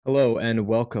Hello and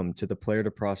welcome to the Player to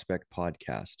Prospect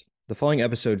podcast. The following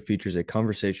episode features a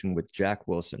conversation with Jack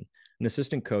Wilson, an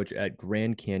assistant coach at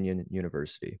Grand Canyon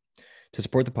University. To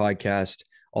support the podcast,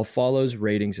 all follows,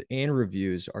 ratings, and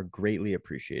reviews are greatly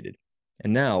appreciated.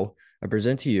 And now I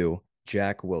present to you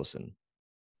Jack Wilson.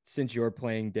 Since your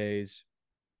playing days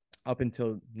up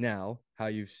until now, how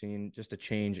you've seen just a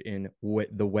change in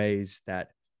the ways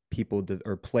that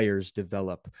or players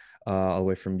develop all the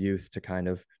way from youth to kind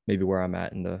of maybe where I'm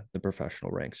at in the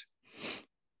professional ranks.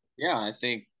 Yeah, I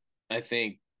think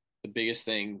the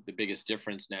biggest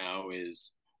difference now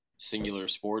is singular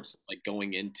sports, like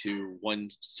going into one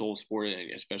sole sport,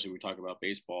 and especially we talk about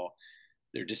baseball,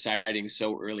 they're deciding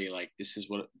so early, like this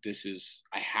is.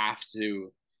 I have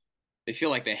to. They feel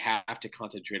like they have to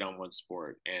concentrate on one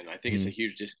sport, and I think it's a Mm,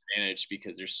 huge disadvantage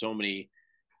because there's so many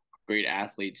great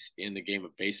athletes in the game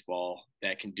of baseball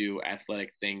that can do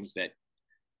athletic things that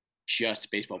just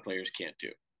baseball players can't do.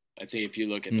 I think if you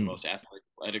look at the mm, most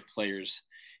athletic players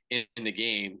in the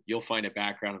game, you'll find a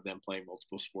background of them playing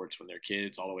multiple sports when they're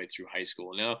kids all the way through high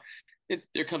school. Now,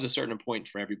 there comes a certain point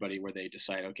for everybody where they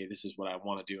decide, okay, this is what I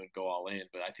want to do and go all in.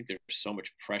 But I think there's so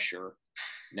much pressure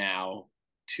now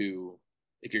to,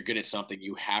 if you're good at something,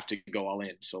 you have to go all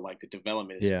in. So like the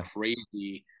development is yeah.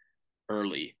 crazy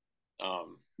early,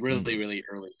 really, Mm, really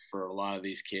early for a lot of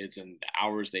these kids, and the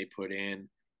hours they put in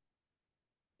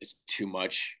is too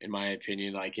much in my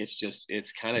opinion. Like it's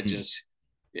kind of mm, just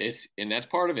it's and that's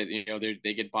part of it.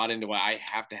 They get bought into why I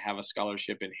have to have a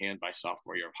scholarship in hand by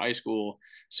sophomore year of high school.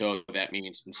 So that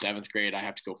means in seventh grade I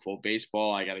have to go full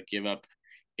baseball. I got to give up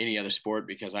any other sport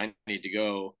because I need to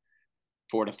go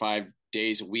 4 to 5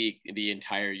 days a week the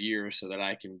entire year so that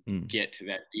I can mm, get to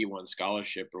that D1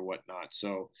 scholarship or whatnot.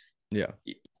 So yeah.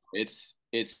 it's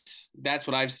that's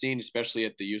what I've seen, especially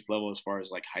at the youth level, as far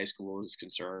as like high school is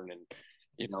concerned, and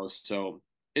so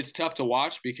it's tough to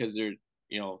watch because you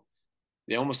know,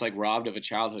 they almost like robbed of a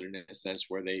childhood in a sense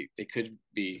where they could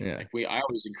be Yeah. like I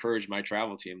always encourage my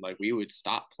travel team, like we would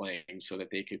stop playing so that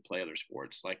they could play other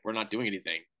sports. Like we're not doing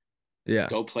anything, Yeah.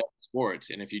 go play sports,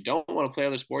 and if you don't want to play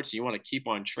other sports and you want to keep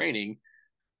on training,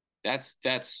 that's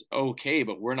okay.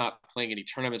 But we're not playing any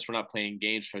tournaments, we're not playing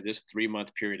games for this 3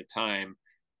 month period of time,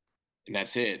 and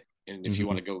that's it. And if you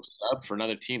want Hmm. to go sub for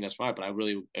another team, that's fine. But I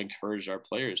really encourage our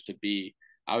players to be.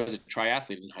 I was a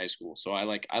triathlete in high school, so I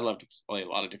loved to play a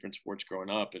lot of different sports growing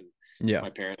up, and Yeah. my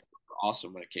parents were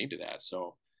awesome when it came to that.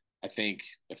 So I think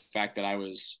the fact that I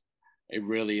was a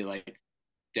really like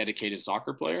dedicated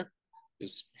soccer player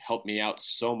has helped me out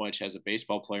so much as a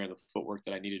baseball player and the footwork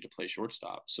that I needed to play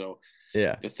shortstop. So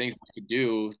Yeah. the things I could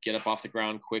do, get up off the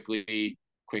ground quickly,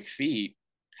 quick feet,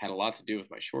 had a lot to do with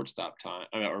my shortstop time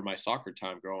or my soccer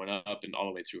time growing up and all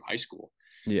the way through high school.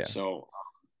 Yeah. So,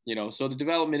 so the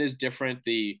development is different.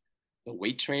 The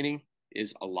weight training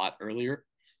is a lot earlier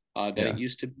than it Yeah.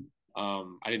 used to be.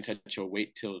 I didn't touch a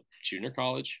weight till junior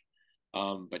college.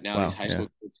 But now these Wow. high Yeah.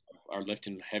 school kids are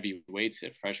lifting heavy weights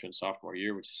at freshman, sophomore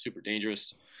year, which is super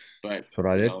dangerous. But, That's what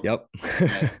I did. Yep.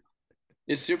 yeah,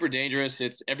 it's super dangerous.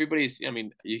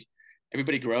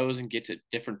 Everybody grows and gets at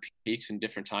different peaks and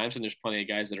different times, and there's plenty of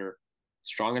guys that are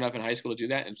strong enough in high school to do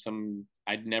that. And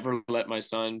I'd never let my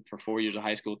son for 4 years of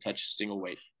high school touch a single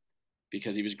weight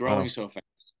because he was growing Wow. so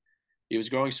fast. He was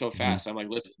growing so Hmm. fast. I'm like,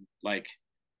 listen, like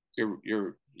you,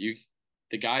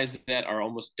 the guys that are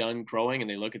almost done growing and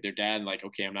they look at their dad and like,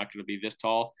 okay, I'm not going to be this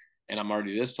tall and I'm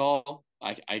already this tall.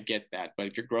 I get that, but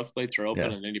if your growth plates are open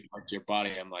Yeah. in any part of your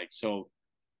body, I'm like, so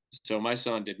my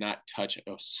son did not touch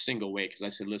a single weight because I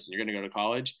said, listen, you're going to go to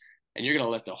college and you're going to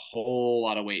lift a whole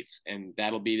lot of weights. And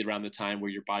that'll be around the time where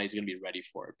your body's going to be ready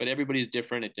for it. But everybody's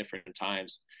different at different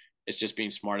times. It's just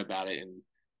being smart about it. And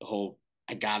the whole,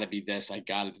 I got to be this. I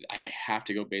have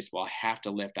to go baseball. I have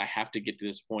to lift. I have to get to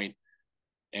this point.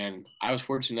 And I was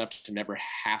fortunate enough to never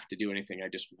have to do anything. I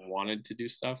just wanted to do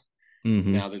stuff.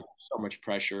 Hmm. Now there's so much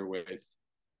pressure with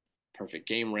perfect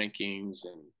game rankings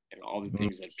and all the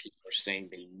things that people are saying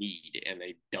they need and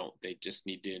they don't. They just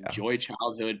need to Yeah. enjoy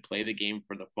childhood, play the game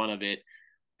for the fun of it,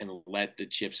 and let the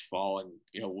chips fall.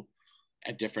 And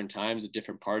at different times, at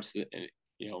different parts, that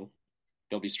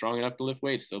they'll be strong enough to lift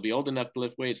weights. They'll be old enough to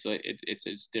lift weights. So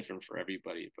it's different for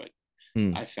everybody. But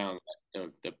Mm. I found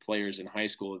that the players in high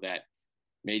school that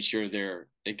made sure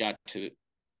they got to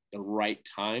the right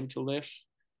time to lift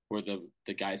were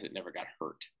the guys that never got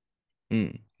hurt.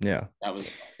 Mm. Yeah. That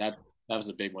was that that was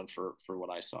a big one for what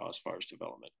I saw as far as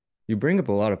development. You bring up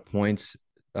a lot of points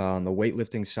on the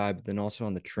weightlifting side, but then also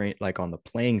on the like on the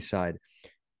playing side.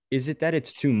 Is it that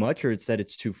it's too much or it's that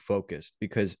it's too focused?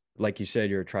 Because, like you said,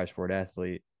 you're a tri-sport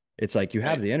athlete. It's like you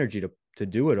have Right, the energy to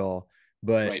do it all,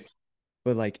 but right.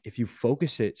 But like if you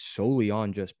focus it solely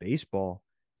on just baseball,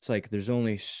 it's like there's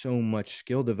only so much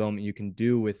skill development you can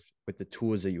do with the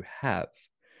tools that you have.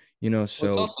 Well, it's So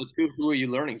also too, who are you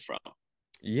learning from?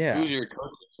 Who's yeah. your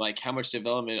coaches? Like, how much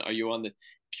development are you on the?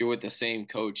 If you're with the same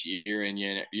coach year in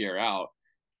year out,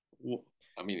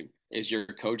 I mean, is your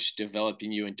coach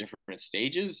developing you in different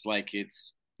stages? Like, I've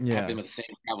been Yeah. with the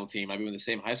same travel team. I've been with the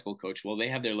same high school coach. Well, they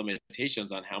have their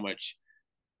limitations on how much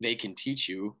they can teach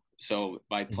you. So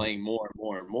by Mhm. playing more and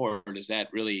more and more, does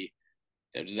that really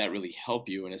help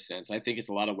you in a sense? I think it's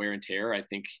a lot of wear and tear. I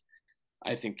think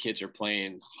kids are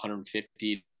playing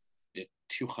 150 to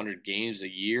 200 games a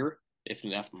year, if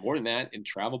not more than that, in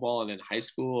travel ball and then high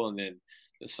school and then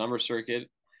the summer circuit.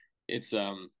 It's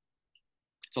a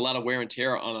lot of wear and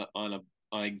tear on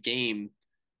a game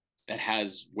that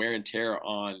has wear and tear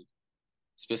on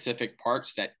specific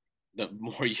parts that the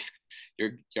more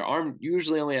your arm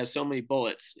usually only has so many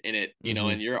bullets in it, and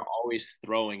Mhm. you're always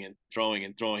throwing and throwing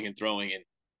and throwing and throwing,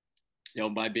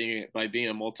 and by being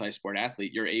a multi-sport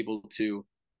athlete, you're able to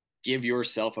give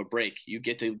yourself a break. You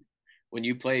get to, when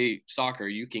you play soccer,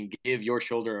 you can give your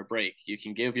shoulder a break. You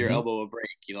can give your Mhm. elbow a break.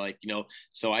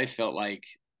 So I felt like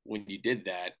when you did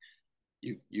that,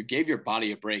 you gave your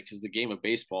body a break, because the game of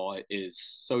baseball is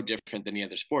so different than any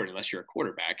other sport. Unless you're a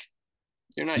quarterback,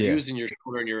 you're not Yeah. using your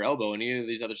shoulder and your elbow in any of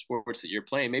these other sports that you're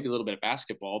playing. Maybe a little bit of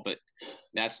basketball, but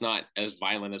that's not as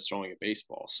violent as throwing a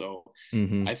baseball. So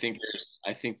Mhm. I think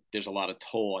there's a lot of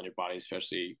toll on your body,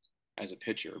 especially as a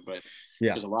pitcher. But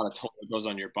Yeah. there's a lot of toll that goes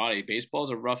on your body. Baseball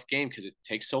is a rough game because it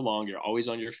takes so long. You're always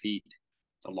on your feet.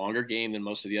 It's a longer game than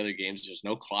most of the other games. There's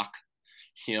no clock.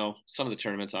 Some of the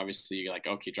tournaments, obviously, you're like,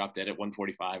 okay, drop dead at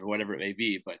 145 or whatever it may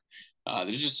be. But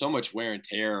there's just so much wear and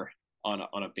tear on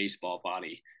a baseball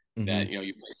body that, Mhm.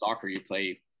 you play soccer, you play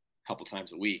a couple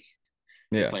times a week.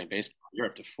 You're Yeah. playing baseball, you're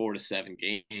up to 4 to 7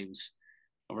 games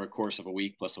over a course of a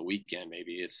week plus a weekend.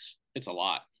 Maybe it's a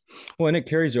lot. Well, and it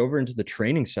carries over into the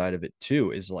training side of it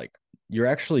too, is like you're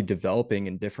actually developing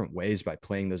in different ways by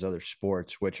playing those other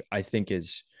sports, which I think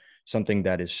is something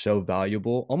that is so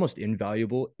valuable, almost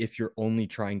invaluable if you're only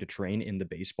trying to train in the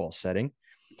baseball setting.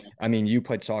 I mean, you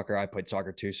played soccer, I played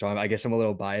soccer too, so I guess I'm a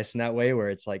little biased in that way. Where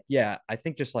it's like, yeah, I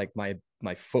think just like my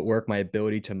footwork, my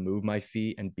ability to move my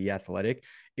feet and be athletic,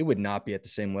 it would not be at the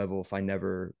same level if I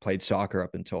never played soccer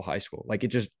up until high school. Like it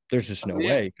just there's just no Oh yeah,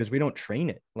 way because we don't train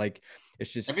it. Like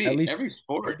it's just at every least every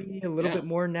sport. maybe a little Yeah, bit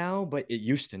more now, but it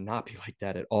used to not be like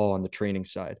that at all on the training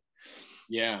side.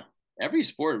 yeah. Every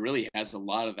sport really has a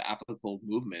lot of applicable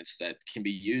movements that can be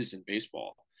used in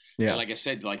baseball. And Yeah. like I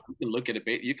said, like you can look at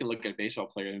a baseball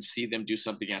player and see them do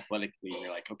something athletically, and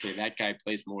you're like, okay, that guy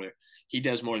plays more. He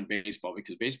does more in baseball,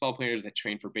 because baseball players that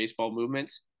train for baseball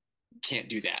movements can't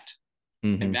do that.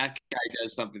 And Mm-hmm. that guy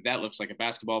does something that looks like a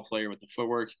basketball player with the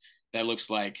footwork, that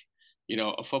looks like,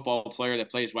 a football player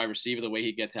that plays wide receiver, the way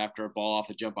he gets after a ball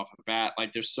off a jump off a bat.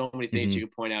 Like, there's so many things Mm-hmm. you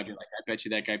can point out. You're like, I bet you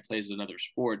that guy plays another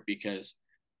sport, because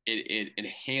it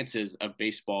enhances a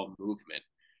baseball movement.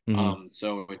 Mm-hmm.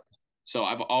 So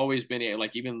I've always been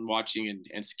like, even watching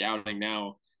and scouting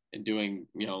now and doing,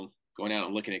 going out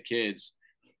and looking at kids,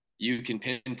 you can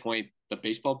pinpoint the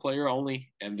baseball player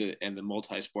only and the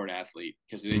multi-sport athlete,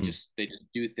 because they Mm-hmm. just they just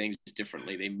do things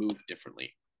differently. They move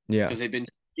differently Yeah. because they've been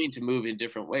trained to move in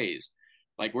different ways.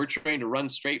 Like, we're trained to run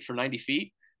straight for 90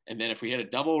 feet, and then if we hit a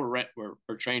double,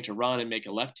 we're trained to run and make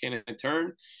a left-handed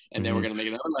turn, and then we're Mm-hmm. going to make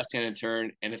another left-handed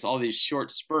turn, and it's all these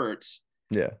short spurts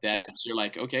Yeah. that you're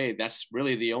like, okay, that's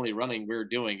really the only running we're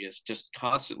doing, is just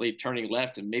constantly turning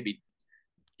left, and maybe,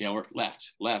 we're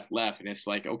left, left, left. And it's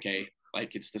like, okay,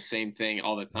 like, it's the same thing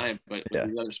all the time. But with Yeah.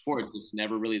 these other sports, it's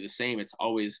never really the same. It's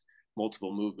always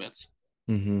multiple movements.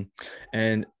 Mm-hmm.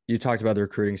 And you talked about the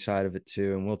recruiting side of it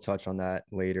too, and we'll touch on that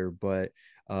later. But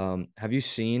have you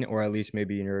seen, or at least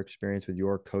maybe in your experience with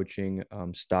your coaching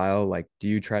style, like do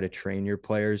you try to train your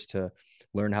players to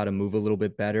learn how to move a little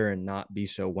bit better and not be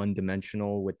so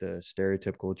one-dimensional with the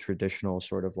stereotypical traditional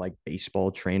sort of like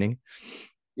baseball training?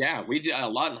 Yeah, we did a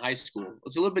lot in high school.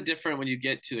 It's a little bit different when you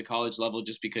get to the college level,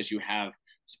 just because you have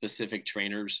specific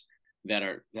trainers that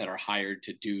are hired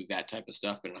to do that type of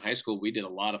stuff. But in high school, we did a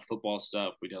lot of football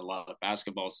stuff. We did a lot of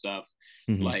basketball stuff.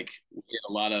 Hmm. Like, we did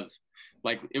a lot of,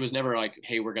 like, it was never like,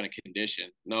 hey, we're going to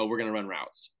condition. No, we're going to run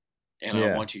routes. And I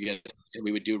Yeah. want you guys, and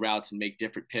we would do routes and make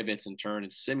different pivots and turn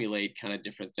and simulate kind of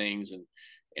different things.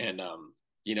 And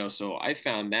so I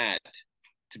found that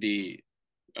to be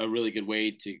a really good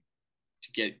way to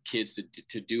get kids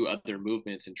to do other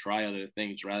movements and try other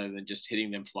things, rather than just hitting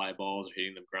them fly balls or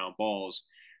hitting them ground balls.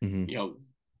 Hmm. you know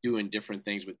Doing different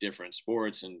things with different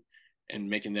sports, and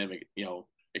making them,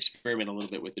 experiment a little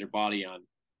bit with their body on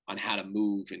how to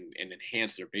move and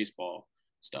enhance their baseball.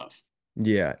 stuff.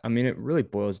 Yeah. I mean, it really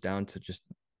boils down to just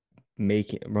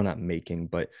not making,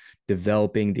 but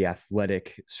developing the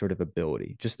athletic sort of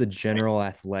ability, just the Right. general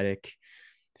athletic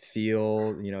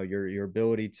feel, your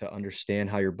ability to understand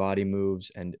how your body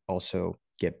moves and also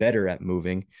get better at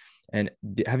moving. And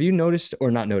have you noticed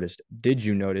or not noticed? Did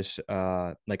you notice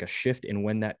like a shift in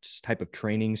when that type of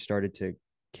training started to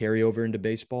carry over into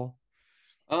baseball?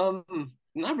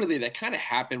 Not really. That kind of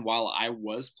happened while I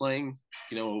was playing.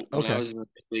 When I Okay. was in the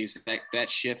big leagues,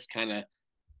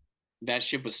 that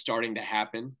shift was starting to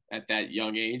happen at that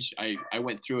young age. I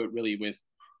went through it really with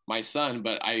my son,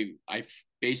 but I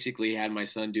basically had my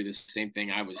son do the same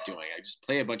thing I was doing. I just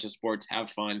play a bunch of sports,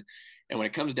 have fun, and when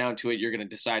it comes down to it, you're going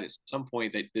to decide at some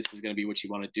point that this is going to be what you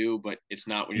want to do, but it's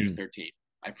not when you're Mm, 13.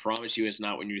 I promise you, it's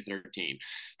not when you're 13.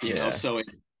 yeah.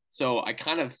 So I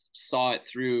kind of saw it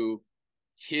through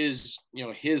his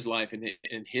life and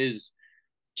his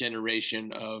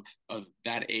generation of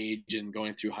that age and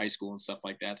going through high school and stuff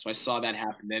like that. So I saw that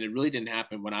happen. Then it really didn't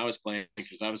happen when I was playing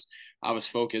because I was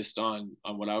focused on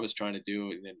what I was trying to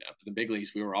do. And then up to the big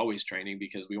leagues, we were always training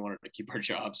because we wanted to keep our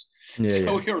jobs. Yeah,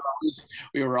 So yeah.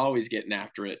 we were always getting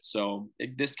after it. So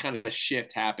this kind of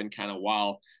shift happened kind of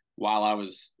while I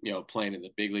was playing in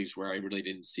the big leagues where I really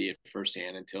didn't see it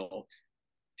firsthand until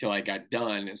I got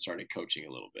done and started coaching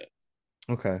a little bit.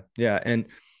 Okay. Yeah. And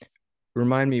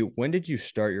remind me, when did you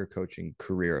start your coaching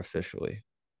career officially?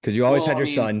 Because you always Well, had I your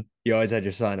mean, son. You always had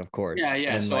your son, of yeah, course.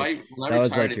 yeah. And So like I when I that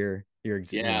was retired like at your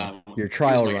Yeah, your he was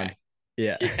trial my run. guy.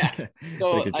 Yeah. Yeah.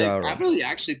 It's like So a I, trial I run. really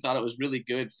actually thought it was really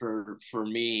good for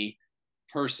me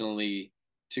personally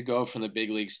to go from the big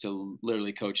leagues to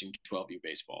literally coaching 12U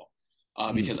baseball,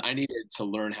 because Mm, I needed to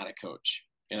learn how to coach.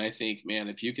 And I think, man,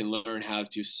 if you can learn how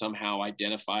to somehow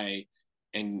identify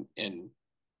and and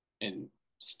and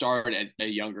start at a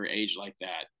younger age like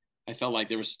that, I felt like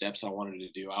there were steps I wanted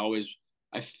to do.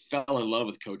 I fell in love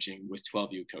with coaching with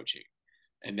 12U coaching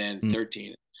and then mm,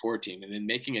 13, 14, and then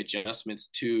making adjustments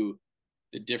to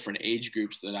the different age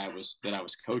groups that I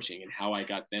was coaching and how I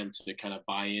got them to kind of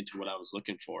buy into what I was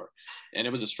looking for. And it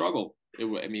was a struggle.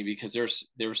 I mean, because there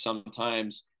were some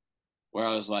times where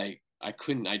I was like, I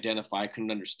couldn't identify, I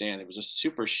couldn't understand. It was a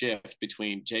super shift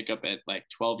between Jacob at like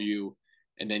 12U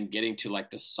and then getting to like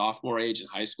the sophomore age in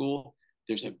high school.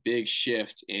 There's a big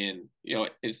shift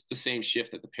it's the same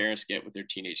shift that the parents get with their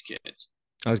teenage kids.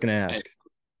 I was gonna And ask.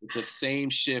 it's the same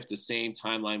shift, the same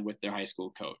timeline with their high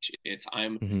school coach. It's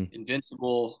I'm Hmm.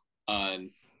 invincible,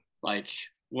 like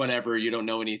whatever, you don't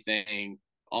know anything,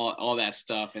 all that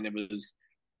stuff. And it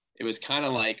was kind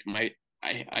of like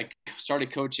I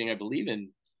started coaching, I believe in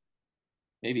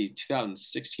maybe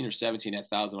 2016 or 17 at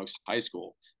Thousand Oaks High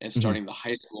School and Hmm. starting the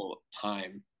high school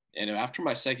time. And after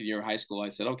my second year of high school, I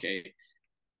said, okay,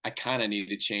 I kind of need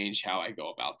to change how I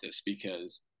go about this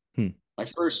because Hmm. my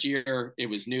first year, it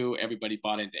was new. Everybody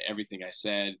bought into everything I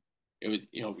said. It was,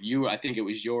 I think it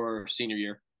was your senior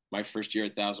year, my first year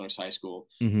at Thousand Oaks High School.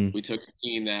 Hmm. We took a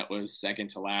team that was second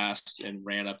to last and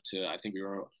ran up to, I think we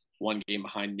were one game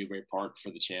behind Newbury Park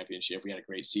for the championship. We had a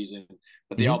great season,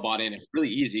 but they all Hmm. bought in. It was really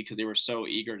easy because they were so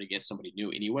eager to get somebody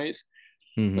new, anyways.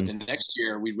 But Hmm. the next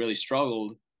year, we really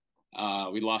struggled.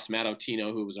 We lost Matt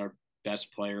Otino, who was our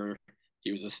best player.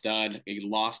 He was a stud. We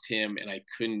lost him, and I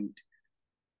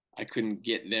couldn't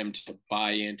get them to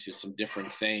buy into some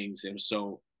different things. And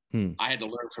so Hmm. I had to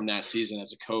learn from that season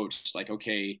as a coach. Like,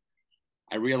 okay,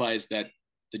 I realized that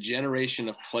the generation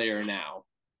of player now,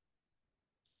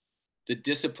 the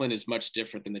discipline is much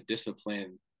different than the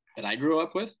discipline that I grew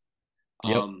up with.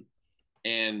 Yep. Um,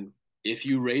 and if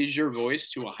you raise your voice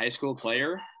to a high school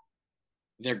player,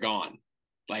 they're gone.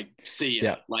 Like, see ya.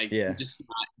 Yeah. Like, Yeah.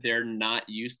 they're not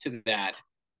used to that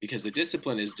because the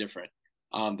discipline is different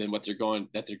than what they're going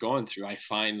through. I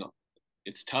find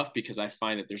it's tough because I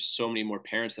find that there's so many more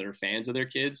parents that are fans of their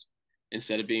kids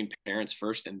instead of being parents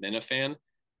first and then a fan.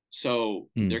 So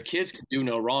their Hmm. kids can do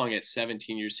no wrong at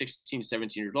 17 years, 16,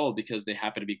 17 years old because they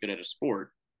happen to be good at a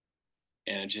sport.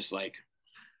 And it's just like,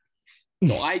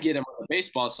 so I get them on the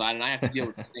baseball side and I have to deal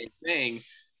with the same thing.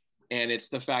 And it's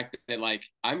the fact that like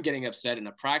I'm getting upset in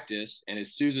a practice and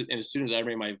as soon as I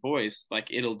bring my voice, like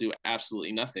it'll do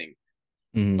absolutely nothing.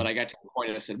 But Hmm. I got to the point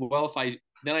and I said, well,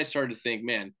 then I started to think,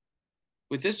 man,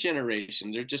 with this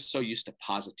generation, they're just so used to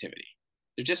positivity.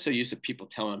 They're just so used to people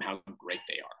telling them how great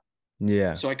they are.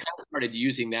 Yeah. So I kind of started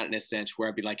using that in a sense where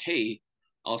I'd be like, hey,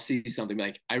 I'll see something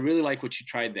like, I really like what you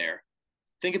tried there.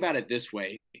 Think about it this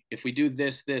way. If we do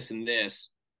this, this, and this,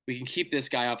 we can keep this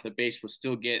guy off the base, but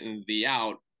still getting the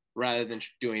out rather than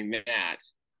doing that.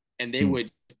 And they Hmm.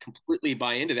 would completely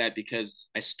buy into that because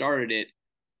I started it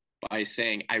by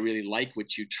saying, I really like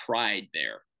what you tried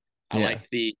there. I Yeah. like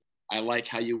the I like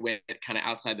how you went kind of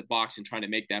outside the box and trying to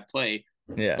make that play.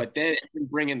 Yeah. But then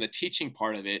bring in the teaching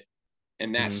part of it,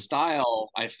 and that Hmm. style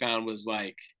I found was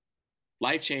like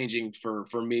life changing for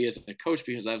me as a coach,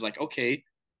 because I was like, okay,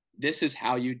 this is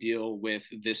how you deal with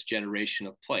this generation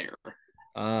of player.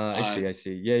 I Uh, see. I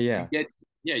see. Yeah. Yeah. get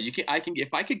yeah, you can. I can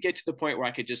if I could get to the point where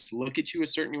I could just look at you a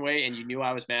certain way and you knew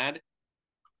I was mad,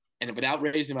 and without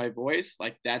raising my voice,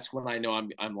 like that's when I know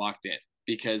I'm locked in,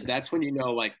 because that's when you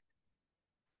know, like,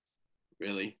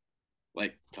 really,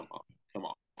 like, come on,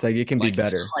 It's like it can be like it's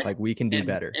better. like, Like we can do and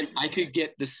better. I could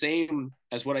get the same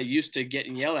as what I used to get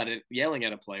and yelling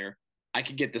at a player. I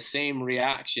could get the same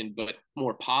reaction, but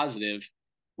more positive,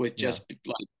 with Yeah. just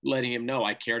like letting him know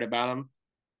I cared about him.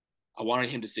 I wanted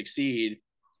him to succeed.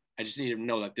 I just needed to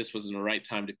know that this wasn't the right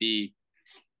time to be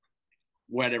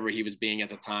whatever he was being at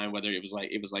the time, whether it was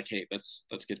like, hey, let's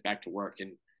get back to work.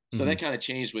 And so Hmm. that kind of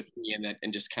changed with me, and that,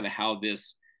 and just kind of how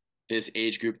this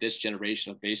age group, this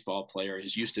generation of baseball player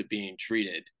is used to being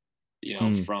treated,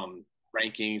 Mm. from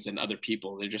rankings and other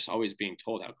people. They're just always being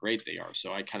told how great they are.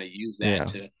 So I kind of use that Yeah.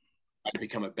 to try to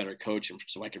become a better coach, and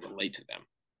so I can relate to them.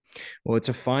 Well, it's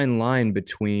a fine line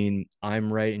between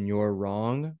I'm right and you're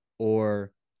wrong,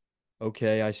 or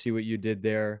okay, I see what you did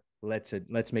there. Let's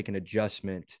make an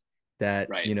adjustment that,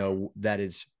 Right. that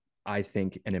is, I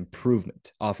think, an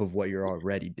improvement off of what you're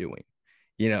already doing.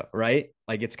 Right?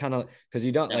 Like it's kind of because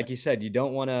you don't, Yeah. like you said, you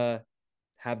don't want to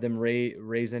have them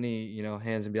raise any,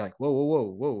 hands and be like, whoa, whoa, whoa,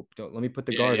 whoa, don't, let me put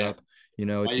the Yeah. guard Yeah. up. Why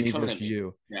It's are you me coming versus at me?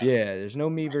 you. Yeah. Yeah, there's no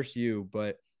me versus you,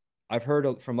 but I've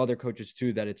heard from other coaches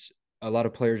too that it's a lot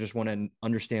of players just want to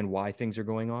understand why things are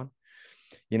going on.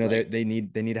 They Right. they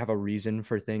need to have a reason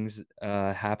for things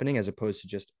happening as opposed to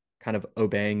just kind of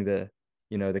obeying the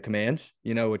commands,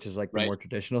 which is like the Right. more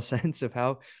traditional sense of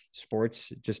how sports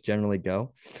just generally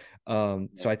go. So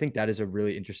Right. I think that is a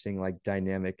really interesting like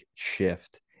dynamic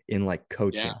shift in like Yeah.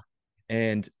 coaching.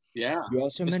 And Yeah. you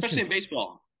also Especially mentioned, in baseball,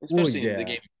 well, especially in the yeah,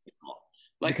 game of baseball.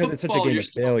 Like because it's such a football, game you're of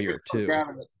still failure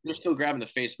too. grabbing the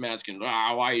face mask and,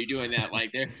 why are you doing that?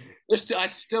 Like they're still, I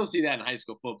still see that in high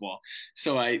school football.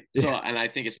 Yeah. And I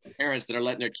think it's the parents that are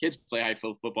letting their kids play high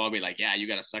school football be like, yeah, you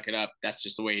got to suck it up. That's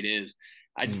just the way it is.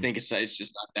 I just Mm. think it's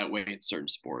just not that way in certain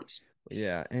sports.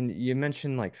 Yeah, and you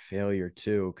mentioned like failure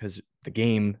too, because the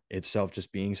game itself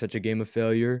just being such a game of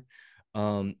failure.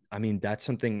 I mean, that's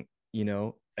something,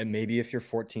 and maybe if you're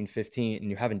 14, 15 and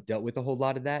you haven't dealt with a whole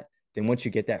lot of that, then once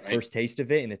you get that Right. first taste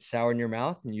of it and it's sour in your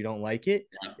mouth and you don't like it,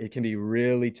 Yeah. it can be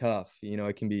really tough.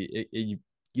 It can be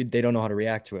they don't know how to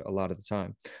react to it a lot of the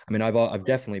time. I mean, I've Right.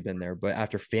 definitely been there, but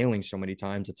after failing so many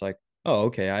times, it's like, oh,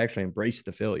 okay, I actually embrace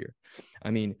the failure.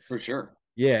 I mean, For sure.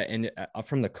 yeah, and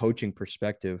from the coaching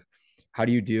perspective, how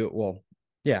do you deal? Well,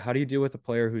 yeah, how do you deal with a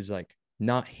player who's like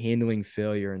not handling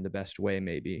failure in the best way,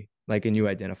 maybe? Like, and you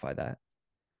identify that.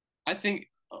 I think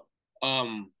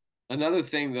um, another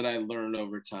thing that I learned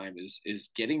over time is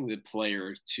getting the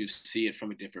player to see it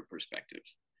from a different perspective.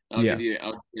 Yeah. I'll give you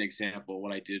an example.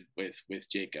 What I did with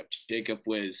Jacob. Jacob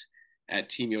was at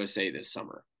Team USA this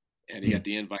summer, and he Mm. got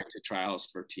the invite to trials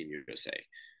for Team USA.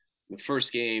 The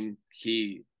first game,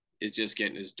 he is just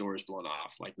getting his doors blown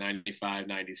off, like 95,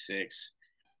 96,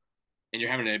 and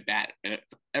you're having a bat, and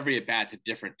every at bat's a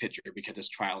different pitcher because it's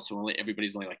trials, so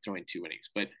everybody's only like throwing 2 innings,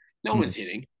 but no Mm. one's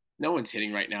hitting. No one's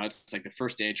hitting right now. It's like the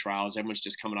first day of trials. Everyone's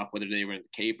just coming off, whether they were in the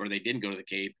Cape or they didn't go to the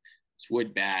Cape. It's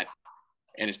wood bat,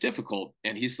 and it's difficult.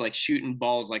 And he's like shooting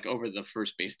balls like over the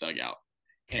first base dugout,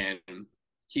 and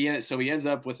he ends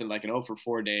up with like an 0 for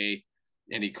 4 day,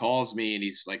 and he calls me and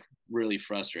he's like really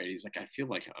frustrated. He's like, I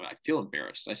feel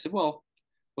embarrassed. I said, well,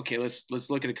 okay, let's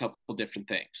look at a couple different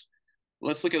things.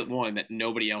 Let's look at one that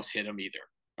nobody else hit him either.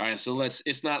 All right, so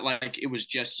it's not like it was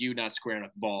just you not squaring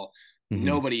up the ball. Hmm.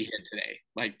 Nobody hit today.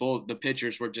 Like both the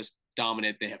pitchers were just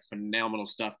dominant. They have phenomenal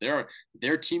stuff. They're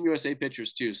Team USA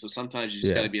pitchers too. So sometimes you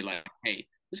just got to Yeah. be like, hey,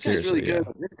 this guy's really Seriously. good.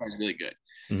 Yeah. This guy's really good.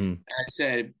 Hmm. And I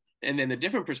said, and then the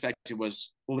different perspective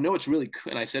was, well, no, it's really cool.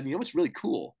 And I said, what's really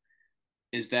cool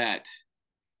is that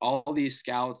all these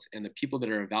scouts and the people that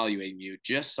are evaluating you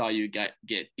just saw you get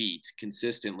beat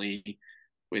consistently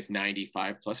with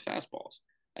 95 plus fastballs.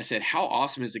 I said, how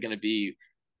awesome is it going to be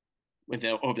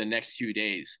over the next few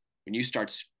days when you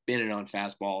start spinning on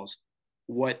fastballs?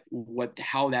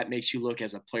 How that makes you look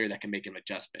as a player that can make an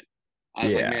adjustment. I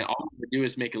was like, Yeah. man, all we do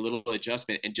is make a little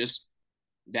adjustment, and just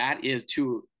that is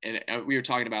too. And we were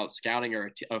talking about scouting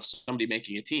of somebody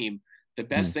making a team. The Mm.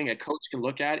 best thing a coach can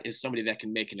look at is somebody that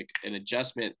can make an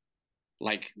adjustment,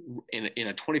 like in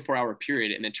a 24-hour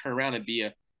period, and then turn around and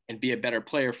be a better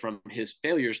player from his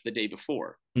failures the day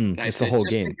before. Mm. And I It's the said, whole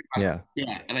just think game. about Yeah. it.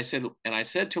 Yeah. And I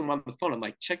said to him on the phone, I'm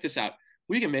like, check this out.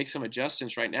 we can make some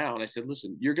adjustments right now. And I said,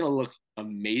 listen, you're going to look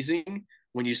amazing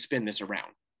when you spin this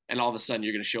around. And all of a sudden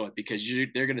you're going to show it because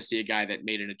they're going to see a guy that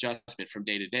made an adjustment from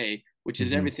day to day, which is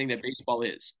Mm-hmm. everything that baseball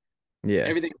is. Yeah.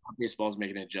 Everything about baseball is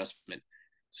making an adjustment.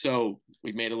 So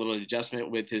we made a little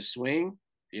adjustment with his swing.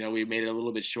 We made it a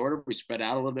little bit shorter. We spread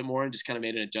out a little bit more and just kind of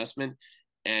made an adjustment.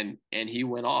 And he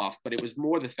went off. But it was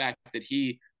more the fact that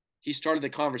he started the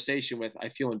conversation with, I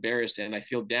feel embarrassed and I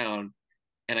feel down.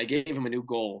 And I gave him a new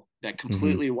goal that Mm-hmm.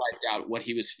 completely wiped out what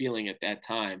he was feeling at that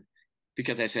time.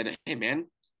 Because I said, hey man,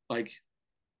 like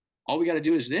all we got to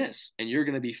do is this and you're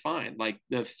going to be fine. Like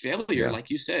the failure, Yeah. like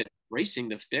you said, racing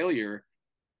the failure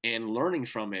and learning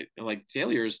from it. Like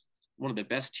failure is one of the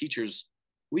best teachers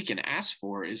we can ask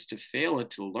for, is to fail and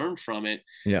to learn from it.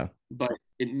 Yeah. But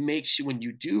it makes you, when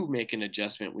you do make an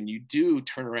adjustment, when you do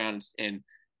turn around and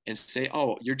say,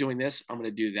 oh, you're doing this, I'm going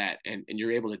to do that. And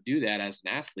you're able to do that as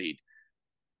an athlete,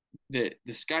 the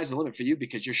sky's the limit for you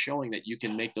because you're showing that you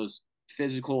can make those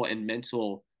physical and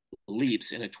mental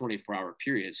leaps in a 24-hour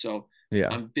period. So Yeah.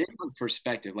 I'm big on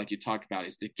perspective, like you talked about,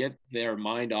 is to get their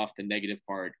mind off the negative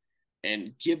part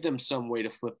and give them some way to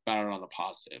flip out on the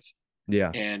positive.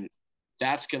 Yeah. And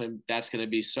that's gonna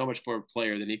be so much for a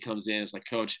player. Then he comes in, it's like,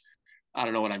 coach, I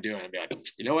don't know what I'm doing. I'd be like,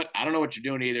 you know what? I don't know what you're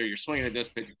doing either. You're swinging at this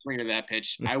pitch, you're swinging at that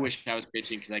pitch. I wish I was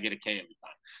pitching because I get a K every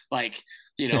time. Like,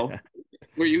 you know,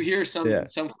 where you hear Yeah.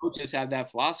 some coaches have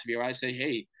that philosophy where I say,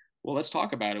 hey, well, let's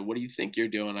talk about it. What do you think you're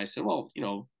doing? I said, well,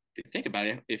 think about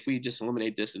it. If we just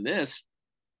eliminate this and this,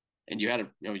 and you had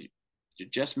you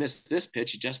just missed this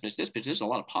pitch, you just missed this pitch. There's a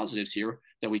lot of positives here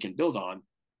that we can build on.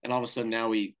 And all of a sudden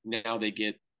now they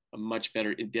get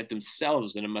get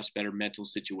themselves in a much better mental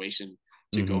situation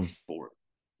to go Mm-hmm. forward.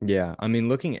 Yeah, I mean,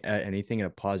 looking at anything in a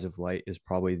positive light is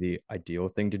probably the ideal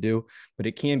thing to do, but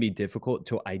it can be difficult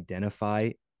to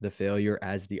identify the failure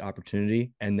as the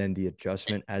opportunity and then the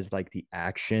adjustment as like the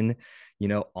action,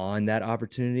 on that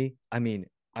opportunity. I mean,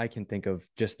 I can think of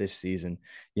just this season,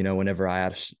 whenever I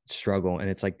had a struggle and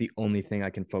it's like the only thing I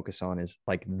can focus on is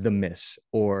like the miss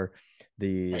or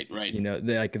the, Right.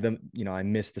 I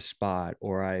missed the spot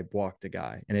or I walked the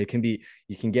guy. And it can be,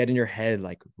 you can get in your head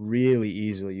like really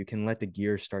easily. You can let the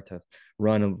gears start to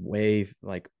run away,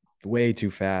 like way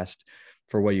too fast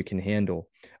for what you can handle.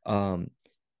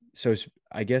 So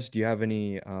I guess, do you have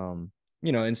any,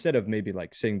 instead of maybe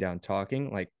like sitting down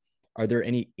talking, like, are there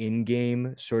any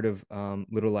in-game sort of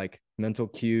little like mental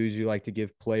cues you like to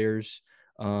give players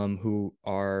who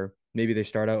are maybe they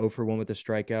start out 0 for 1 with a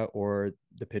strikeout or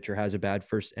the pitcher has a bad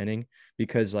first inning?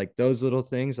 Because like those little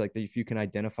things, like if you can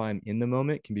identify them in the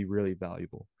moment, can be really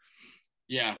valuable.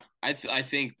 Yeah, I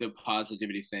think the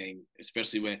positivity thing,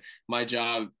 especially when my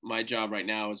job right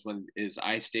now is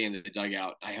I stay in the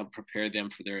dugout. I help prepare them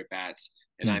for their at bats,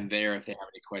 and Hmm. I'm there if they have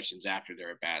any questions after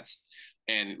their at bats.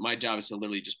 And my job is to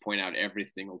literally just point out every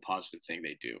single positive thing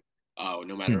they do. Oh, Hmm.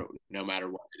 no matter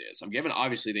what it is. I'm giving,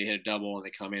 obviously they hit a double and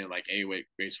they come in and like, hey, wait,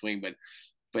 great swing,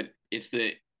 but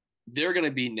they're going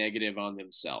to be negative on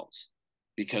themselves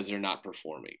because they're not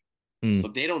performing. Hmm. So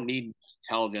they don't need to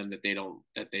tell them that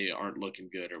they aren't looking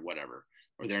good or whatever,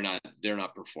 or they're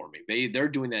not performing. They're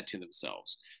doing that to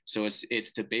themselves. So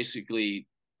it's to basically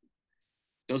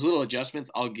those little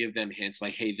adjustments. I'll give them hints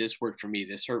like, hey, this worked for me.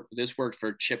 This worked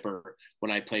for Chipper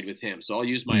when I played with him. So I'll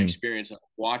use my Hmm. experience of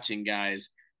watching guys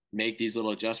make these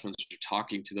little adjustments or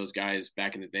talking to those guys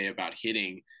back in the day about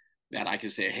hitting, that I can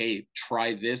say, hey,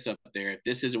 try this up there. If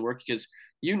this isn't working, because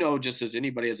just as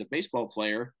anybody as a baseball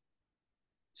player,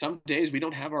 some days we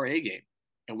don't have our A game,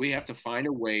 and we have to find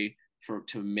a way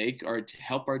to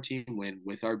help our team win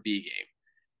with our B game.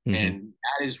 Hmm. And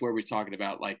that is where we're talking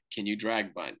about, like, can you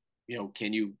drag bunt?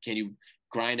 Can you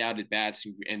grind out at bats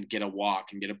and get a walk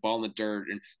and get a ball in the dirt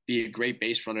and be a great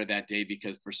base runner that day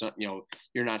because for some,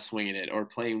 you're not swinging it or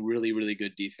playing really, really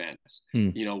good defense, Hmm.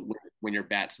 when your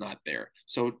bat's not there.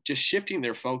 So just shifting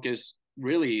their focus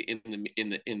really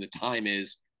in the time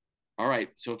is, all right,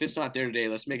 so if it's not there today,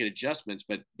 let's make adjustments,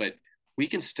 but we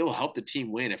can still help the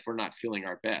team win if we're not feeling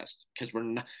our best,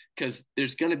 because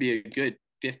there's going to be a good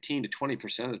 15 to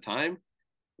 20% of the time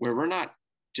where we're not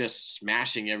just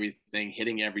smashing everything,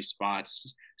 hitting every spot,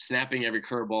 snapping every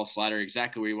curveball, slider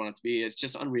exactly where you want it to be. It's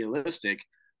just unrealistic.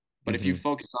 But if you Hmm.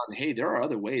 focus on, hey, there are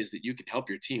other ways that you can help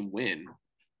your team win.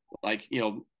 Like,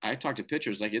 I talk to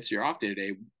pitchers like, it's your off day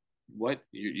today. What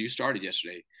you started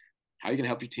yesterday? How are you going to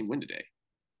help your team win today?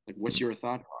 Like, what's your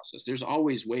thought process? There's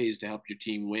always ways to help your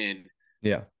team win,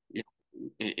 Yeah.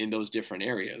 in those different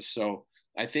areas. So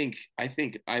I think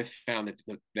I've found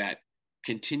that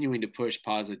continuing to push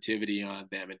positivity on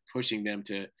them and pushing them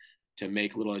to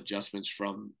make little adjustments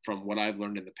from what I've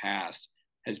learned in the past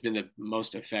has been the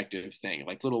most effective thing.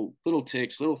 Like little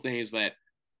ticks, little things that,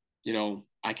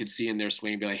 I could see in their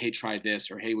swing, be like, hey, try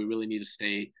this, or hey, we really need to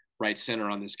stay right center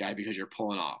on this guy because you're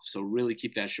pulling off. So really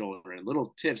keep that shoulder in.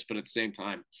 Little tips, but at the same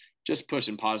time, just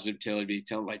pushing positivity,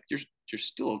 tell them like you're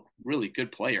still a really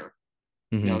good player.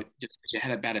 Mm-hmm. Just because you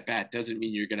had a bad at bat doesn't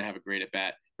mean you're going to have a great at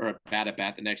bat or a bad at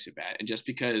bat the next at bat. And just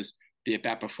because the at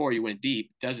bat before you went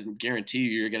deep doesn't guarantee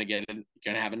you're going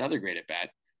to have another great at bat.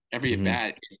 Every at Mm-hmm.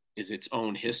 bat is its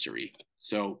own history.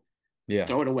 So Yeah.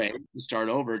 throw it away and start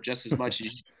over just as much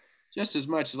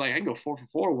as like I can go 4 for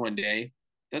 4 one day.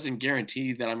 Doesn't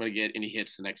guarantee that I'm going to get any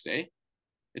hits the next day.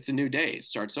 It's a new day. It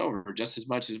starts over just as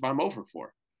much as if I'm 0 for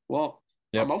 4. Well,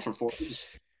 if I'm Yep. 0 for 4,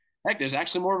 heck, there's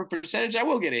actually more of a percentage I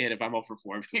will get a hit if I'm 0 for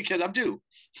 4 because I'm due,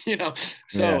 you know? Yeah.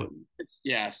 So,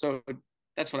 yeah, so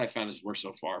that's what I found has worked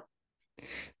so far.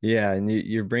 Yeah. And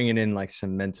you're bringing in like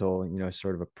some mental,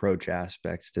 sort of approach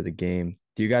aspects to the game.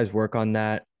 Do you guys work on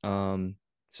that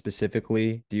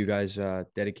specifically? Do you guys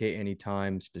dedicate any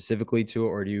time specifically to it,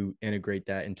 or do you integrate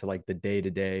that into like the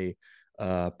day-to-day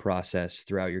process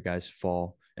throughout your guys'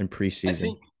 fall and I preseason?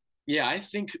 think, yeah, I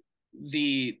think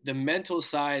the mental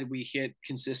side we hit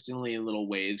consistently in little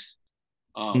waves.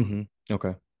 Um, Mm-hmm.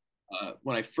 Okay.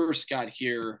 when I first got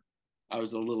here, I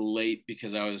was a little late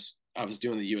because I was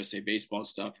doing the USA baseball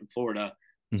stuff in Florida,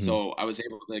 Mm-hmm. so I was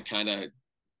able to kind of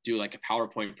do like a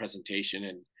PowerPoint presentation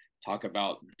and talk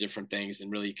about different things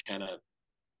and really kind of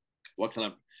what kind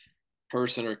of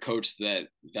person or coach that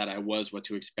I was, what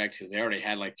to expect because they already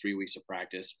had like 3 weeks of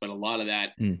practice. But Mm.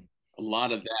 a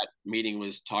lot of that meeting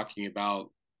was talking about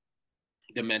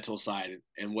the mental side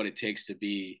and what it takes to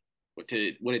be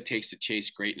what it takes to chase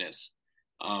greatness.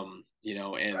 And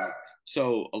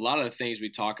so a lot of the things we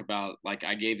talk about, like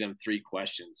I gave them 3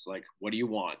 questions, like what do you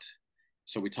want?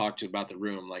 So we talked about the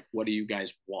room, like what do you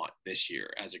guys want this year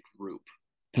as a group?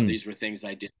 Now Mm. these were things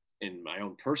I did in my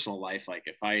own personal life. Like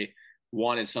if I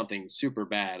wanted something super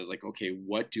bad, I was like, okay,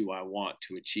 what do I want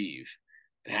to achieve?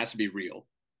 It has to be real.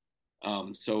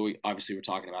 So obviously we're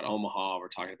talking about Omaha, we're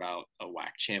talking about a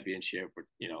WAC championship.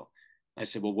 I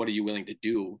said, well, what are you willing to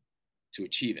do to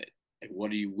achieve it? Like,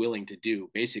 what are you willing to do?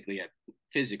 Basically,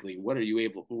 physically, what are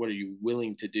you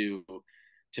willing to do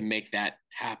to make that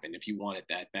happen if you want it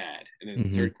that bad? And then the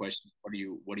Mm-hmm. third question, what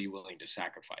are you willing to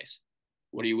sacrifice?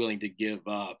 What are you willing to give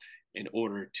up in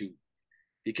order to?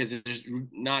 Because there's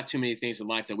not too many things in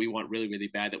life that we want really, really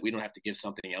bad that we don't have to give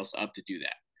something else up to do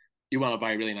that. You want to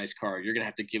buy a really nice car, you're going to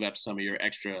have to give up some of your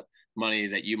extra money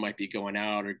that you might be going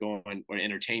out or going or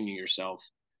entertaining yourself.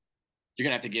 You're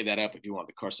going to have to give that up if you want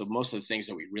the car. So most of the things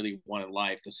that we really want in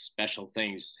life, the special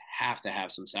things, have to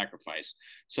have some sacrifice.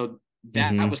 So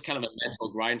that Mm-hmm. was kind of a mental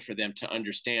grind for them to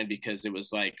understand because it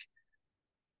was like,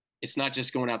 it's not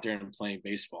just going out there and playing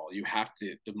baseball. You have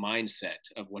to, the mindset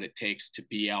of what it takes to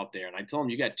be out there. And I told him,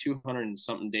 you got 200 and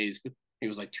something days. It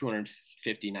was like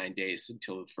 259 days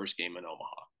until the first game in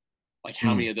Omaha. Like,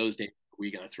 how Mm. many of those days are we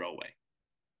going to throw away?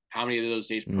 How many of those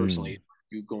days personally Mm.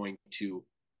 are you going to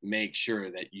make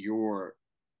sure that you're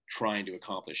trying to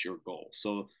accomplish your goal?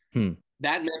 So Hmm.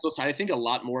 that mental side, I think a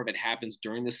lot more of it happens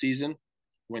during the season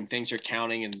when things are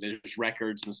counting and there's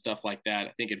records and stuff like that.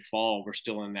 I think in fall, we're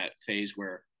still in that phase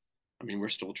where, I mean, we're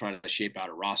still trying to shape out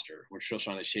a roster. We're still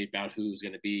trying to shape out who's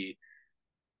going to be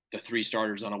the 3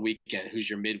 starters on a weekend, who's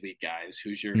your midweek guys,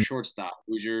 who's your Mm. shortstop,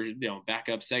 who's your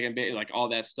backup second base, like all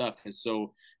that stuff is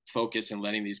so focused and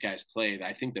letting these guys play that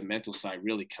I think the mental side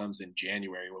really comes in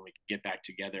January when we get back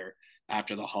together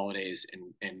after the holidays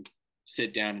and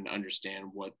sit down and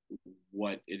understand what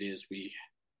it is we've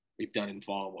done in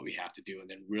fall and what we have to do, and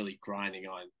then really grinding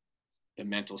on the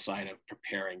mental side of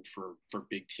preparing for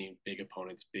big teams, big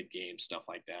opponents, big games, stuff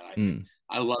like that. Mm.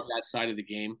 I love that side of the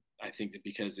game. I think that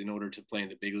because in order to play in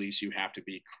the big leagues, you have to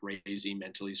be crazy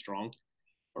mentally strong,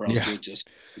 or else Yeah.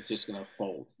 it's just gonna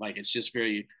fold. Like it's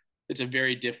a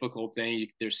very difficult thing.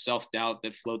 There's self doubt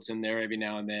that floats in there every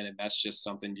now and then, and that's just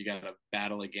something you gotta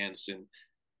battle against. And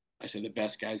I say the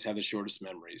best guys have the shortest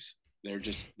memories. They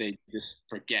just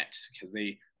forget because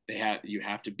they have you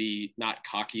have to be not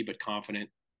cocky but confident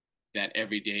that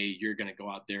every day you're going to go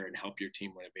out there and help your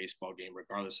team win a baseball game,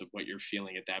 regardless of what you're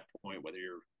feeling at that point, whether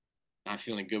you're not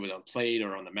feeling good with on plate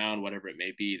or on the mound, whatever it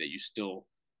may be, that you still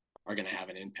are going to have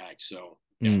an impact. So,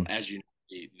 Mm. as you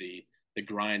know, the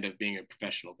grind of being a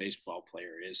professional baseball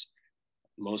player is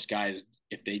most guys,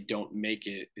 if they don't make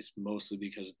it, it's mostly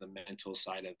because of the mental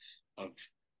side of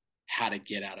how to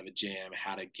get out of a jam,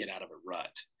 how to get out of a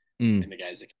rut, Mm. and the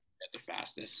guys that can get the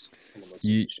fastest and the most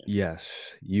You, efficient. yes,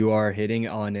 you are hitting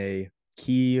on a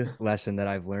key lesson that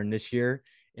I've learned this year.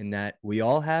 in that we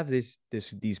all have these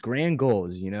grand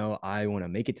goals. You know, I want to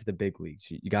make it to the big leagues.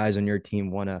 You guys on your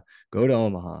team want to go to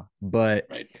Omaha, but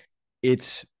Right.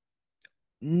 it's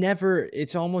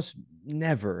it's almost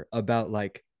never about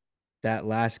like that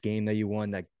last game that you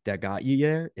won that got you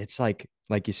there. It's like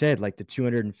you said, like the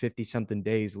 250 something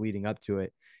days leading up to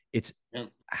it. It's Yeah.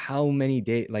 how many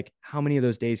days, like how many of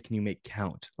those days can you make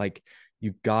count? Like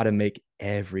you got to make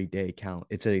every day count.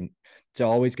 It's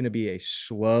always going to be a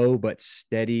slow but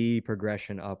steady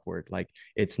progression upward. Like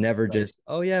it's never Right. just,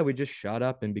 oh yeah, we just shot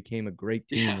up and became a great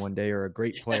team Yeah. one day or a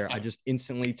great player. I Yeah. just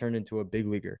instantly turned into a big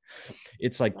leaguer.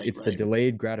 It's like Right. it's the Right.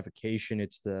 delayed gratification,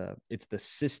 it's the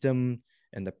system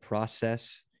and the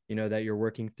process, that you're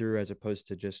working through as opposed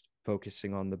to just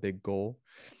focusing on the big goal.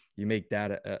 You make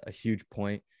that a huge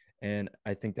point, and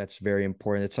I think that's very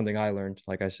important. It's something I learned,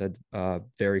 like I said,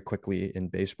 very quickly in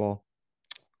baseball.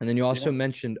 And then you also Yeah.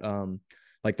 mentioned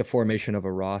like the formation of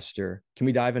a roster. Can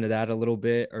we dive into that a little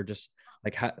bit, or just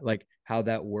like how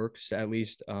that works, at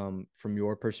least from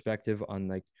your perspective on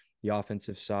like the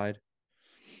offensive side?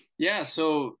 Yeah.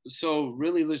 So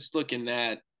really just looking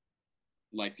at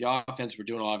like the offense we're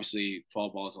doing, obviously fall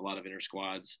ball is a lot of inter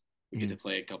squads. We get Mm-hmm. to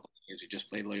play a couple of games. We just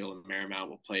played Loyola Marymount.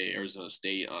 We'll play Arizona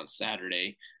State on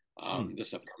Saturday,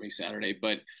 this upcoming Saturday.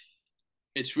 But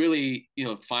it's really,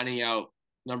 finding out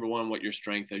number one what your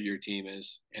strength of your team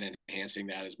is and enhancing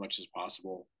that as much as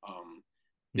possible. Mm-hmm.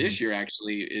 This year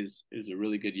actually is a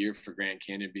really good year for Grand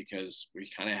Canyon because we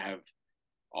kind of have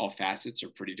all facets are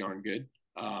pretty darn good.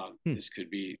 Mm-hmm. This could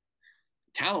be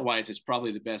talent wise, it's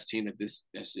probably the best team that this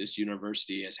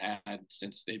university has had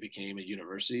since they became a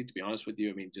university. To be honest with you,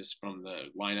 I mean, just from the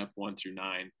lineup 1 through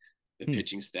 9, the Hmm.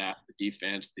 pitching staff, the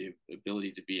defense, the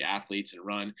ability to be athletes and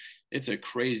run, it's a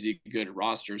crazy good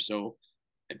roster. So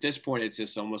at this point, it's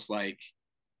just almost like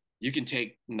you can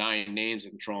take 9 names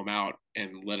and throw them out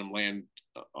and let them land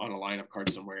on a lineup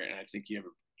card somewhere, and I think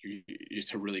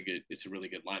it's a really good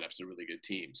lineup. It's a really good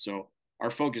team. So our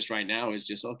focus right now is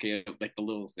just okay, like the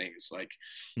little things, like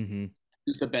Mm-hmm.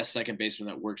 who's the best second baseman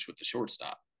that works with the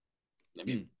shortstop. I Hmm.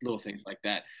 mean, little things like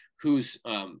that. Whose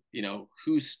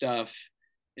stuff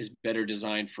is better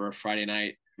designed for a Friday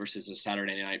night versus a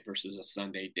Saturday night versus a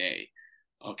Sunday day.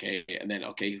 And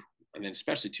then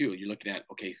especially too, you're looking at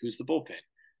okay, who's the bullpen?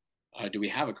 Do we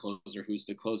have a closer? Who's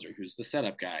the closer? Who's the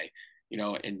setup guy?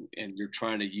 And you're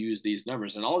trying to use these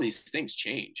numbers, and all these things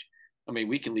change. I mean,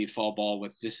 we can lead fall ball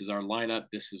with this is our lineup,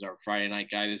 this is our Friday night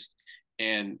guy,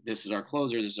 and this is our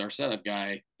closer, this is our setup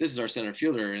guy, this is our center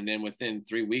fielder, and then within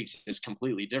 3 weeks, it's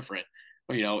completely different.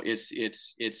 But,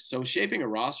 it's so shaping a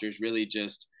roster is really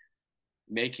just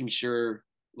making sure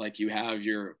like you have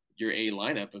your A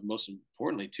lineup, but most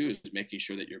importantly too is making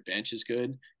sure that your bench is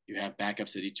good. You have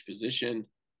backups at each position.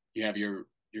 You have your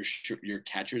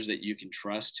catchers that you can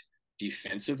trust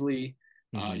defensively.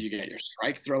 Mm-hmm. You got your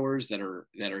strike throwers that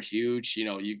are huge.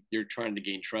 You're trying to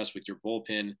gain trust with your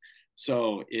bullpen.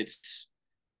 So it's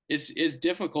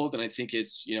difficult, and I think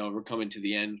we're coming to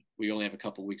the end. We only have a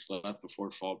couple weeks left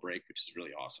before fall break, which is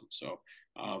really awesome. So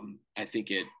I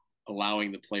think it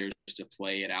allowing the players to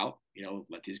play it out,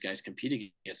 let these guys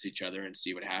compete against each other and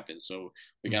see what happens. So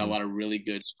we got a Mm-hmm. lot of really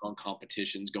good, strong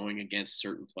competitions going against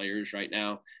certain players right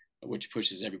now, which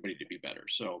pushes everybody to be better.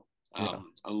 So Yeah.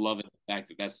 I love it, the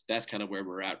fact that that's kind of where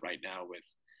we're at right now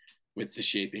with the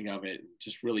shaping of it, and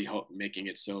just really making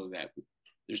it so that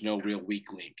there's no real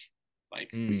weak link. Like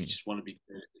we Mm. just want to be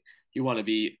good. You want to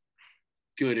be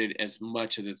good at as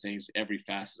much of the things, every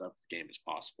facet of the game as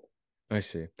possible. I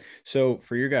see. So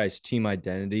for your guys' team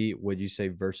identity, would you say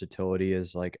versatility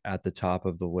is like at the top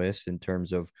of the list in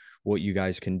terms of what you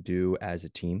guys can do as a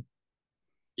team?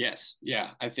 Yes,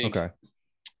 yeah, Okay.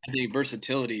 I think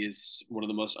versatility is one of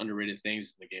the most underrated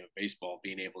things in the game of baseball.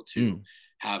 Being able to Mm.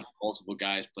 have multiple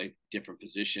guys play different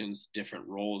positions, different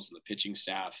roles in the pitching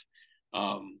staff.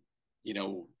 Um, you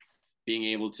know, being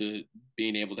able to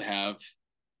have.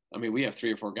 I mean, we have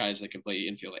 3 or 4 guys that can play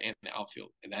infield and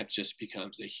outfield, and that just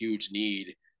becomes a huge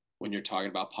need when you're talking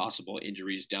about possible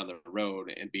injuries down the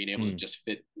road and being able to Mm. just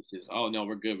fit pieces. Oh no,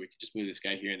 we're good. We can just move this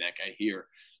guy here and that guy here.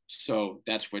 So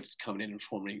that's what's coming in and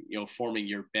forming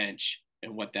your bench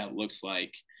and what that looks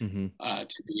like, Mm-hmm.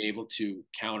 to be able to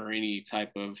counter any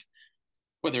type of,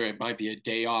 whether it might be a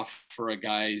day off for a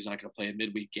guy, he's not going to play a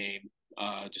midweek game,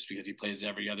 just because he plays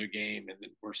every other game, and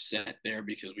then we're set there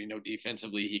because we know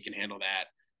defensively he can handle that.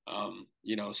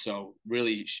 So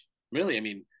really, I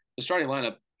mean, the starting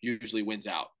lineup usually wins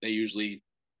out. They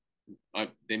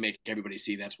make everybody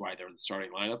see that's why they're in the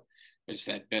starting lineup. But it's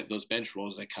those bench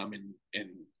roles that come in, and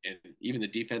even the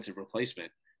defensive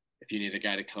replacement. If you need a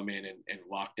guy to come in and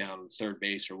lock down third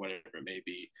base or whatever it may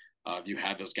be, you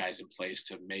have those guys in place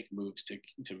to make moves to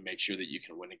make sure that you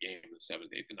can win a game in the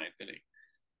seventh, eighth, and ninth inning.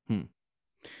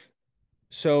 Hmm.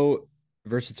 So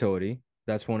versatility,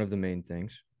 that's one of the main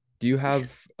things. Do you For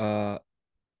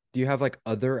sure. have like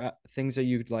other things that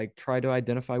you'd like try to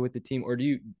identify with the team, or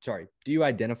do you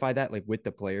identify that like with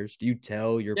the players? Do you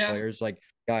tell your Yeah. players like,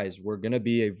 guys, we're gonna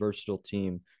be a versatile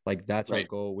team, like that's our Right.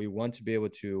 goal. We want to be able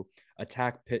to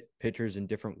attack pitchers in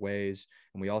different ways,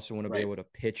 and we also want to be Right. able to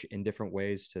pitch in different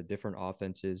ways to different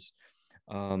offenses.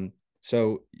 um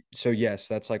so yes,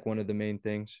 that's like one of the main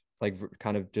things, like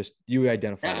kind of just you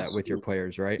identify Yeah. that with your Absolutely.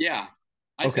 players, right? Yeah.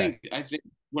 Okay. I think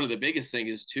one of the biggest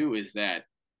things is too is that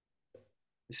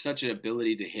such an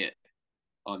ability to hit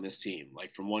on this team,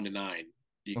 like from 1 to 9.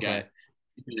 You got Okay.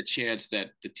 you got a chance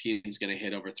that the team's going to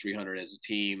hit over 300 as a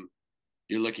team.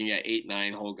 You're looking at 8,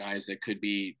 9 hole guys that could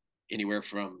be anywhere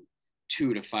from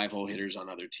 2 to 5 hole hitters on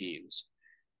other teams,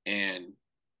 and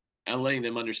letting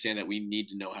them understand that we need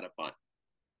to know how to bunt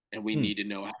and we Hmm. need to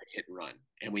know how to hit and run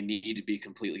and we need to be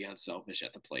completely unselfish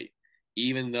at the plate.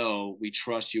 Even though we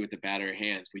trust you with the batter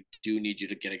hands, we do need you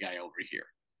to get a guy over here.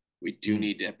 We do Hmm.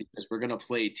 need to, because we're going to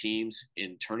play teams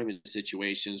in tournament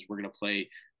situations. We're going to play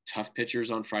tough pitchers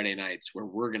on Friday nights where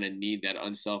we're going to need that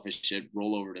unselfish shit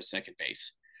roll over to second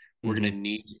base. Hmm. We're going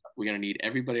to need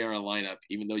everybody on our lineup,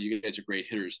 even though you guys are great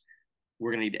hitters.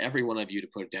 We're going to need every one of you to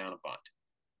put down a bunt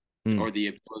Hmm. or the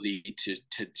ability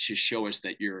to show us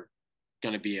that you're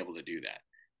going to be able to do that.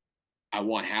 I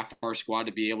want half our squad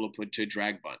to be able to put to a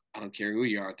drag bunt. I don't care who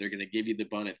you are. They're going to give you the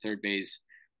bunt at third base.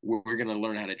 We're going to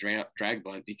learn how to drag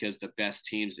bunt because the best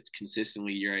teams that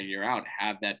consistently year in year out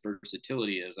have that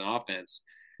versatility as an offense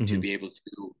to Hmm. be able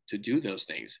to do those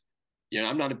things. You know,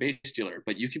 I'm not a base stealer,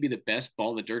 but you can be the best ball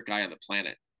in the dirt guy on the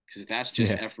planet because that's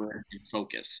just Yeah. effort and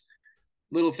focus.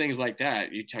 Little things like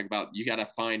that. You talk about you got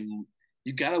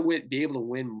to be able to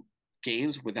win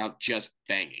games without just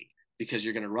banging because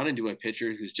you're going to run into a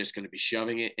pitcher who's just going to be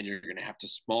shoving it, and you're going to have to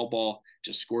small ball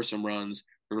to score some runs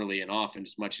early and often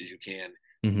as much as you can.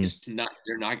 Hmm. It's not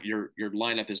you're not your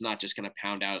lineup is not just going to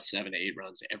pound out 7 to 8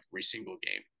 runs every single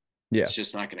game. Yeah. It's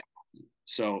just not going to happen.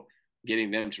 So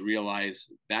getting them to realize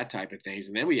that type of things,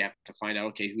 and then we have to find out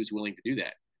okay who's willing to do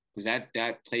that because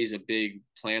that plays a big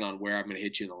plan on where I'm going to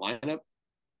hit you in the lineup.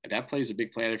 And that plays a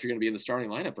big plan if you're going to be in the starting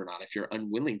lineup or not. If you're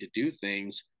unwilling to do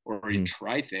things or you Hmm.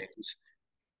 try things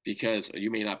because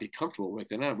you may not be comfortable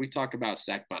with it. We talk about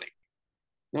sack bunting.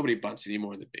 Nobody bunts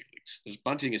anymore in the big leagues. There's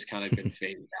bunting has kind of been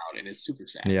faded out, and it's super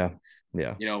sad. Yeah.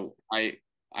 Yeah. You know,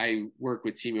 I work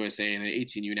with Team USA and an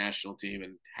 18U national team,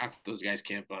 and half of those guys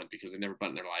can't bunt because they never bunt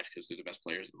in their life because they're the best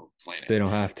players on the planet. They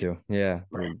don't have to. Yeah.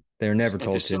 Right. They're never But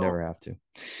they're told to, so never have to.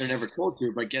 they're never told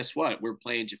to. But guess what? We're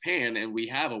playing Japan, and we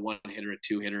have a 1 hitter, a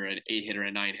 2 hitter, an 8 hitter,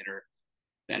 a 9 hitter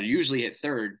that are usually at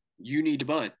third. You need to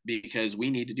bunt because we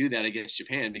need to do that against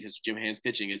Japan because Japan's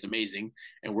pitching is amazing,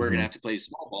 and we're going to Hmm. have to play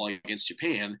small ball against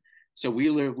Japan. So we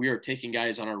are taking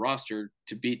guys on our roster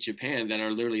to beat Japan that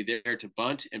are literally there to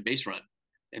bunt and base run,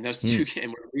 and those Hmm. two.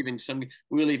 And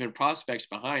we're leaving prospects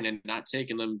behind and not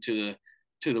taking them to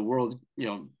the world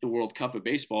the World Cup of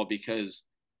baseball because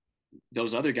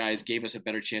those other guys gave us a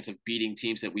better chance of beating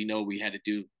teams that we know we had to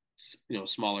do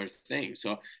smaller things.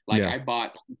 So like Yeah.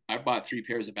 I bought 3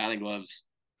 pairs of batting gloves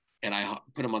and I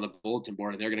put them on the bulletin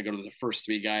board, and they're going to go to the first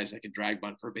 3 guys that can drag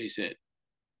bunt for a base hit.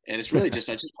 And it's really just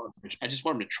I just want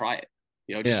them to try it.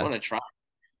 Just Yeah. want to try.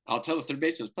 I'll tell the third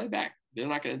baseman play back. They're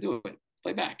not going to do it.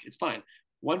 Play back. It's fine.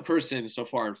 One person so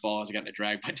far in fall has gotten a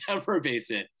drag bunt down for a base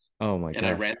hit, Oh my and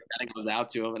I gosh. ran the batting gloves out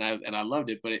to him, and I loved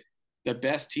it. But the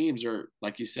best teams are,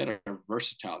 like you said, are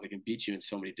versatile. They can beat you in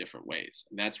so many different ways,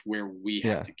 and that's where we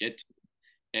have Yeah. to get to.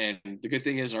 And the good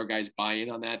thing is our guys buy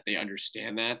in on that. They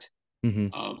understand that.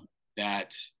 Hmm. Um,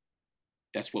 that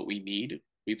that's what we need.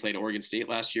 We played Oregon State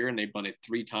last year, and they bunted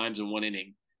 3 times in 1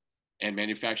 inning and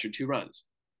manufactured 2 runs,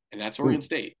 and that's Oregon Ooh.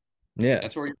 State. Yeah.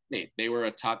 That's Oregon State. They were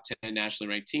a top 10 nationally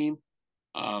ranked team.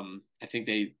 I think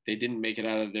they didn't make it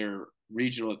out of their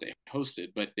regional that they hosted,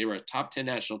 but they were a top 10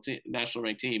 national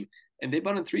ranked team, and they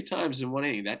bunted 3 times in 1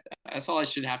 inning. That's all I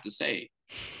should have to say,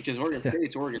 because Oregon Yeah.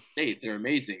 State's Oregon State. They're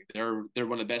amazing. They're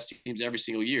one of the best teams every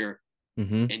single year,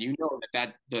 Hmm. and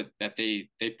that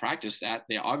they practice that.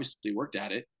 They obviously worked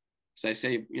at it. So I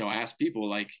say, I ask people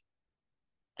like,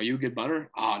 "Are you a good bunter?"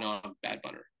 Oh no, I'm a bad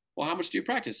bunter. Well, how much do you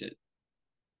practice it?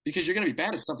 Because you're going to be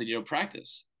bad at something you don't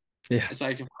practice. Yeah. It's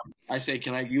like I say,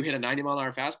 you hit a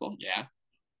 90-mile-an-hour fastball? Yeah.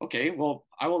 Okay. Well,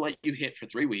 I won't let you hit for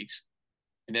 3 weeks.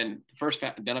 And then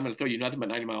then I'm going to throw you nothing but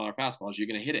 90-mile-an-hour fastballs. You're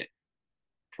going to hit it.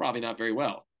 Probably not very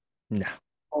well. No.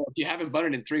 Well, if you haven't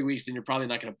bunted in 3 weeks, then you're probably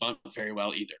not going to bunt very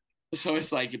well either. So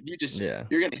it's like, if Yeah.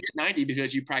 you're going to hit 90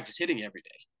 because you practice hitting every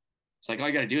day. It's like all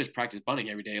you got to do is practice bunting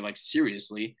every day, like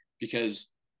seriously, because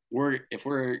if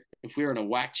we're in a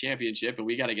whack championship and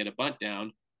we got to get a bunt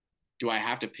down, do I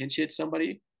have to pinch hit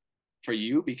somebody for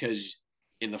you because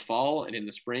in the fall and in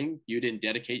the spring you didn't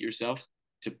dedicate yourself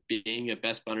to being the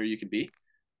best bunter you can be?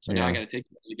 So now I Yeah. got to take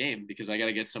the game because I got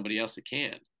to get somebody else that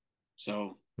can.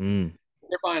 So Mm.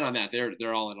 they're buying on that.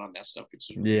 They're all in on that stuff, which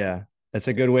is really cool. Yeah. That's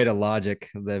a good way to logic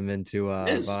them into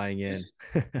It is. buying in.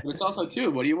 But it's also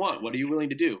too, what do you want? What are you willing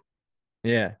to do?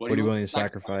 Yeah. What are What you are you willing willing to to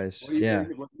sacrifice? sacrifice? Yeah.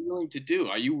 What are you willing to do?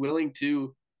 Are you willing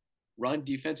to run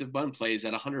defensive bunt plays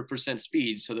at 100%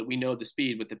 speed so that we know the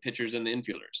speed with the pitchers and the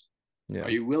infielders? Are Yeah.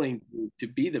 you willing to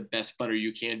be the best bunter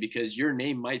you can because your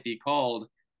name might be called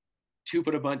to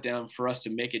put a bunt down for us to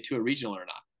make it to a regional or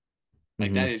not?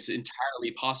 Like that Hmm. is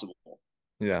entirely possible.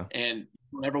 Yeah. And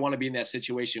you never want to be in that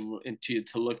situation and to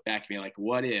look back and be like,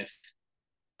 what if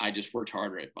I just worked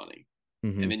harder at bunting?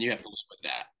 And Hmm. then you have to live with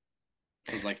that.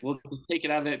 So it's like, well, just take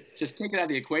it out of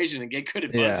the equation and get good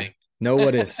at Yeah. bunting. No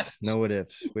what ifs. No what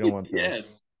ifs. We don't want those.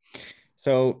 Yes.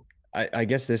 So I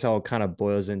guess this all kind of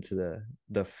boils into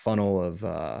the funnel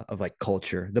of like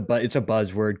culture. But it's a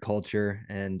buzzword, culture,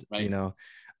 and Right.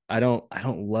 I don't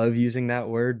love using that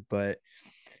word, but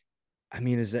I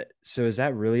mean, is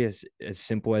that really as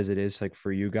simple as it is like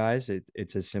for you guys?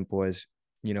 It's as simple as,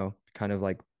 kind of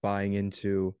like buying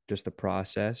into just the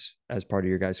process as part of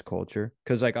your guys' culture.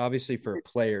 Because like obviously for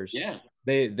players, Yeah.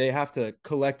 they have to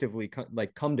collectively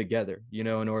like come together, in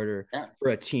order Yeah. for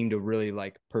a team to really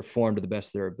like perform to the best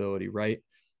of their ability, right?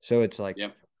 So it's like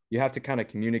Yep. you have to kind of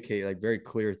communicate like very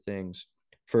clear things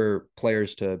for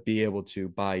players to be able to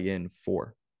buy in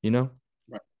for, you know?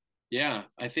 Right. Yeah.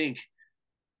 I think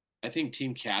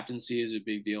team captaincy is a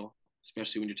big deal,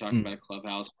 especially when you're talking Mm, about a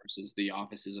clubhouse versus the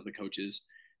offices of the coaches,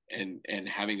 and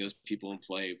having those people in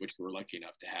play, which we're lucky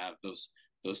enough to have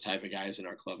those type of guys in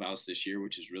our clubhouse this year,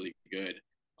 which is really good.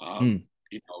 mm,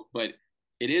 But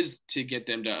it is to get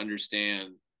them to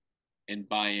understand and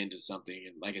buy into something.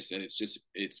 And like I said,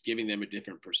 it's giving them a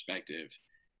different perspective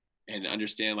and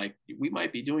understand like we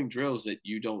might be doing drills that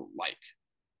you don't like,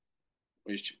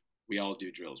 which we all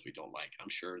do drills we don't like. I'm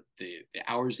sure the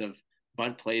hours of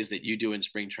bunt plays that you do in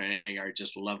spring training are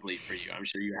just lovely for you. I'm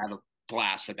sure you have a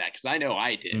blast with that because I know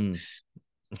I did. mm.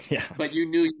 Yeah. But you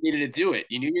knew you needed to do it.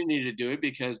 You knew you needed to do it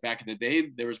because back in the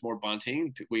day there was more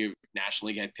bunting. We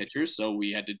nationally had pitchers, so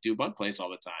we had to do bunt plays all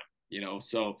the time.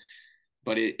 So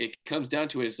but it comes down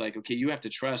to it, it's like, okay, you have to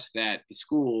trust that the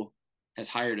school has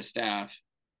hired a staff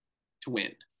to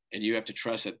win, and you have to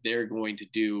trust that they're going to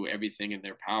do everything in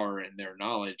their power and their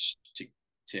knowledge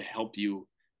to help you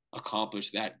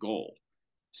accomplish that goal.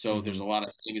 So there's Hmm. a lot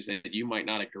of things that you might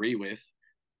not agree with,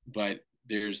 but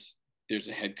there's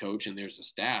a head coach and there's a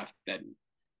staff that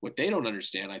what they don't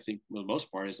understand, I think for the most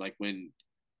part, is like when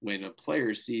a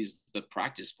player sees the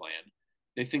practice plan,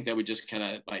 they think that we just kind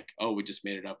of like, oh, we just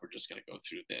made it up, we're just going to go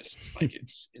through this. Like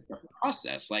it's a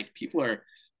process. Like people are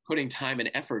putting time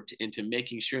and effort into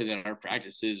making sure that our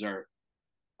practices are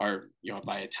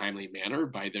by a timely manner,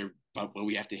 but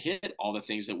we have to hit all the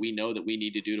things that we know that we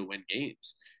need to do to win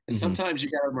games. And Hmm. sometimes you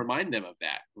got to remind them of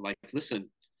that. Like, listen,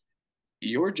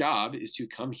 your job is to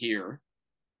come here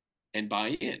and buy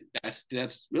in.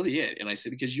 That's really it. And I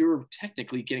said, because you're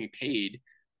technically getting paid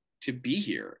to be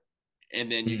here.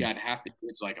 And then you Mm. got half the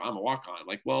kids like, I'm a walk on.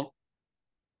 Like, well,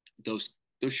 those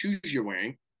those shoes you're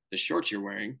wearing, the shorts you're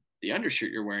wearing, the undershirt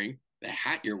you're wearing, the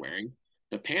hat you're wearing,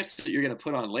 the pants that you're going to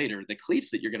put on later, the cleats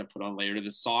that you're going to put on later,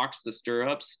 the socks, the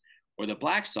stirrups, or the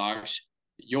black socks,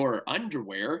 your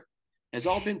underwear has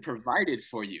all been provided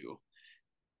for you.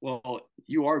 Well,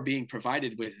 you are being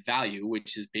provided with value,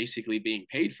 which is basically being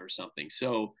paid for something.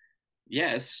 So,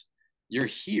 yes, you're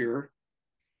here.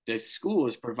 The school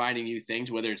is providing you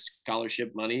things, whether it's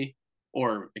scholarship money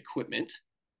or equipment,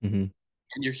 Hmm.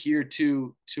 and you're here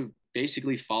to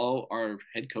basically follow our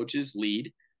head coach's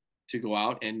lead to go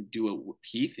out and do what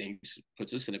he thinks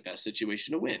puts us in the best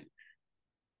situation to win.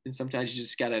 And sometimes you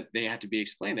just gotta they have to be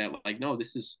explained that like, no,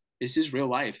 this is real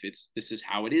life. This is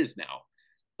how it is now.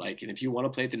 Like, and if you want to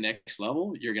play at the next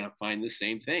level, you're gonna find the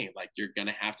same thing. Like you're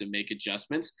gonna have to make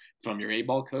adjustments from your A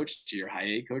ball coach to your high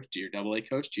A coach to your double A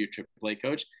coach to your triple A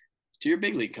coach to your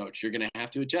big league coach. You're gonna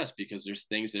have to adjust because there's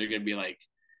things that are gonna be like,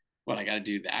 what, I got to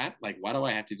do that? Like, why do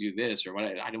I have to do this? Or what?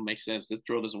 I don't make sense. This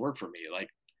drill doesn't work for me. Like,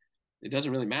 it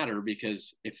doesn't really matter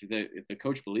because if the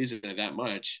coach believes in it that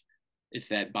much, it's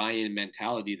that buy-in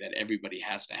mentality that everybody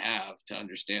has to have to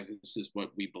understand that this is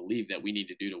what we believe that we need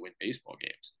to do to win baseball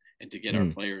games and to get our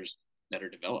Mm. players that are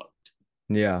developed.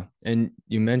 Yeah. And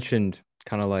you mentioned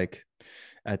kind of like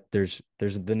there's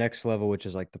the next level, which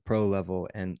is like the pro level.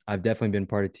 And I've definitely been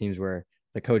part of teams where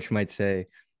the coach might say,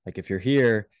 like if you're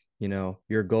here,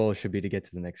 your goal should be to get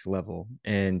to the next level.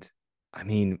 And I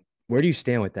mean, where do you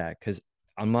stand with that? Because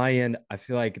on my end, I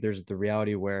feel like there's the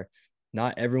reality where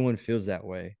not everyone feels that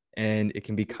way. And it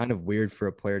can be kind of weird for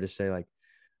a player to say, like,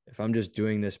 if I'm just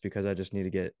doing this because I just need to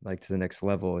get like to the next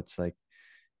level, it's like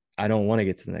I don't want to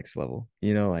get to the next level.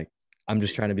 Like I'm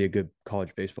just trying to be a good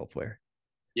college baseball player.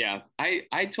 Yeah,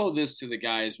 I told this to the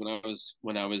guys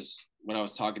when I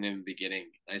was talking in the beginning.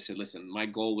 I said, listen, my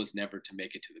goal was never to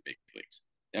make it to the big leagues.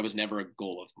 That was never a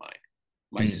goal of mine.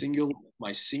 My Mm. singular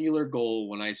my singular goal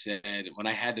when I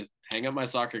had to hang up my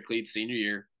soccer cleats senior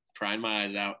year, crying my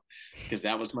eyes out because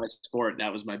that was my sport,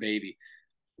 that was my baby.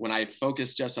 When I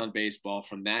focused just on baseball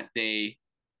from that day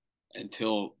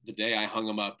until the day I hung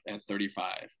them up at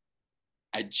 35,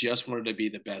 I just wanted to be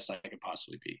the best I could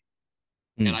possibly be.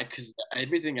 And Mm. because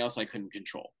everything else I couldn't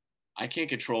control. I can't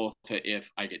control if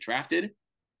I get drafted.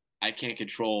 I can't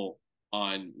control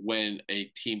on when a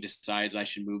team decides I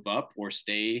should move up or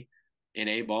stay in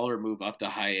A ball or move up to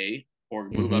high A or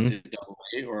move up Mm-hmm. to double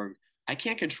A, or I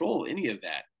can't control any of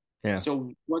that. Yeah.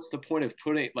 So what's the point of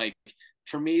putting, like,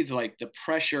 for me, like the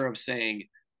pressure of saying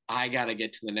I got to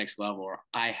get to the next level or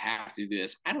I have to do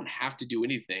this. I don't have to do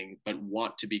anything but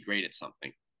want to be great at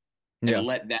something and Yeah.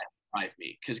 let that drive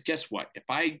me. Because guess what? If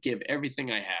I give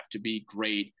everything I have to be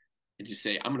great and to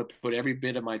say, I'm going to put every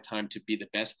bit of my time to be the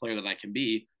best player that I can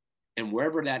be, and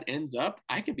wherever that ends up,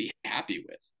 I can be happy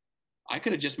with. I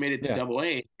could have just made it to Yeah. double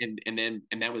A and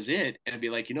that was it. And I'd be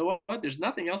like, you know what? There's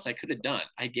nothing else I could have done.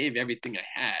 I gave everything I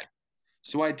had.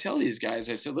 So I tell these guys,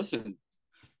 I said, listen,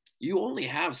 you only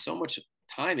have so much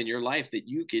time in your life that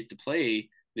you get to play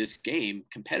this game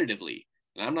competitively.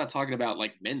 And I'm not talking about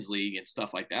like men's league and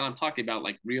stuff like that. I'm talking about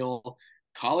like real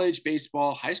college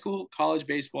baseball, high school college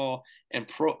baseball, and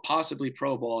possibly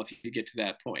pro ball if you get to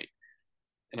that point.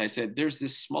 And I said, there's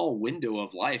this small window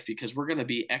of life because we're going to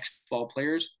be ex ball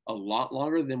players a lot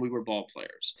longer than we were ball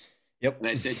players. Yep. And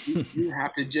I said, you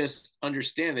have to just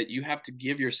understand that you have to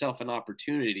give yourself an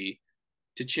opportunity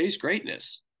to chase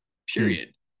greatness, Mm.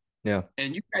 period. Yeah.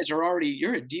 And you guys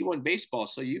you're at D1 baseball,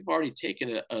 so you've already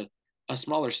taken a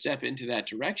smaller step into that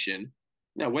direction.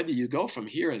 Now, whether you go from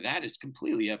here or that is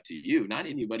completely up to you, not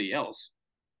anybody else.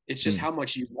 It's just Mm. how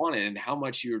much you want it and how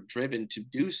much you're driven to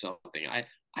do something.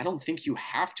 I don't think you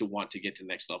have to want to get to the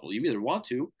next level. You either want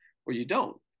to or you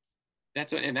don't.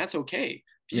 And that's okay.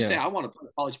 If you say Yeah. I want to play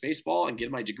college baseball and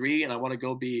get my degree and I want to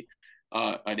go be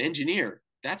an engineer,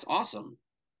 that's awesome.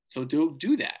 So do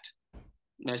that.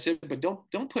 And I said, but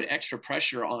don't put extra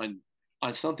pressure on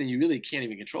something you really can't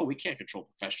even control. We can't control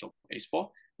professional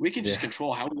baseball. We can just Yeah.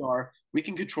 control how we are. We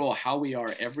can control how we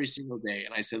are every single day.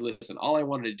 And I said, listen, all I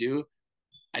wanted to do,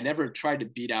 I never tried to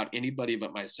beat out anybody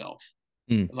but myself.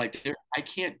 Mm. Like I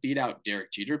can't beat out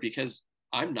Derek Jeter because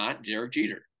I'm not Derek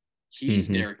Jeter. He's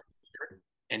Mm-hmm. Derek Jeter,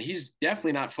 and he's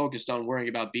definitely not focused on worrying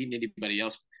about beating anybody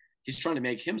else. He's trying to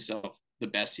make himself the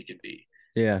best he can be.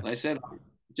 Yeah. And I said,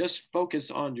 just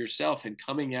focus on yourself and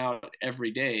coming out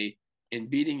every day and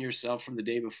beating yourself from the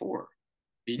day before.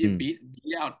 Mm.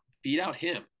 Beat out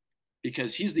him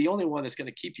because he's the only one that's going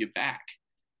to keep you back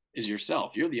is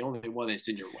yourself. You're the only one that's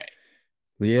in your way.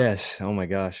 Yes. Oh my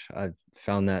gosh. I've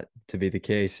found that to be the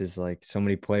case is like so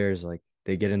many players, like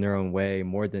they get in their own way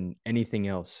more than anything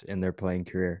else in their playing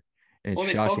career. And it's Well,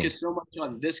 they shocking. focus so much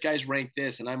on this guy's ranked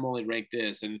this and I'm only ranked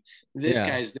this and this Yeah.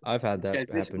 guy's I've had this that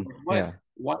guy's this. happen. What? Yeah.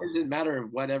 Why does it matter?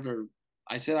 Whatever.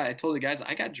 I told the guys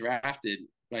I got drafted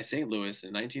by St. Louis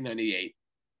in 1998.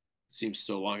 Seems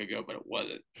so long ago, but it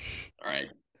wasn't. All right.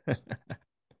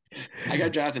 I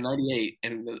got drafted in 98,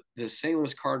 and the St.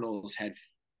 Louis Cardinals had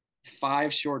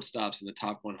five shortstops in the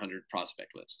top 100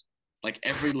 prospect list. Like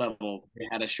every level, they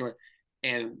had a short.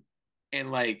 And,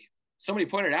 and like somebody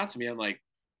pointed out to me, I'm like,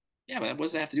 yeah, but what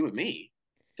does that have to do with me?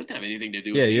 It doesn't have anything to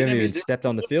do Yeah. with You me. haven't That even means stepped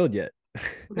on the field yet.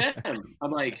 them.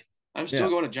 I'm like, I'm still Yeah.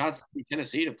 going to Johnson City,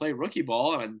 Tennessee to play rookie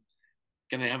ball, and I'm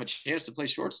going to have a chance to play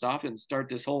shortstop and start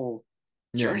this whole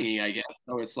Yeah. journey, I guess.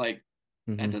 So it's like,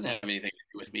 that Hmm. doesn't have anything to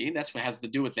do with me. That's what has to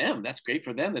do with them. That's great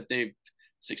for them that they've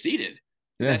succeeded.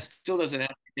 But that Yeah. still doesn't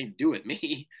have anything to do with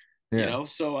me, Yeah.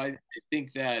 So I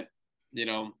think that, you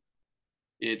know,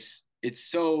 it's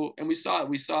so and we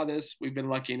saw this. We've been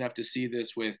lucky enough to see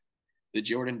this with the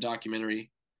Jordan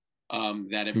documentary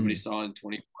that everybody Mm-hmm. saw in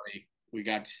 2020. We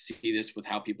got to see this with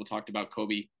how people talked about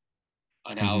Kobe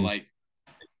and how Mm-hmm. like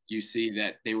you see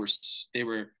that they were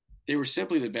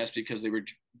simply the best because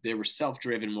they were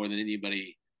self-driven more than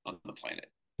anybody on the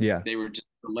planet. Yeah. They were just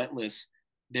relentless.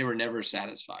 They were never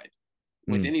satisfied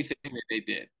with Mm. anything that they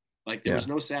did. Like there was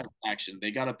Yeah. no satisfaction.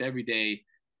 They got up every day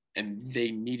and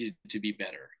they needed to be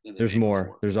better than the There's day more.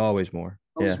 before. There's always more.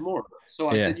 Oh, there's Yeah. more. So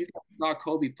I Yeah. said, you guys saw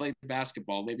Kobe play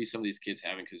basketball. Maybe some of these kids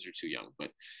haven't because they're too young.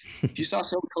 But if you saw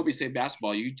some Kobe play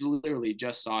basketball, you literally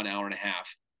just saw an hour and a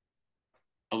half,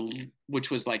 which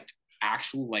was like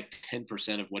actual like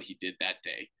 10% of what he did that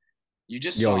day. You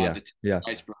just Yo, saw yeah. the Yeah.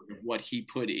 iceberg of what he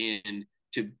put in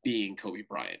to being Kobe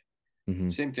Bryant. Hmm.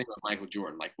 Same thing with Michael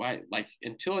Jordan. Like why? Like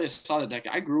until I saw the deck,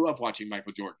 I grew up watching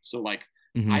Michael Jordan. So like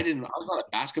Hmm. I was not a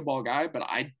basketball guy, but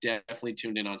I definitely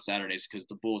tuned in on Saturdays because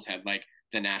the Bulls had like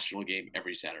the national game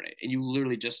every Saturday, and I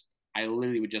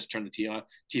literally would just turn the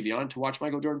TV on to watch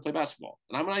Michael Jordan play basketball,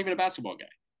 and I'm not even a basketball guy,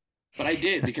 but I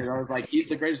did because I was like, he's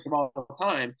the greatest of all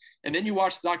time. And then you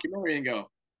watch the documentary and go,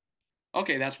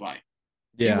 okay, that's why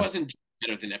he Yeah. wasn't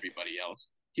better than everybody else.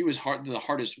 He was the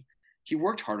hardest. He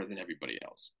worked harder than everybody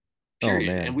else. Oh Period.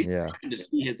 And man. we Yeah. happened to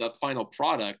see the final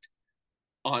product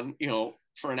on,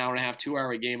 for an hour and a half, 2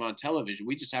 hour game on television.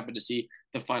 We just happened to see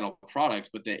the final product,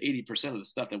 but the 80% of the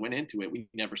stuff that went into it, we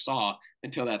never saw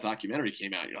until that documentary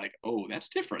came out. You're like, oh, that's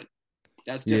different.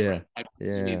 That's Yeah. different. I've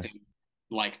never seen Yeah. anything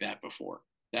like that before.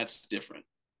 That's different.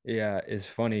 Yeah, it's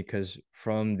funny because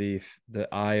from the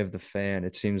eye of the fan,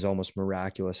 it seems almost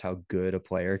miraculous how good a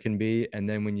player can be. And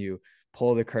then when you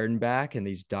pull the curtain back and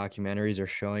these documentaries are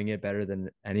showing it better than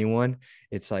anyone,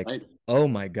 it's like, Right? oh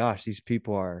my gosh, these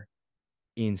people are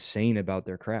insane about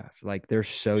their craft. Like they're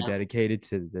so Yeah. dedicated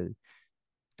to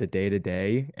the day to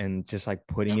day and just like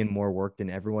putting Yeah, in more work than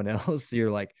everyone else.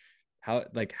 You're like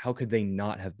how could they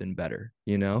not have been better,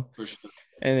 you know? for sure.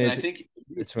 And And I think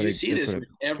it's what you it see that's this what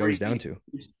it with goes down to.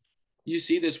 you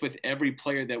see this with every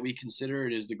player that we consider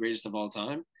it as the greatest of all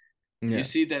time. You Yeah.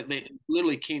 see that they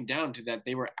literally came down to that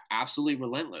they were absolutely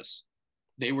relentless.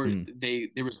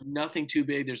 Mm. There was nothing too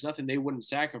big. There's nothing they wouldn't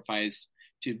sacrifice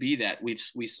to be that. We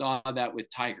saw that with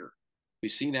Tiger.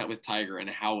 We've seen that with Tiger and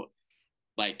how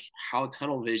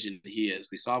tunnel vision he is.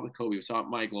 We saw it with Kobe. We saw it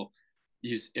with Michael.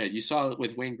 You saw it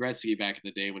with Wayne Gretzky back in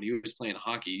the day when he was playing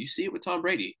hockey. You see it with Tom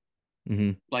Brady.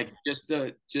 Hmm. Like just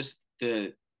the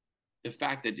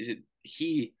fact that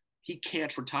he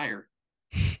can't retire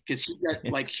because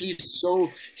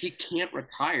he can't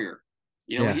retire.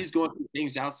 Yeah. He's going through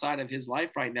things outside of his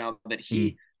life right now that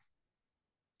Mm.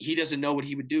 he doesn't know what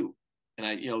he would do.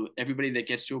 And everybody that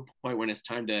gets to a point when it's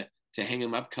time to hang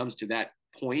him up comes to that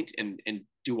point, and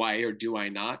do I or do I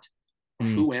not? Or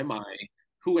Mm. who am I?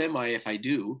 Who am I if I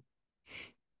do?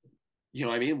 You know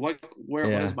what I mean? What is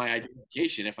Yeah. my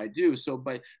identification if I do? So,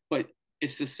 but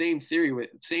it's the same theory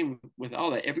with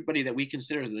all that. Everybody that we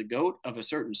consider the GOAT of a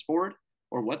certain sport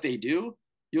or what they do,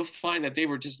 you'll find that they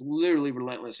were just literally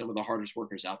relentless, some of the hardest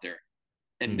workers out there.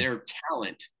 And Mm. their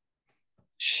talent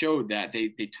showed that they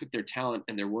took their talent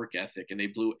and their work ethic and they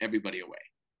blew everybody away.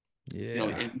 Yeah.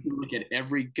 And you can look at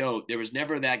every GOAT. There was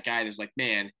never that guy that's like,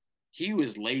 man, he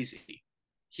was lazy.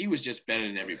 He was just better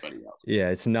than everybody else. Yeah,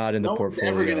 it's not in the No one's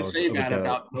ever going portfolio to say of a that goat.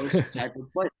 about those type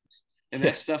of players. And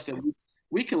that's stuff that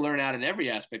we can learn out in every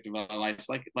aspect of our lives.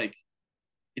 Like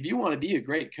if you want to be a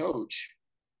great coach,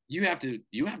 you have to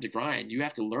grind. You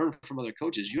have to learn from other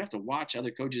coaches. You have to watch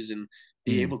other coaches and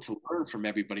be Mm. able to learn from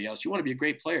everybody else. You want to be a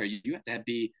great player. You have to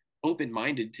be open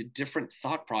minded to different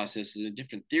thought processes and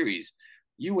different theories.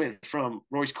 You went from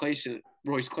Royce Clayton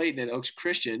at Oaks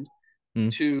Christian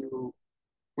Mm. to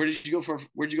where did you go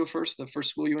first? The first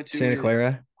school you went to Santa in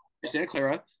Clara? Santa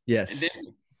Clara. And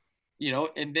then Yes.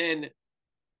 and then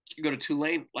you go to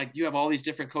Tulane, like you have all these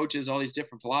different coaches, all these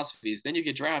different philosophies. Then you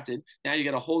get drafted. Now you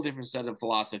get a whole different set of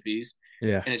philosophies.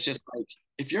 Yeah. And it's just like,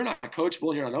 if you're not coachable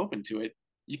and you're not open to it,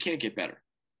 you can't get better.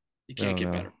 You can't Oh get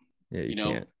no. better, Yeah, you you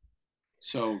know? can't.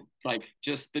 So, like,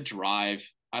 just the drive.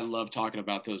 I love talking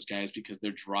about those guys because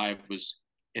their drive was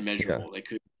Yeah. immeasurable.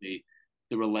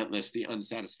 The relentless, the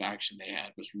unsatisfaction they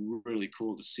had was really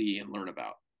cool to see and learn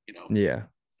about. Yeah.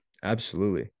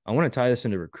 Absolutely. I want to tie this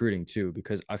into recruiting too,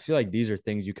 because I feel like these are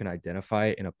things you can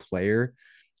identify in a player.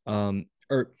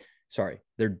 Or sorry,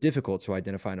 they're difficult to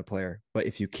identify in a player, but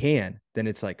if you can, then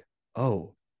it's like,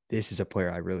 oh, this is a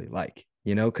player I really like,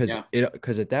 Yeah.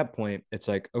 because at that point it's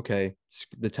like, okay,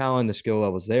 the talent, the skill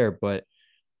level's there, but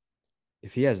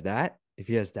if he has that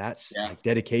Yeah. like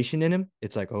dedication in him,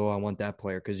 it's like, oh, I want that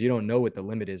player because you don't know what the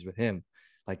limit is with him.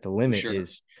 Like the For limit sure.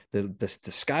 is the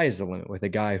sky is the limit with a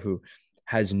guy who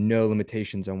has no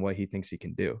limitations on what he thinks he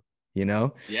can do, you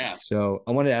know? Yeah. So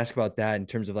I wanted to ask about that in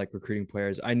terms of like recruiting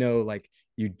players. I know like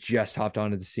you just hopped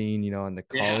onto the scene, on the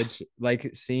Yeah. college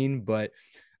like scene, but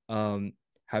um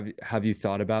have you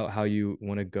thought about how you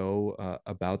want to go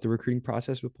about the recruiting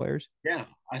process with players? Yeah.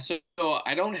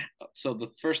 I don't. So the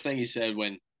first thing he said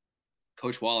when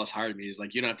Coach Wallace hired me, he's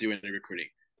like, you don't have to do any recruiting.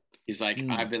 He's like,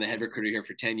 Mm. I've been the head recruiter here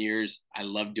for 10 years. I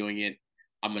love doing it.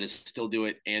 I'm gonna still do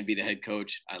it and be the head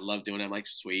coach. I love doing it. I'm like,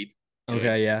 sweet, good.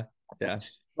 Okay, yeah. Yeah.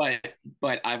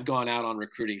 But I've gone out on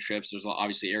recruiting trips. There's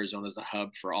obviously Arizona's a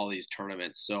hub for all these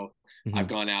tournaments. So I've Hmm.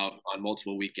 gone out on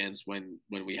multiple weekends when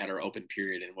we had our open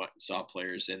period and what saw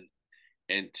players.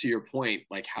 And to your point,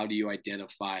 like how do you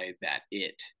identify that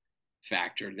it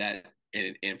factor that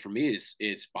and for me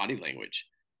it's body language.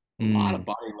 A lot of Mm.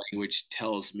 body language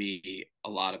tells me a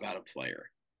lot about a player.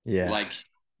 Yeah. Like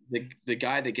the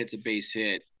guy that gets a base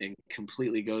hit and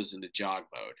completely goes into jog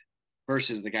mode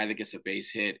versus the guy that gets a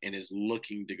base hit and is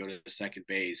looking to go to second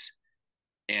base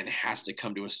and has to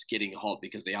come to a skidding halt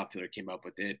because the outfielder came up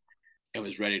with it and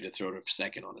was ready to throw to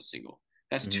second on a single.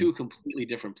 That's Hmm. two completely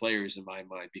different players in my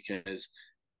mind because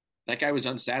that guy was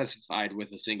unsatisfied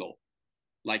with a single.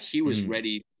 Like he was Mm.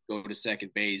 ready to go to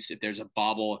second base if there's a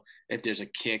bobble, if there's a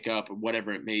kick up, or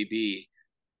whatever it may be.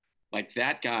 Like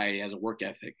that guy has a work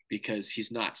ethic because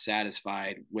he's not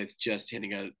satisfied with just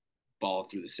hitting a ball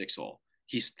through the six hole.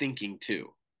 He's thinking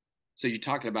too. So you're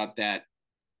talking about that,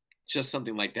 just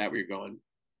something like that where you're going,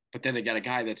 but then they got a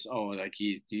guy that's like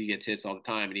he gets hits all the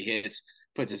time and he hits,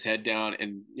 puts his head down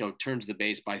and turns the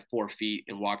base by 4 feet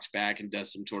and walks back and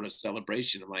does some sort of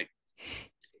celebration. I'm like,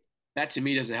 that to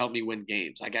me doesn't help me win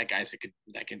games. I got guys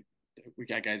that can we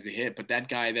got guys to hit, but that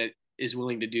guy that is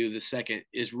willing to do the second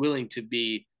is willing to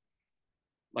be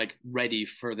like ready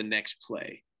for the next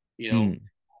play. You know, Mm.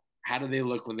 how do they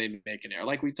look when they make an error?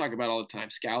 Like we talk about all the time,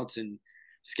 scouts and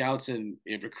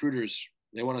recruiters,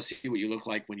 they want to see what you look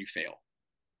like when you fail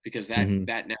because that Hmm.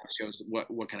 that now shows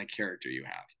what kind of character you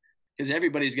have. Because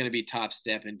everybody's going to be top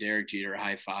step and Derek Jeter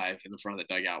high five in the front of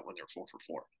the dugout when they're 4 for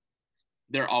 4.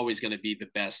 They're always going to be the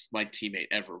best like teammate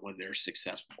ever when they're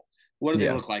successful. What do they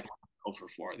Yeah. look like 0 for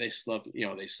 4? They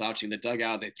they slouching the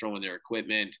dugout, they throw in their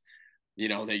equipment,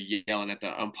 they're yelling at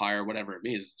the umpire, whatever it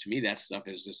means. To me, that stuff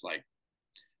is just like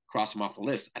cross them off the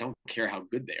list. I don't care how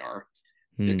good they are.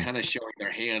 They're Mm. kind of showing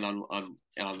their hand on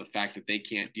the fact that they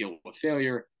can't deal with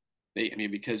failure.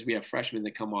 Because we have freshmen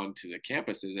that come onto the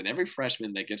campuses, and every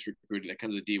freshman that gets recruited that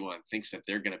comes to D1 thinks that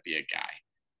they're going to be a guy,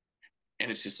 and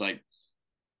it's just like,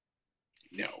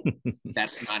 no,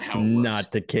 that's not It's how it works.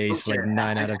 not the I don't case like care.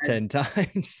 nine out of 10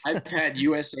 times. I've had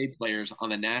USA players on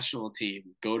the national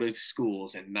team go to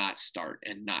schools and not start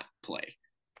and not play.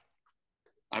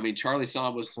 I mean, Charlie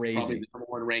Son was probably the Crazy. number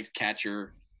 1 ranked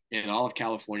catcher in all of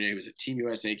California. He was a Team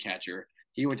USA catcher.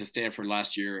 He went to Stanford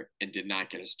last year and did not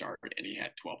get a start, and he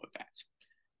had 12 at bats.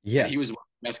 And Yeah. he was one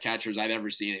of the best catchers I'd ever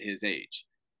seen at his age.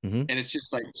 Hmm. And it's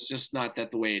just like it's just not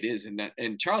that the way it is.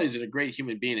 And Charlie's a great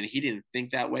human being, and he didn't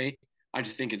think that way. I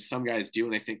just think some guys do,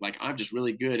 and they think like I'm just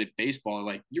really good at baseball. And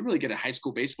like you're really good at high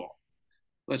school baseball.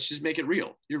 Let's just make it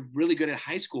real. You're really good at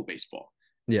high school baseball.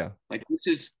 Yeah. Like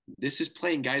this is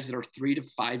playing guys that are 3 to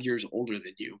 5 years older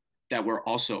than you that were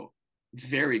also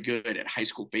very good at high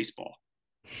school baseball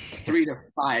 3 to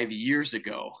 5 years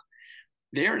ago.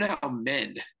 They are now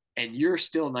men, and you're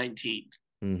still 19,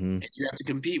 Hmm. and you have to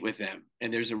compete with them.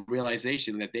 And there's a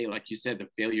realization that they, like you said, the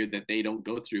failure that they don't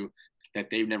go through, that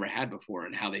they've never had before,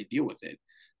 and how they deal with it.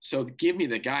 So give me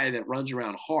the guy that runs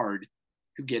around hard,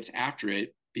 who gets after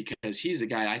it, because he's the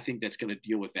guy I think that's going to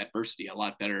deal with adversity a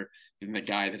lot better than the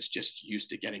guy that's just used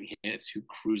to getting hits, who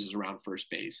cruises around first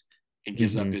base and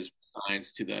gives up Hmm. his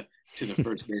signs to the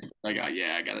first base. Like, oh,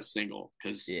 yeah, I got a single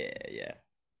because Yeah. Yeah.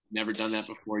 never done that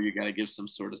before. You got to give some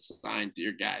sort of sign to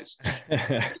your guys.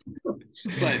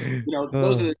 But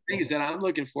those are Oh. the things that I'm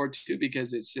looking forward to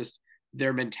because it's just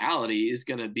their mentality is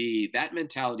going to be that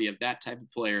mentality of that type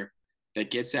of player that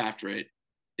gets after it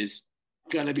is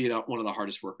going to be one of the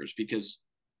hardest workers because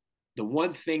the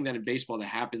one thing that in baseball that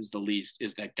happens the least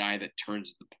is that guy that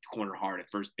turns the corner hard at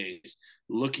first base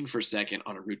looking for second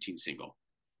on a routine single.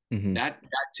 Hmm. That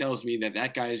tells me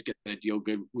that guy is going to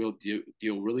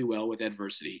deal really well with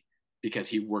adversity because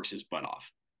he works his butt off.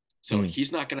 So Mm.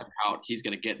 he's not going to pout. He's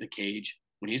going to get in the cage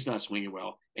when he's not swinging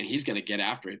well, and he's going to get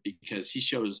after it because he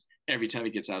shows every time he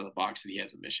gets out of the box that he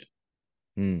has a mission.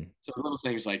 Mm. So little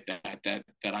things like that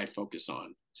I focus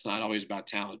on. It's not always about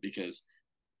talent because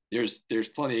there's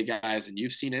plenty of guys, and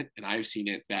you've seen it, and I've seen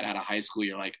it, that out of high school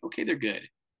you're like, okay, they're good,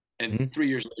 and Mhm. 3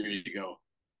 years later you go,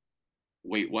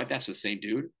 wait, what? That's the same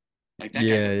dude. Like that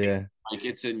guy's Yeah.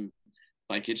 amazing.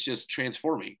 Yeah. It's just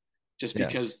transforming, just Yeah.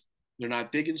 because they're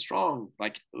not big and strong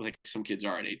like some kids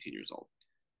are at 18 years old.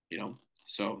 You know,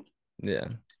 so Yeah.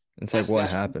 It's like that's what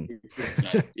that's happened?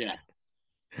 yeah.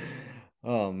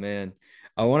 Oh man.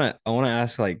 I want to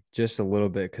ask like just a little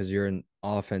bit because you're an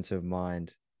offensive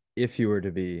mind. If you were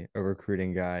to be a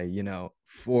recruiting guy,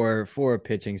 for a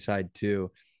pitching side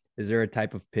too, is there a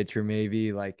type of pitcher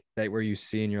maybe like that where you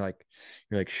see and you're like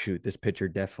shoot, this pitcher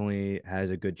definitely has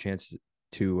a good chance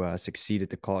to succeed at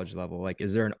the college level? Like,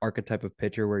 is there an archetype of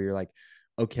pitcher where you're like,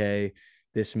 okay,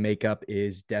 this makeup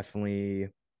is definitely,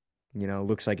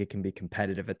 looks like it can be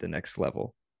competitive at the next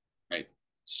level? right?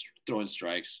 Throwing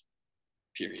strikes,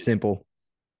 period. Simple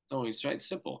Throwing strikes,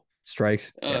 simple.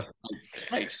 strikes. Yeah,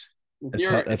 Strikes.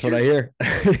 that's If what you're I hear.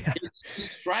 Yeah. it's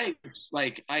just strikes,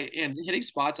 like and hitting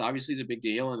spots obviously is a big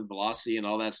deal, and velocity and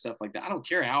all that stuff like that. I don't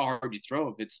care how hard you throw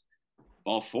if it's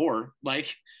ball four.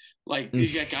 Like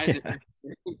you got guys that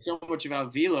think so much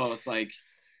about velo. It's like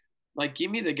give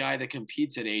me the guy that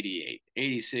competes at 88,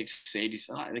 86,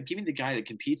 87. Like, give me the guy that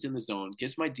competes in the zone,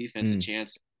 gives my defense a Mm,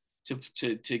 chance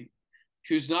to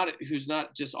who's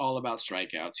not just all about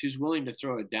strikeouts, who's willing to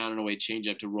throw a down and away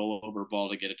changeup to roll over a ball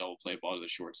to get a double play ball to the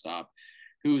shortstop,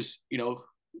 who's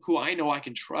who I know I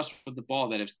can trust with the ball.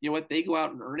 That if what they go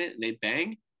out and earn it and they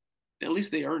bang, at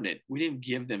least they earned it. We didn't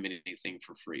give them anything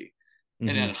for free. And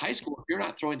mm-hmm, at high school, if you're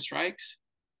not throwing strikes,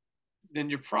 then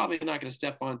you're probably not going to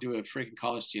step onto a freaking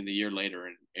college team the year later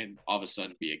and all of a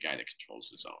sudden be a guy that controls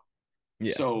the zone.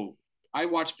 yeah. So I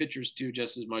watch pitchers too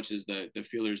just as much as the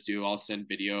fielders do. I'll send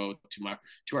video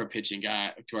to our pitching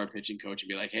guy, to our pitching coach, and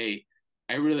be like, "Hey,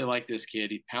 I really like this kid.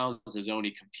 He pounds his zone.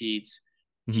 He competes.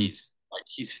 Mm-hmm,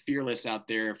 He's fearless out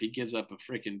there. If he gives up a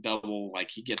freaking double, like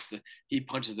he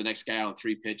punches the next guy out on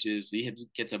 3 pitches.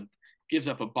 Gives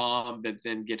up a bomb, but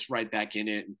then gets right back in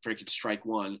it and freaking strike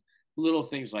one. Little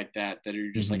things like that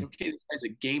are just mm-hmm, like, okay, this guy's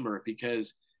a gamer.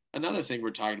 Because another thing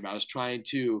we're talking about is trying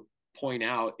to point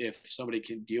out if somebody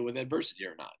can deal with adversity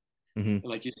or not. mm-hmm, And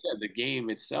like you said, the game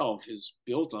itself is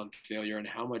built on failure and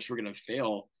how much we're going to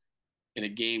fail in a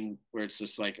game where it's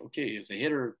just like, okay, as a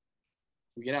hitter,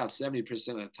 we get out 70%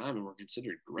 of the time and we're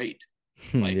considered great.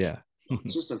 Like, yeah.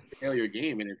 it's just a failure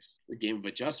game, and it's a game of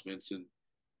adjustments. And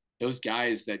those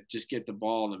guys that just get the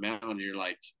ball on the mound, you're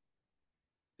like,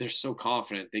 they're so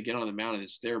confident. They get on the mound and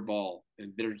it's their ball,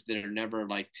 and they're never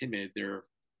like timid. They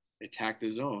attack the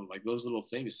zone. Like, those little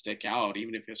things stick out,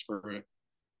 even if it's for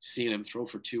seeing him throw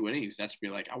for 2 innings. That's be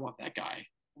like, I want that guy.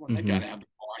 I want that guy Mm-hmm. to have the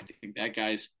ball. I think that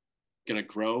guy's gonna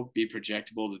grow, be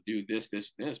projectable to do this,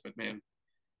 this, this. But man,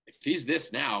 if he's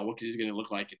this now, what is he gonna look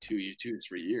like in 2 to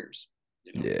 3 years?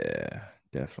 You know? Yeah,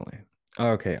 definitely.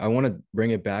 Okay, I want to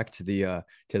bring it back to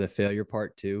the failure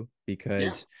part too, Yeah.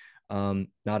 because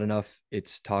not enough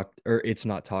it's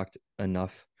not talked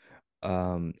enough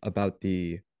about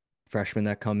the freshmen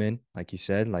that come in. Like you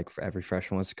said, like for every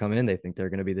freshman wants to come in, they think they're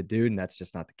going to be the dude, and that's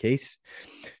just not the case.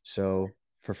 So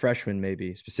for freshmen,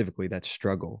 maybe specifically that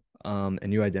struggle,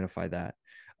 and you identify that.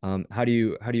 How do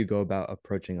you go about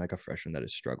approaching like a freshman that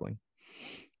is struggling?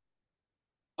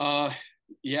 Uh,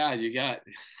 yeah, you got.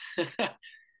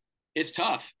 It's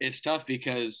tough. It's tough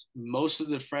because most of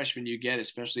the freshmen you get,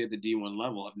 especially at the D1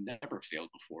 level, have never failed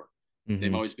before. They've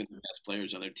Mm-hmm. always been the best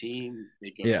players on their team. They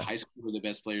go to Yeah. high school with the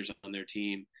best players on their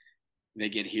team. They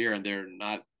get here and they're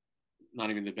not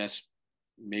even the best,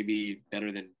 maybe better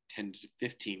than 10 to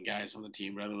 15 guys on the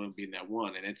team rather than being that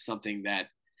one. And it's something that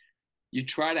you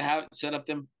try to have set up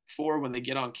them for when they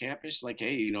get on campus. Like,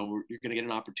 hey, you're going to get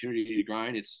an opportunity to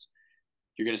grind.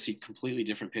 You're going to see completely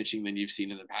different pitching than you've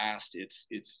seen in the past.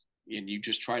 And you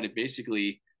just try to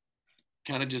basically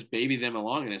kind of just baby them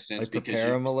along in a sense, Like because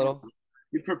prepare them a little.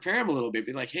 you prepare them a little bit.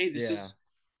 Be like, hey, this Yeah. is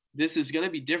this is going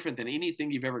to be different than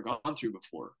anything you've ever gone through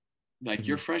before. Like,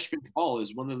 your Hmm. freshman fall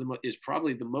is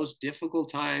probably the most difficult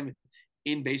time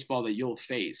in baseball that you'll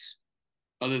face,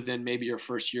 other than maybe your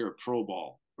first year of pro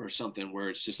ball or something, where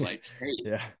it's just like, hey,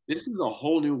 Yeah. this is a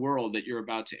whole new world that you're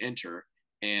about to enter.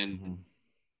 And Hmm.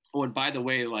 oh, and by the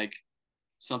way, like,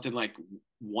 something like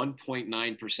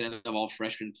 1.9% of all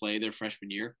freshmen play their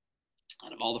freshman year.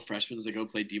 Out of all the freshmen that go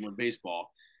play D1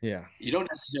 baseball, Yeah. you don't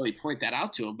necessarily point that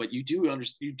out to them, but you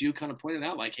do kind of point it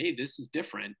out, like, hey, this is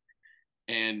different,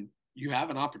 and you have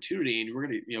an opportunity, and we're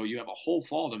gonna, you have a whole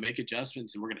fall to make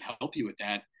adjustments, and we're gonna help you with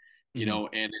that. Hmm.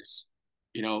 And it's,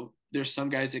 there's some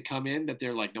guys that come in that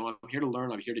they're like, no, I'm here to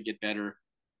learn, I'm here to get better,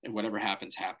 and whatever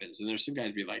happens, happens. And there's some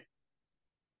guys be like,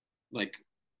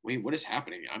 wait, what is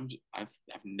happening? I've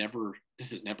never,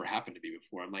 this has never happened to me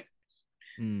before. I'm like,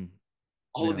 Mm.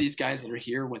 all of Yeah. these guys that are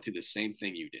here went through the same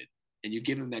thing you did. And you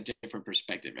give them that different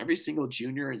perspective. Every single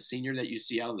junior and senior that you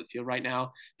see out on the field right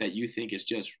now that you think is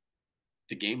just,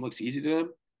 the game looks easy to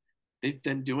them, they've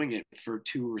been doing it for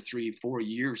 2 or 3, 4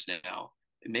 years now.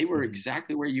 And they were Hmm.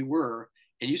 exactly where you were.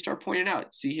 And you start pointing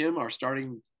out, see him, our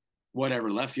starting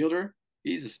whatever left fielder,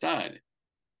 he's a stud.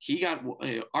 He got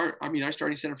our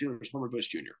starting center fielder was Homer Bush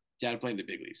Jr. Dad played in the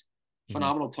big leagues. Hmm.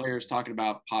 Phenomenal players, talking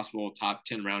about possible top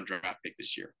 10 round draft pick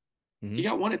this year. He Hmm.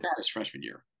 got one at bat his freshman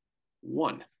year.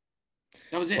 One.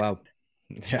 That was it. Wow.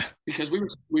 Yeah. Because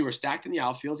we were stacked in the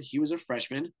outfield. He was a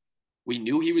freshman. We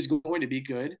knew he was going to be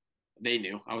good. They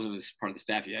knew. I wasn't part of the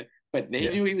staff yet, but they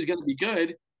Yeah. knew he was going to be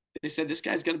good. They said this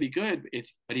guy's going to be good.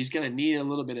 But he's going to need a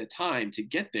little bit of time to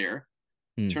get there.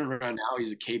 Hmm. Turn around now,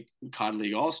 he's a Cape Cod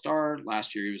League All Star.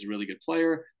 Last year he was a really good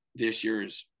player. This year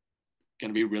is going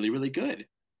to be really really good.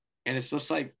 And it's just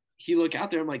like he look out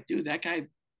there. I'm like, dude, that guy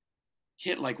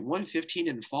hit like 115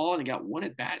 in fall and got one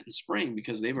at bat in spring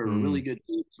because they were a really Hmm. good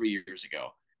team 3 years ago.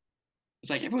 It's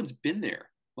like everyone's been there.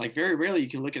 Like very rarely you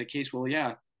can look at a case. Well,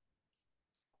 yeah,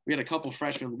 we had a couple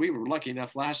freshmen. We were lucky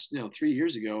enough 3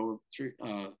 years ago.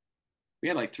 We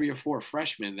had like 3 or 4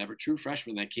 freshmen that were true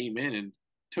freshmen that came in and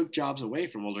took jobs away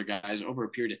from older guys over a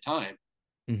period of time.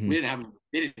 Hmm. We didn't have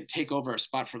they didn't take over a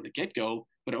spot from the get go,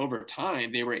 but over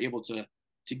time they were able to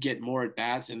get more at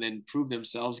bats and then prove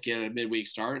themselves, get a midweek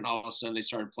start, and all of a sudden they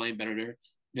started playing better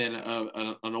than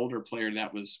an older player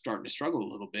that was starting to struggle a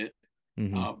little bit.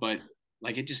 Hmm. But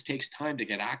like it just takes time to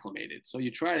get acclimated. So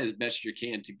you try as best you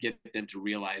can to get them to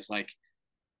realize, like,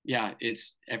 yeah,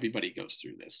 it's everybody goes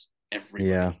through this. Yeah.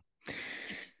 Everybody.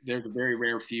 There's a very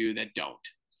rare few that don't.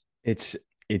 It's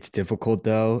it's difficult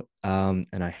though. And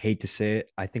I hate to say it.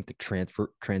 I think the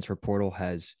transfer portal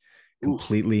has Oof.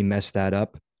 completely messed that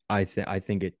up. I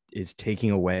think it is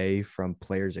taking away from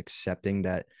players accepting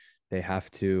that they have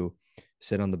to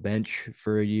sit on the bench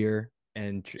for a year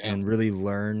Yeah. and really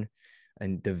learn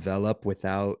and develop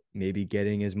without maybe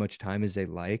getting as much time as they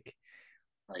like.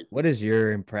 Right. What is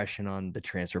your impression on the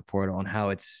transfer portal and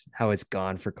how it's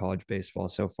gone for college baseball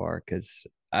so far? Because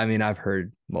I mean, I've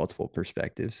heard multiple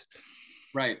perspectives.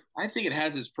 Right. I think it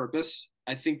has its purpose.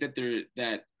 I think that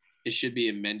it should be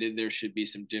amended. There should be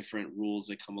some different rules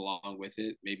that come along with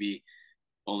it. Maybe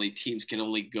only teams can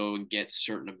only go and get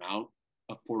certain amount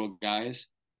of portal guys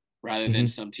rather than Hmm.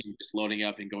 some team just loading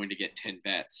up and going to get 10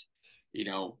 vets, You've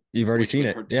already which seen would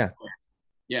it. hurt them. Yeah.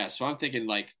 Yeah, so I'm thinking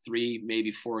like 3,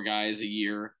 maybe 4 guys a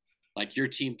year. Like your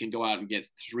team can go out and get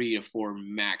 3 to 4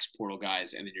 max portal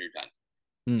guys, and then you're done.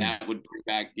 Hmm. That would bring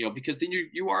back, because then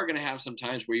you are going to have some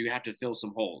times where you have to fill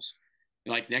some holes.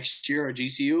 Like next year at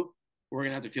GCU, we're going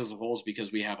to have to fill some holes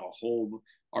because we have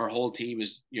our whole team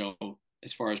is,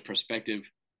 as far as prospective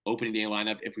opening day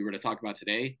lineup, if we were to talk about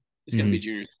today, it's going to be Hmm.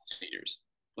 juniors and seniors,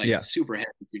 like Yeah. super heavy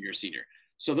junior senior.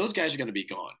 So those guys are going to be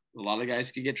gone. A lot of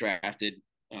guys could get drafted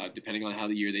depending on how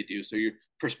the year they do. So your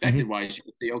perspective Hmm. wise, you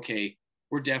can say, okay,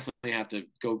 we're definitely have to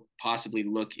go possibly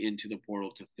look into the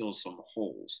portal to fill some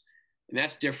holes. And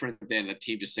that's different than a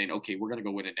team just saying, okay, we're going to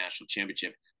go win a national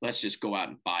championship. Let's just go out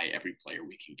and buy every player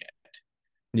we can get.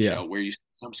 Yeah. Where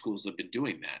some schools have been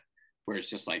doing that, where it's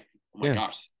just like, oh my Yeah.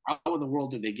 gosh, how in the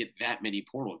world did they get that many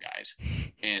portal guys?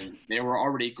 And they were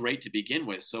already great to begin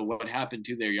with. So what happened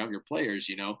to their younger players?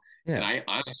 And Yeah. I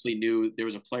honestly knew there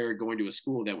was a player going to a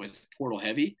school that was portal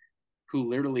heavy who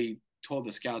literally told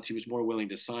the scouts he was more willing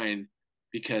to sign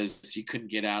because he couldn't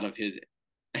get out of his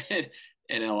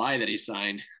NLI that he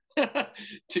signed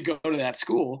to go to that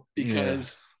school Yeah.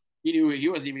 because he knew he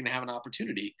wasn't even going to have an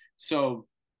opportunity. So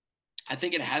I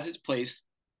think it has its place.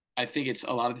 I think it's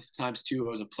a lot of the times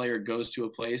too, as a player goes to a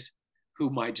place who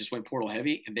might just went portal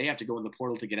heavy and they have to go in the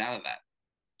portal to get out of that.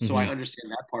 So I Hmm.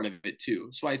 understand that part of it too.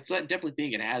 So I definitely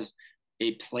think it has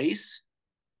a place,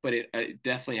 but it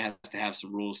definitely has to have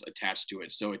some rules attached to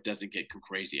it so it doesn't get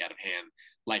crazy out of hand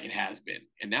like it has been.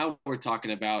 And now we're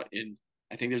talking about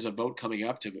I think there's a vote coming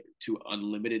up to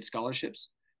unlimited scholarships.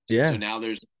 So Yeah. now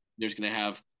there's going to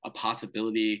have a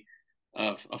possibility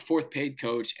of a fourth paid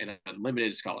coach and an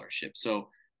unlimited scholarship.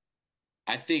 So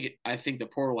I think the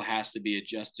portal has to be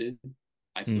adjusted.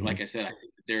 Hmm. Like I said, I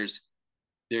think that there's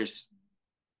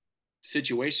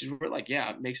situations where like yeah,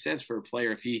 it makes sense for a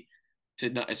player if he to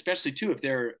not, especially too if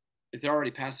they're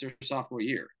already past their sophomore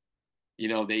year. They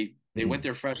went Hmm.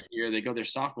 their freshman year, they go their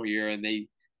sophomore year, and they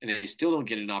still don't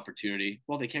get an opportunity.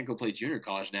 Well, they can't go play junior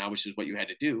college now, which is what you had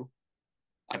to do.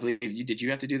 I believe you did. You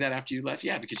have to do that after you left,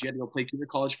 yeah, because you had to go play junior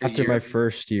college for a After my year,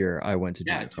 first year, I went to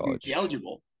yeah, junior to be college.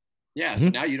 eligible. Yeah, so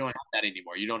Hmm. now you don't have that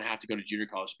anymore. You don't have to go to junior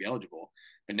college to be eligible.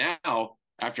 But now,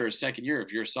 after a second year,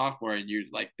 if you're a sophomore and you're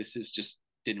like, this is just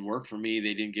didn't work for me,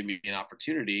 they didn't give me an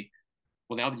opportunity.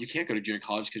 Well, now that you can't go to junior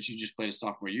college because you just played a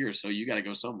sophomore year, so you got to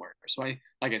go somewhere. So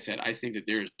like I said, I think that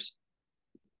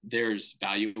there's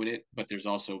value in it, but there's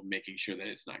also making sure that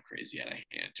it's not crazy out of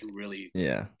hand to really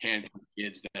Yeah. handle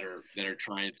kids that are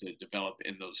trying to develop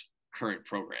in those current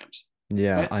programs.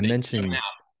 Yeah. But I they do have an mentioned, out.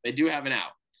 They do have an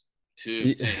out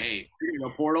to say, hey, you're gonna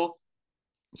go portal,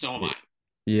 so am I.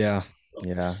 yeah.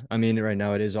 Yeah. I mean, right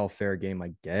now it is all fair game,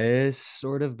 I guess,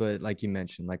 sort of. But like you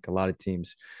mentioned, like a lot of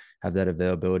teams have that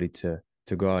availability to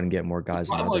go out and get more guys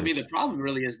than Well, I mean, the others. problem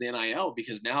really is the NIL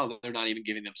because now they're not even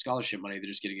giving them scholarship money; they're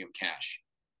just giving them cash.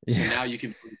 So Yeah. now you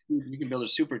can build a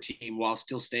super team while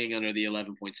still staying under the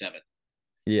 11.7.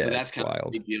 Yeah, So that's it's kind of a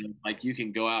wild. big deal. Like you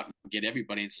can go out and get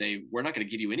everybody and say, we're not going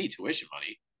to give you any tuition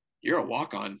money. You're a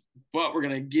walk on, but we're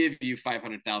going to give you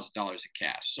 $500,000 in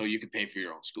cash so you can pay for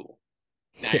your own school.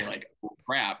 Now you're Yeah. like, oh,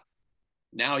 crap.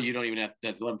 Now you don't even have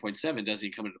that 11.7 doesn't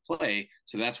even come into play.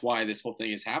 So that's why this whole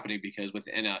thing is happening because with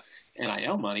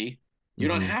NIL money, you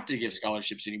don't Hmm. have to give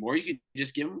scholarships anymore. You can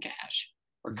just give them cash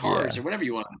or cards Yeah. or whatever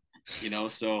you want,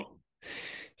 so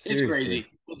it's Seriously. crazy.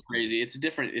 It's crazy. It's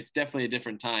definitely a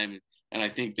different time. And I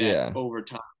think that Yeah. over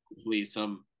time, hopefully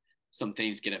some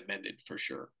things get amended for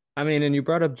sure. I mean, and you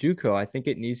brought up JUCO. I think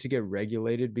it needs to get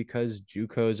regulated because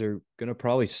JUCOs are gonna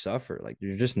probably suffer. Like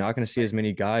you're just not gonna see Right. as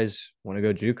many guys want to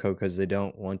go JUCO because they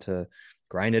don't want to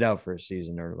grind it out for a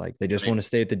season or like they just Right. want to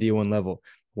stay at the D1 level.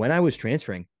 When I was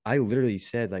transferring, I literally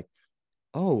said like,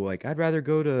 oh, like I'd rather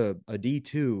go to a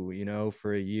D2,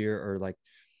 for a year or like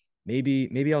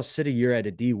maybe I'll sit a year at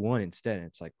a D1 instead. And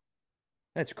it's like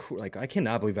that's cool. Like, I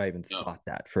cannot believe I even No. thought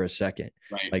that for a second.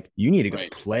 Right. Like, you need to go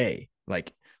Right. play.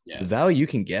 Like, the Yes. value you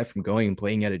can get from going and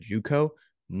playing at a JUCO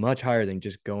much higher than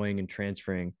just going and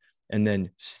transferring and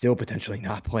then still potentially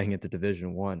not playing at the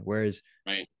Division 1. Whereas,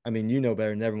 Right. I mean, you know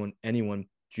better than anyone.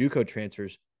 JUCO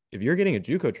transfers. If you're getting a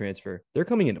JUCO transfer, they're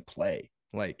coming into play.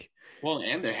 Like, Well,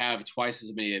 and they have twice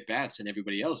as many at bats than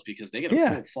everybody else because they get a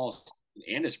yeah, full fall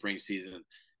season and a spring season.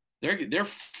 They're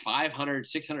 500,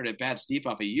 600 at bats deep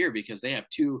off a year because they have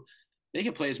two. They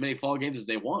can play as many fall games as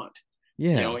they want.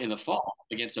 yeah, In the fall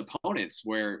against opponents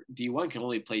where D1 can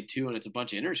only play two and it's a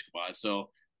bunch of inter squads.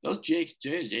 So those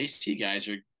JC guys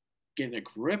are getting a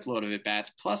grip load of at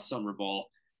bats plus summer ball.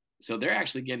 So they're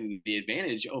actually getting the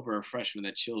advantage over a freshman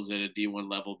that chills at a D1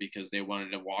 level because they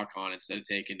wanted to walk on instead of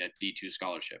taking a D2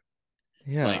 scholarship.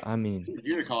 yeah. Like I mean,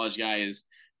 junior college guy is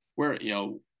where,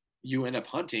 you end up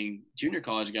hunting junior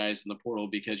college guys in the portal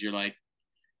because you're like,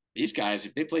 these guys,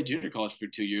 if they play junior college for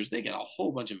 2 years, they get a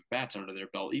whole bunch of bats under their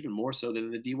belt, even more so than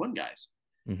the D1 guys.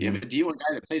 You have mhm. a D1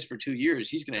 guy that plays for 2 years,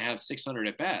 he's going to have 600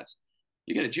 at bats.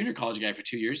 You get a junior college guy for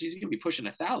 2 years, he's going to be pushing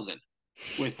 1,000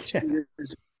 with two Yeah,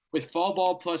 years with fall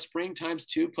ball plus spring times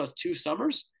two plus 2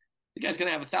 summers. The guy's going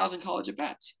to have 1,000 college at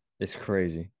bats. it's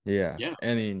crazy. Yeah. Yeah,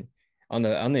 I mean, on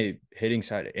the hitting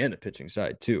side and the pitching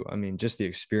side too. I mean, just the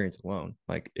experience alone,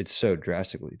 like it's so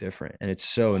drastically different and it's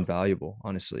so invaluable,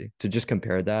 honestly. To just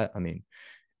compare that, I mean,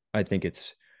 I think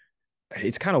it's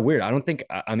kind of weird. I don't think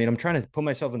I mean, I'm trying to put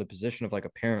myself in the position of like a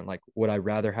parent, like would I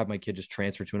rather have my kid just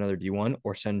transfer to another D1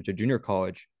 or send him to junior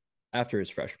college after his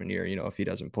freshman year, if he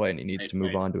doesn't play and he needs right, to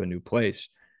move right, on to a new place.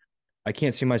 I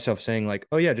can't see myself saying like,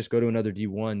 oh yeah, just go to another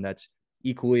D1 that's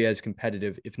equally as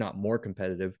competitive, if not more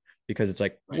competitive, because it's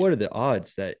like, right, what are the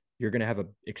odds that you're gonna have an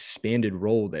expanded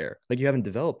role there? Like you haven't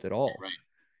developed at all. right.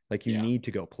 Like you Yeah. need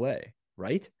to go play,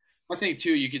 right? I think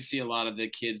too, you could see a lot of the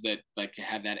kids that like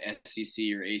have that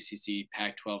SEC or ACC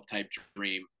Pac-12 type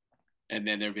dream, and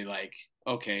then they'll be like,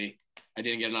 okay, I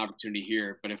didn't get an opportunity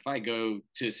here, but if I go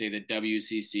to say the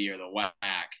WCC or the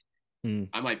WAC, Mm,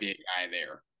 I might be a guy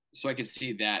there. So I could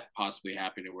see that possibly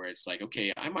happening where it's like,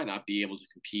 okay, I might not be able to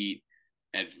compete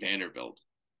at Vanderbilt,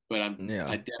 but I yeah.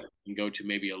 definitely can go to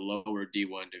maybe a lower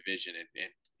D1 division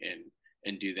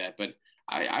and do that. But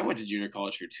I went to junior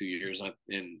college for 2 years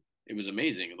and it was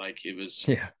amazing. Like it was,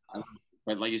 Yeah.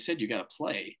 but like you said, you got to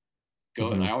play.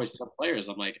 Go. I Hmm. always tell players,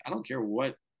 I'm like, I don't care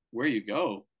where you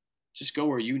go, just go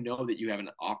where you know that you have an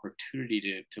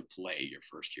opportunity to play your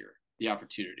first year. The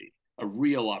opportunity, a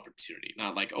real opportunity,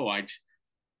 not like, oh,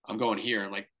 I'm going here.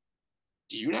 I'm like,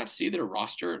 do you not see their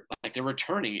roster? Like they're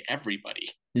returning everybody.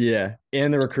 Yeah.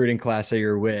 And the recruiting class that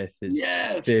you're with is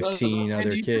Yes. So I was like, 15 man,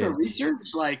 other do you do the kids. research?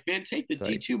 Like, man, take the It's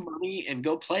like, D2 money and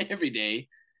go play every day.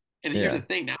 And here's the yeah.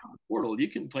 thing now, in the portal, you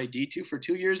can play D2 for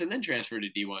 2 years and then transfer to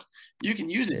D1. You can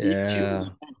use a D2 Yeah.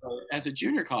 as a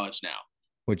junior college now,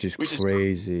 Which is which is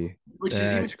crazy. which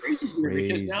is even That's crazier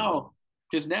crazy.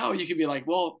 because now you can be like,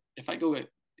 well, if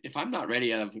I'm not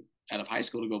ready out of high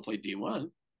school to go play D1,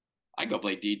 I go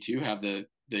play D2, have the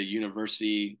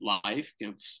university life,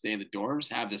 stay in the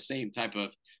dorms, have the same type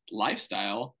of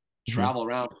lifestyle, Hmm. travel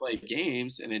around, play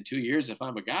games, and in 2 years, if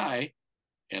I'm a guy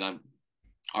and I'm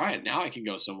all right, now I can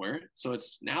go somewhere. So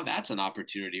it's now that's an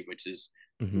opportunity which is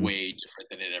Hmm. way different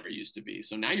than it ever used to be.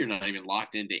 So now you're not even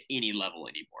locked into any level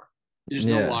anymore. There's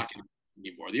no Yeah. lock in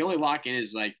anymore. The only lock in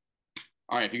is like,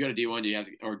 all right, if you go to D1, you have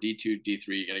to, or D2,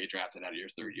 D3, you got to get drafted out of your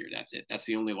third year. That's it. That's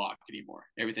the only lock anymore.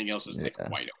 Everything else is like Yeah.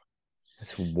 wide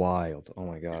That's wild. Oh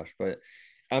my open. gosh. But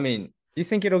I mean, you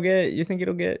think it'll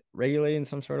get regulated in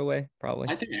some sort of way? Probably.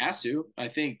 I think it has to. I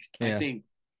Yeah. think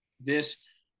this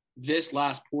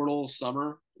last portal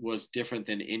summer was different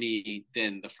than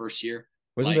the first year.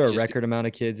 Wasn't like there a just record amount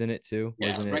of kids in it too? yeah,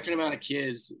 Wasn't it? record amount of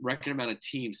kids, record amount of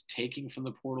teams taking from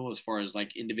the portal as far as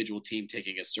like individual team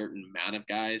taking a certain amount of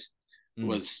guys Mm,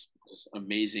 was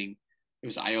amazing. It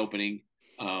was eye opening,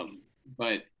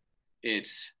 but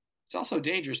it's also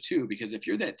dangerous too because if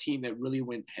you're that team that really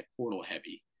went portal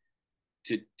heavy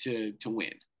to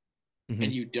win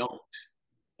and hmm you don't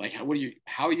like how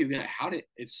are you gonna how did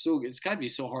it's got to be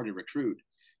so hard to recruit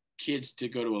kids to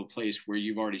go to a place where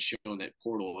you've already shown that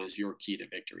portal is your key to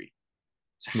victory.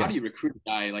 So how Yeah. do you recruit a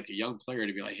guy like a young player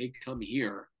to be like, hey, come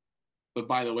here? But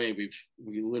by the way,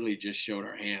 we literally just showed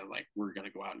our hand like we're gonna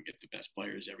go out and get the best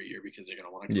players every year because they're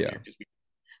gonna want to come Yeah. here because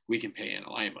we can pay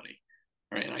NLI money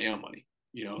or NIL money,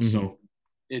 you know. hmm So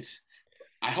it's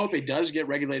I hope it does get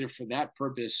regulated for that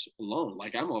purpose alone.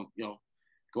 Like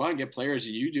go out and get players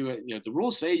and you do it. You know, the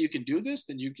rules say you can do this,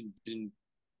 then you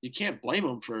can't blame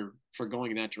them for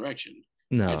going in that direction.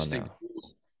 I No, just think no.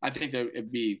 I think that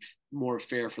it'd be more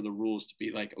fair for the rules to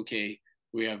be like, okay,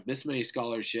 we have this many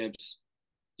scholarships,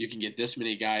 you can get this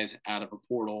many guys out of a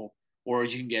portal, or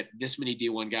you can get this many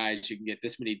D1 guys, you can get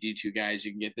this many D2 guys,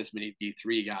 you can get this many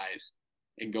D3 guys,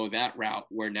 and go that route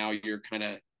where now you're kind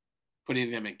of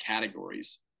putting them in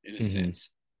categories in a hmm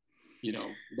sense. You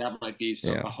know, that might be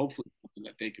Yeah. hopefully something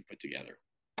that they could put together.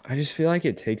 I just feel like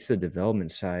it takes the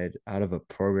development side out of a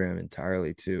program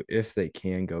entirely too, if they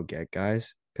can go get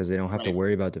guys, because they don't have to Right.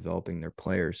 worry about developing their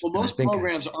players. Well, And I most think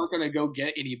programs that's, aren't going to go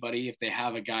get anybody if they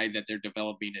have a guy that they're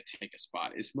developing to take a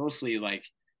spot. It's mostly like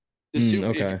the super.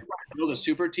 If you're okay. trying to build a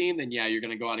super team, then yeah, you're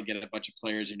going to go out and get a bunch of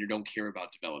players, and you don't care about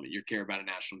development. You care about a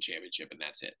national championship, and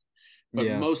that's it. But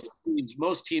Yeah.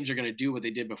 most teams are going to do what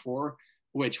they did before,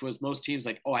 which was most teams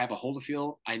like, oh, I have a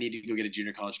Holyfield, I need to go get a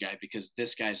junior college guy because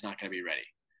this guy's not going to be ready.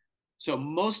 So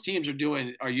most teams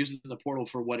are using the portal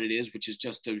for what it is, which is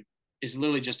is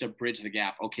literally just to bridge the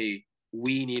gap. Okay,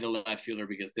 we need a left fielder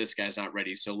because this guy's not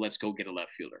ready, so let's go get a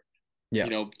left fielder. Yeah.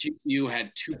 You know, GCU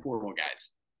had two portal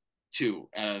guys, two.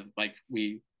 Like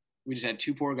we just had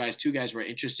two portal guys. Two guys were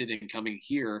interested in coming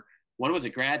here. One was a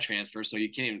grad transfer, so you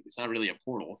can't. Even, it's not really a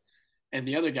portal. And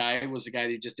the other guy was the guy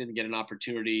that just didn't get an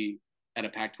opportunity at a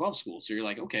Pac-12 school. So you're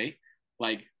like, okay,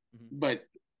 like, Mhm. but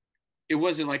it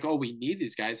wasn't like, oh, we need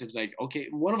these guys. It was like, okay,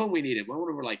 one of them we needed. One of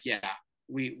them we're like, yeah,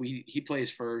 we he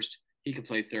plays first, he can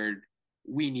play third.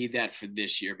 We need that for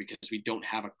this year because we don't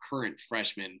have a current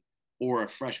freshman or a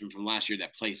freshman from last year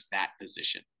that plays that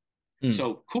position. Mm.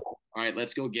 So cool. All right,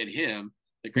 let's go get him.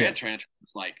 The Yeah. grad transfer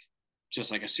is like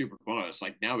just like a super bonus.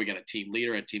 Like now we got a team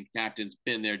leader, a team captain's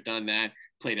been there, done that,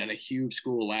 played at a huge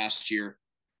school last year,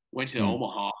 went to Mm.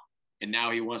 Omaha, and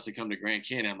now he wants to come to Grand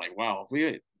Canyon. I'm like, wow, if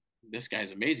we this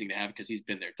guy's amazing to have because he's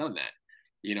been there, done that.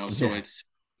 You know, Yeah.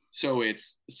 so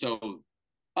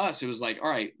us, it was like, all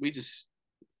right, we just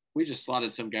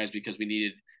slotted some guys because we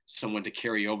needed someone to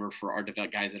carry over for our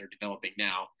guys that are developing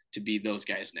now to be those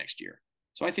guys next year.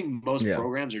 So I think most Yeah.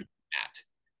 programs are that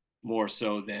more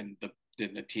so than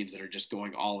the teams that are just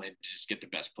going all in to just get the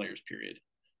best players. Period.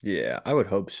 Yeah. I would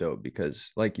hope so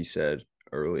because, like you said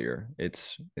earlier,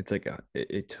 it's like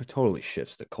it totally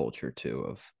shifts the culture too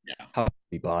of Yeah, how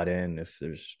we bought in if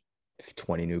there's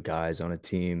 20 new guys on a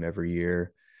team every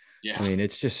year. I yeah, mean,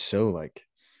 it's just so like,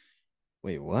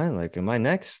 wait, what? Like, am I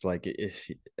next? Like,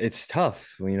 it's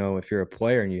tough, if you're a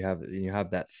player and you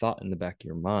have that thought in the back of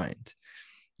your mind,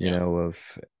 yeah.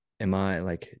 of am I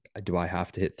like, do I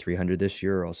have to hit 300 this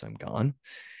year or else I'm gone?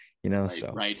 Right,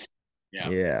 So right. Yeah.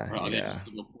 yeah, Or are they just yeah,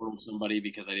 going to portal somebody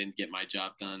because I didn't get my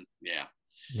job done? Yeah,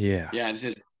 yeah, yeah. It's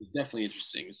definitely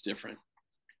interesting. It's different.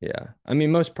 yeah. I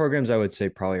mean, most programs I would say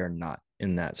probably are not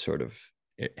in that sort of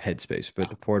headspace, but Yeah,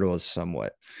 the portal is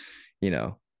somewhat, you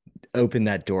know, open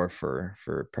that door for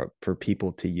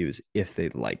people to use if they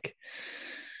like.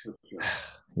 for sure.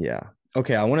 Yeah.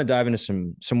 Okay, I want to dive into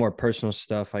some more personal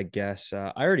stuff, I guess.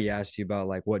 I already asked you about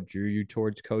like what drew you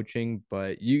towards coaching,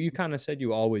 but you kind of said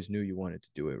you always knew you wanted to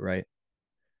do it, right?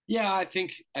 Yeah, I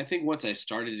think once I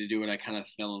started to do it, I kind of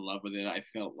fell in love with it. I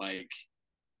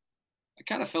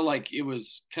kind of felt like it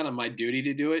was kind of my duty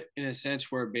to do it in a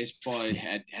sense where baseball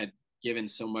had given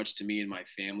so much to me and my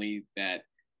family that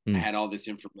I Mm, had all this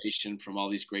information from all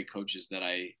these great coaches that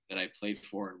I played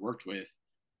for and worked with.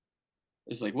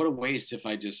 It's like what a waste if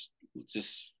I just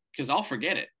because I'll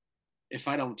forget it if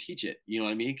I don't teach it. You know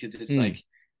what I mean? Because it's mm,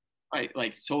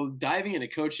 like so diving into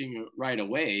coaching right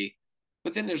away,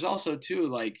 but then there's also too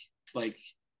like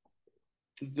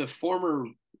the former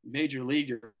major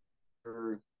leaguer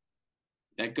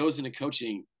that goes into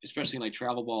coaching, especially in like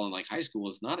travel ball and like high school,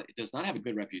 it does not have a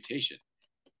good reputation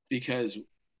because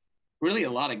really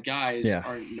a lot of guys yeah.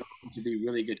 aren't known to be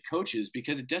really good coaches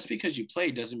because just because you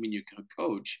play doesn't mean you can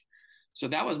coach. So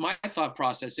that was my thought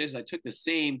process is I took the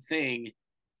same thing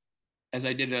as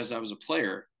I did as I was a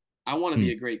player. I want to be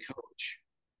Mm. a great coach.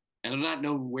 And I'm not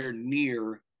nowhere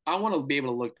near. I want to be able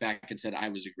to look back and say I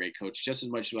was a great coach just as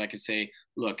much as I could say,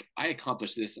 look, I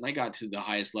accomplished this and I got to the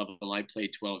highest level and I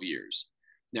played 12 years.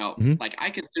 Now, Hmm. like I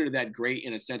consider that great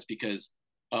in a sense because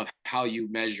of how you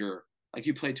measure, like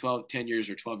you play 12, 10 years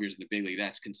or 12 years in the big league,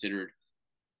 that's considered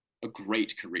a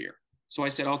great career. So I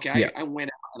said, okay, Yeah. I went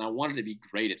out and I wanted to be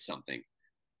great at something.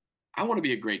 I want to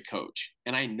be a great coach.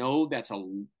 And I know that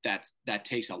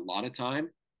takes a lot of time.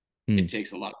 It Mm.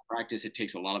 takes a lot of practice. It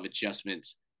takes a lot of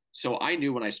adjustments. So I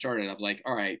knew when I started, I was like,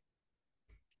 all right,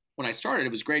 when I started,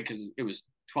 it was great because it was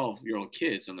 12-year-old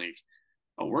kids. I'm like,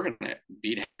 oh, we're going to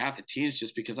beat half the teams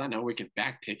just because I know we can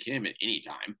backpick him at any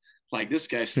time. Like this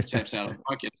guy steps out of the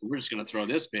bucket, so we're just going to throw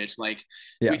this pitch. Like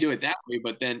we Yeah. do it that way.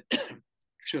 But then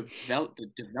to develop the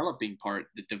developing part,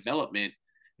 the development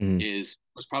Mm. is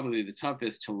was probably the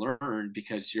toughest to learn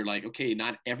because you're like, okay,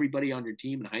 not everybody on your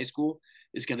team in high school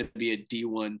is going to be a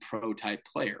D1 pro type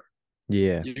player.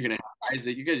 Yeah. You're going to have guys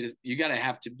that you got to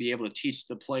have to be able to teach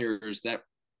the players that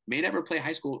may never play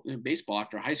high school baseball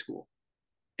after high school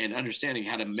and understanding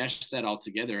how to mesh that all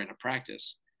together in a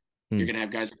practice. You're Mm. going to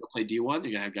have guys that go play D1.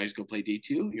 You're going to have guys go play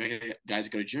D2. You're going to have guys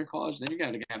that go to junior college. Then you're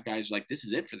going to have guys like this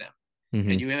is it for them. And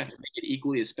Hmm. you have to make it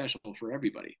equally as special for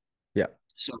everybody. Yeah.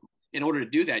 So in order to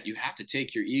do that, you have to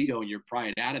take your ego and your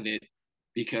pride out of it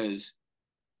because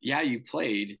yeah, you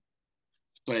played,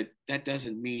 but that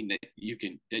doesn't mean that you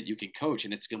can coach.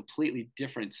 And it's a completely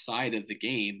different side of the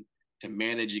game to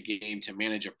manage a game, to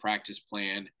manage a practice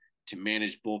plan, to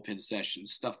manage bullpen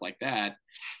sessions, stuff like that,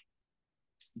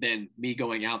 than me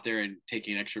going out there and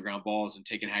taking extra ground balls and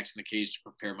taking hacks in the cage to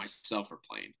prepare myself for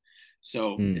playing.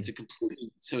 So it's Mm. a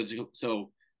completely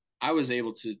so I was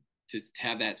able to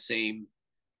have that same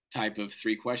type of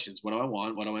three questions. What do I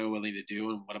want? What am I willing to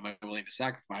do? And what am I willing to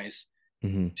sacrifice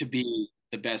Hmm. to be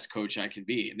the best coach I can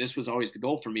be? And this was always the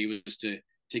goal for me was to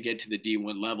get to the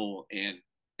D1 level and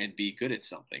be good at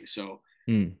something. So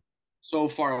Mm. so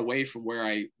far away from where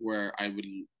I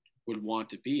would want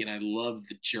to be. And I love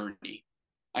the journey.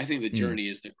 I think the Mm. journey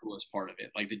is the coolest part of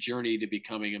it. Like the journey to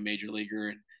becoming a major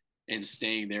leaguer and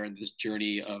staying there in this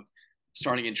journey of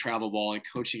starting in travel ball and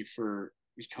coaching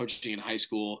in high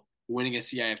school, winning a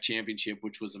CIF championship,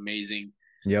 which was amazing,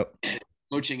 Yep.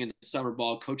 coaching in summer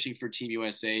ball, coaching for Team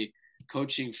USA,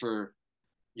 coaching for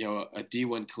a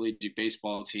D1 collegiate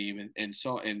baseball team,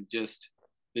 and just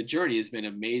the journey has been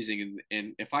amazing.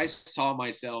 And if I saw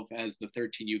myself as the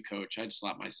 13U coach, I'd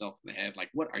slap myself in the head like,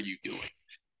 "What are you doing?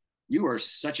 You are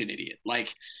such an idiot!"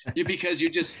 Like, because you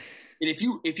just and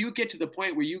if you get to the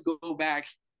point where you go back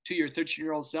to your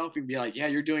 13-year-old self and be like, "Yeah,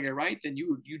 you're doing it right," then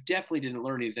you definitely didn't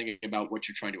learn anything about what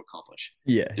you're trying to accomplish.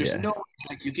 Yeah. There's Yeah. no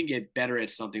like you can get better at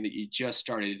something that you just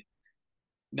started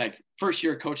like first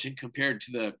year coaching compared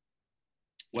to the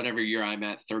whatever year I'm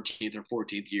at, 13th or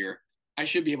 14th year, I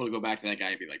should be able to go back to that guy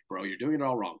and be like, bro, you're doing it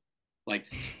all wrong. Like,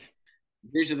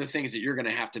 these are the things that you're going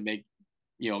to have to make.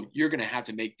 You're going to have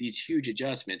to make these huge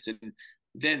adjustments. And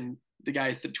then the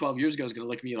guy 12 years ago is going to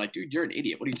look at me like, dude, you're an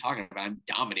idiot. What are you talking about? I'm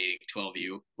dominating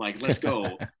 12U. Like, let's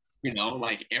go.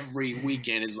 Like every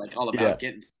weekend is like all Yeah. about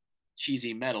getting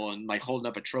cheesy medal and like holding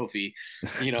up a trophy,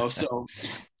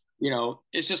 so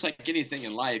it's just like anything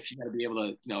in life. You got to be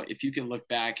able to, if you can look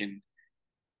back and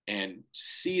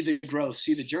see the growth,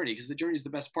 see the journey, because the journey is the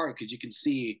best part. Because you can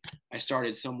see I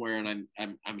started somewhere and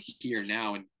I'm here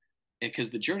now, and because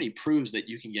the journey proves that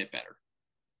you can get better.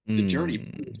 The journey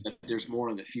proves Mm. that there's more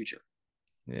in the future.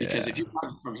 Because if Yeah. you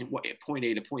come from point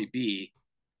A to point B,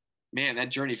 man, that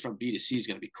journey from B to C is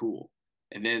going to be cool,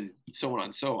 and then so on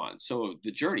and so on. So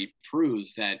the journey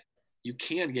proves that you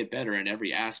can get better in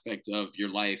every aspect of your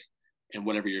life and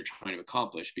whatever you're trying to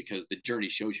accomplish, because the journey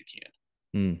shows you can.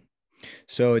 Mm.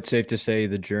 So it's safe to say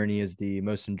the journey is the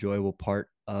most enjoyable part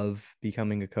of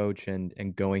becoming a coach and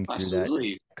going through that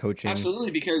Absolutely. coaching.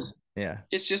 Absolutely. Because Yeah.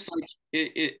 it's just like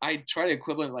I try to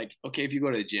equivalent like, okay, if you go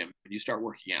to the gym and you start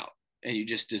working out and you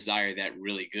just desire that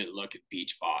really good looking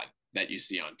beach bod that you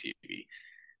see on TV,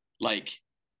 like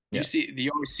Yeah.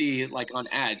 you always see like on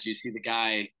ads, you see the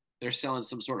guy, they're selling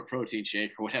some sort of protein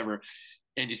shake or whatever,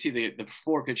 and you see the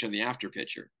before picture and the after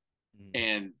picture, Mm.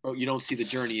 and but you don't see the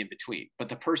journey in between. But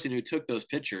the person who took those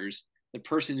pictures, the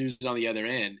person who's on the other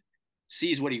end,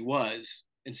 sees what he was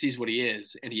and sees what he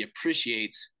is, and he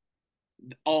appreciates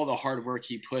all the hard work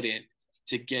he put in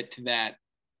to get to that.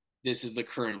 This is the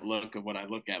current look of what I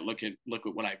look at. Look at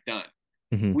what I've done.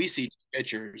 Hmm. We see two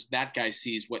pictures. That guy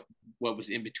sees what was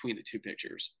in between the two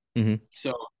pictures. Hmm.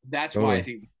 So that's why I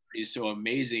Totally. think it's so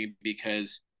amazing,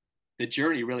 because the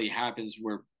journey really happens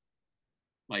where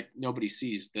like nobody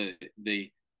sees the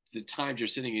times you're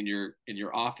sitting in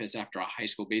your office after a high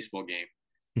school baseball game,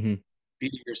 Hmm.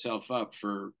 beating yourself up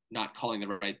for not calling the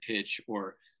right pitch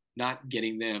or not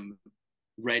getting them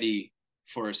ready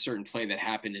for a certain play that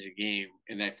happened in a game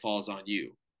and that falls on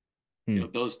you. You know,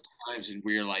 Hmm. those times and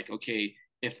where you're like, okay,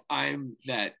 if I'm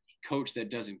that coach that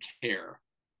doesn't care,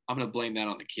 I'm going to blame that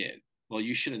on the kid. Well,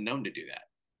 you should have known to do that.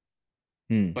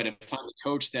 Hmm. But if I'm a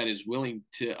coach that is willing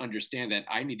to understand that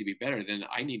I need to be better, then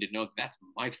I need to know that that's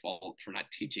my fault for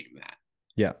not teaching him that.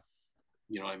 Yeah.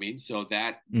 You know what I mean? So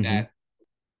that Hmm.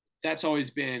 that's always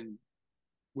been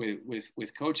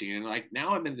with coaching, and like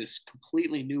now I'm in this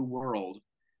completely new world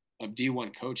of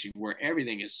D1 coaching where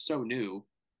everything is so new.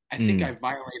 I think I Mm.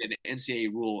 violated an NCAA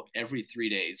rule every 3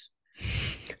 days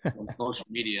on social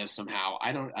media somehow.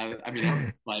 I mean,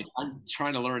 I'm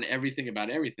trying to learn everything about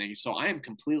everything. So I am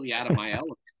completely out of my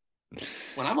element.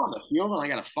 When I'm on the field and I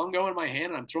got a fungo in my hand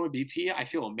and I'm throwing BP, I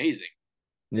feel amazing.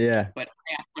 Yeah. But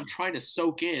I'm trying to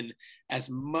soak in as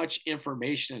much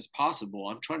information as possible.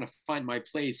 I'm trying to find my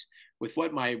place with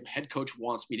what my head coach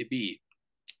wants me to be.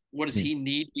 What does Mm. he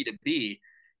need me to be?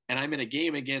 And I'm in a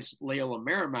game against Loyola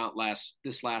Marymount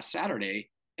this last Saturday,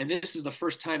 and this is the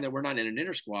first time that we're not in an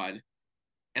inter squad.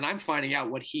 And I'm finding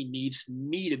out what he needs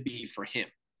me to be for him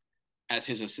as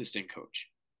his assistant coach.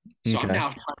 So Okay.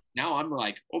 now I'm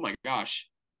like, oh my gosh.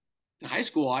 In high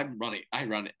school, I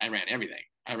ran everything.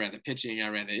 I ran the pitching, I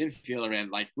ran the infield,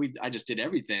 I just did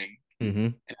everything Hmm.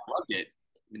 and I loved it.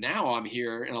 Now I'm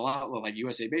here and a lot like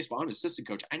USA Baseball. I'm an assistant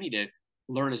coach. I need to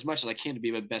learn as much as I can to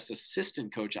be the best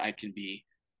assistant coach I can be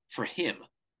for him,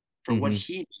 for what Hmm.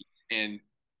 he needs. And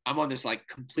I'm on this like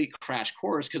complete crash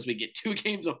course because we get 2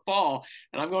 games of fall,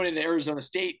 and I'm going into Arizona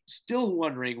State, still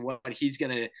wondering what he's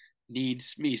gonna need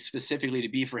me specifically to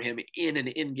be for him in an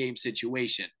in-game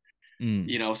situation. Mm.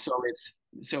 You know, so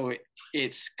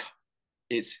it's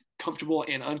it's comfortable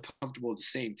and uncomfortable at the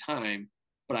same time,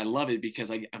 but I love it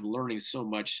because I'm learning so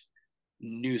much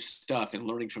new stuff and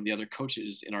learning from the other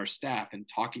coaches in our staff and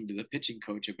talking to the pitching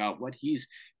coach about what he's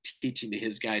teaching to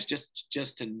his guys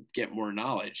just to get more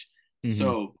knowledge. Hmm.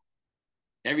 So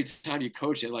every time you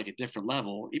coach at like a different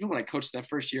level, even when I coached that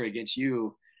first year against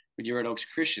you when you were at Oaks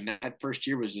Christian, that first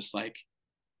year was just like,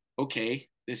 okay,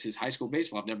 this is high school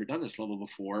baseball. I've never done this level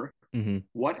before. Hmm.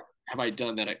 What have I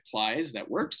done that applies, that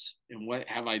works? And what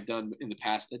have I done in the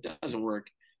past that doesn't work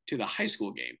to the high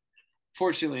school game?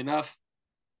 Fortunately enough,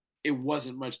 it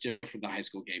wasn't much different than the high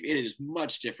school game. It is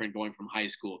much different going from high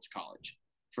school to college,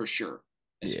 for sure.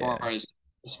 As far Yeah. as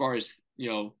as far as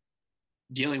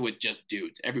dealing with just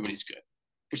dudes, everybody's good,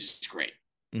 which is great.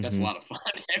 That's a Hmm. lot of fun.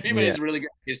 Yeah. Everybody's really good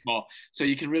at baseball, so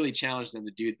you can really challenge them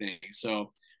to do things.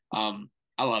 So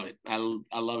I love it. I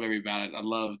love every about it. I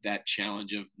love that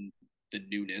challenge of the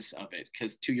newness of it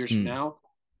because 2 years from Mm. now,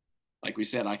 like we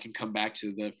said, I can come back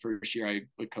to the first year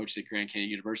I coached at Grand Canyon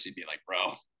University and be like,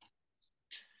 bro,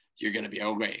 you're gonna be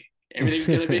okay. Everything's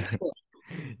gonna be cool.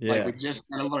 Like we Yeah. just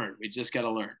gotta learn. We just gotta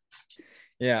learn.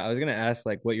 Yeah. I was gonna ask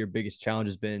like what your biggest challenge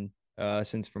has been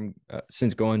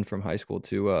since going from high school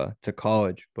to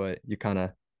college, but you kind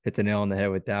of hit the nail on the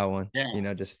head with that one.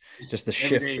 Yeah, Just the it's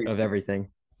every shift day. of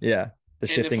everything. Yeah. The And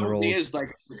the shifting fun thing roles. is, like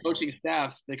the coaching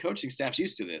staff's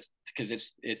used to this because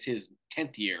it's his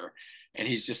 10th year, and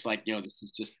he's just like,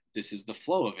 this is the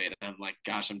flow of it. And I'm like,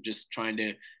 gosh, I'm just trying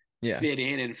to Yeah. fit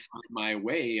in and find my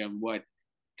way on what,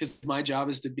 because my job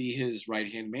is to be his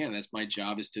right hand man. That's my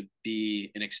job is to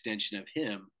be an extension of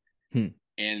him Hmm.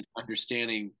 and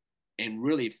understanding and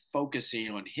really focusing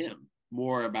on him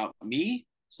more about me.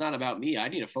 It's not about me. I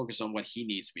need to focus on what he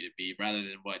needs me to be rather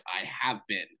than what I have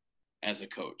been as a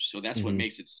coach. So that's what Hmm.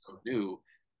 makes it so new.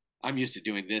 I'm used to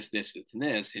doing this,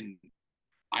 and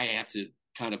I have to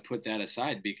kind of put that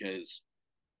aside because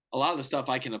a lot of the stuff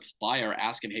I can apply or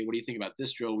ask him, hey, what do you think about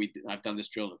this drill? I've done this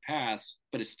drill in the past,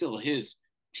 but it's still his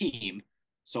team.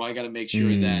 So I got to make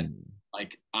sure that Mm.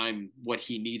 like I'm what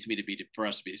he needs me to be for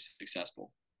us to be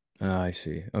successful. Oh, I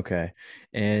see. Okay.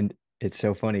 And it's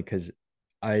so funny because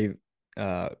I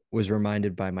was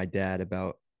reminded by my dad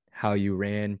about how you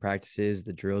ran practices,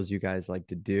 the drills you guys like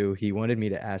to do. He wanted me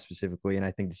to ask specifically, and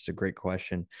I think this is a great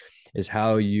question, is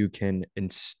how you can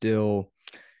instill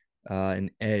an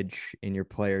edge in your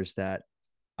players that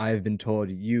I've been told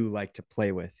you like to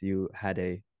play with. You had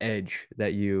a edge Oh, that I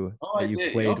you did.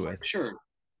 Oh, played for with. sure.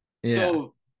 Yeah.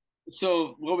 So,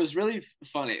 so what was really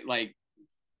funny, like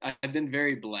I've been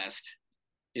very blessed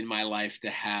in my life to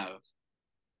have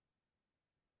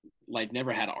like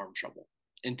never had arm trouble.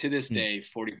 And to this Mm. day,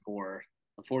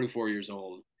 I'm 44 years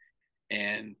old.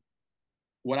 And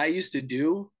what I used to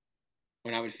do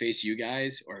when I would face you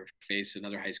guys or face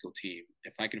another high school team,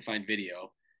 if I could find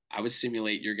video, I would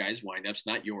simulate your guys' windups,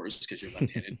 not yours because you're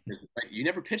left-handed. You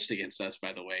never pitched against us,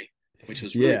 by the way, which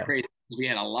was really Yeah. crazy because we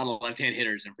had a lot of left-hand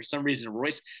hitters, and for some reason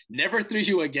Royce never threw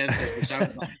you against us, which I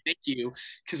was like, thank you,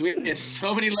 because we had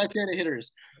so many left-handed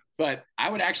hitters. But I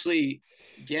would actually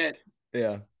get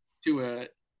Yeah. to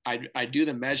I do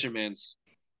the measurements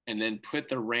and then put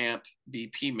the ramp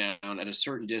BP mount at a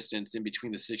certain distance in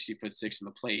between the 60-foot six and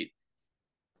the plate,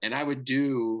 and I would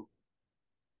do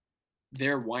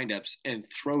their windups and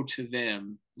throw to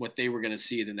them what they were going to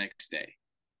see the next day.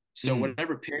 So Mm.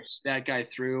 whatever pitch that guy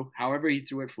threw, however he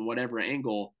threw it from whatever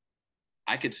angle,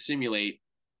 I could simulate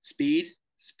speed,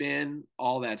 spin,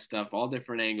 all that stuff, all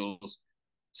different angles.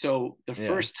 So the Yeah.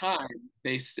 first time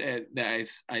they said that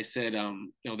I said,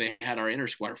 they had our inner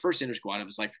squad, our first inner squad, it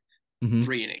was like Hmm.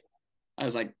 3 innings. I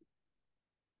was like,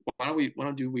 why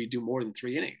don't we do more than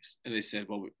 3 innings? And they said,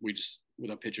 well, we just,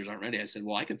 the pitchers aren't ready. I said,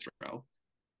 well, I can throw.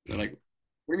 They're like,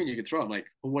 what do you mean you can throw? I'm like,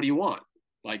 well, what do you want?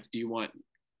 Like, do you want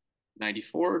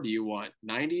 94? Do you want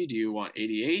 90? Do you want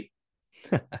 88?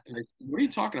 And they said, what are you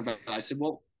talking about? I said,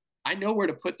 well, I know where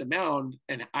to put the mound,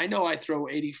 and I know I throw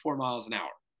 84 miles an hour.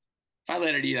 If I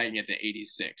let it eat, I can get to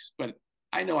 86. But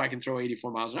I know I can throw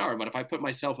 84 miles an hour. But if I put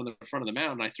myself in the front of the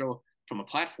mound and I throw from a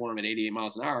platform at 88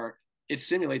 miles an hour, it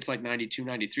simulates like 92,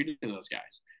 93 to those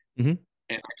guys. Hmm.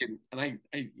 And I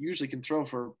usually can throw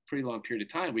for a pretty long period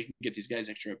of time. We can get these guys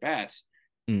extra at bats.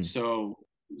 Mm.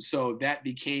 So that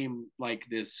became like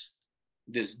this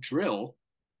drill.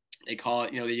 They call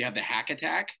it, you have the hack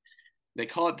attack. They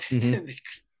call it Hmm.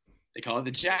 they call it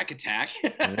the jack attack.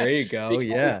 There you go. Because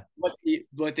Yeah.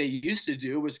 what they used to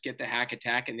do was get the hack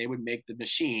attack, and they would make the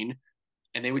machine,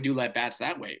 and they would do let bats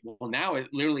that way. Well, now I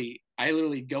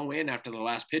literally go in after the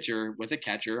last pitcher with a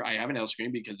catcher. I have an L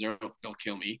screen because they'll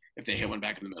kill me if they hit one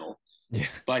back in the middle. Yeah.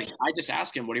 But I just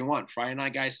ask him, what do you want? Friday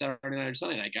night guy, Saturday night, or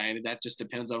Sunday night guy? And that just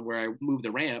depends on where I move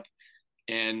the ramp,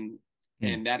 and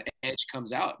Mm. that edge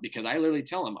comes out, because I literally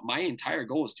tell him my entire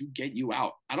goal is to get you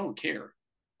out. I don't care.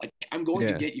 Like, I'm going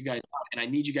to Yeah. get you guys out, and I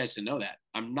need you guys to know that.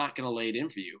 I'm not going to lay it in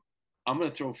for you. I'm going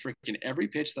to throw freaking every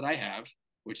pitch that I have,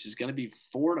 which is going to be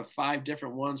 4 to 5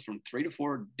 different ones from 3 to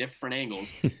 4 different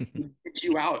angles, to get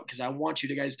you out, because I want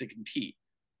you guys to compete.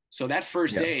 So that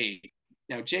first Yeah. day,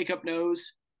 now Jacob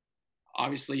knows.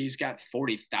 Obviously, he's got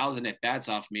 40,000 at bats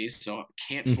off me, so I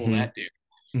can't fool Hmm. that dude.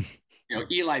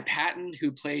 Eli Payton,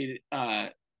 who played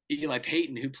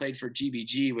for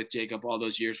GBG with Jacob all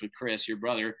those years with Chris, your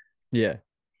brother, Yeah.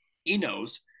 he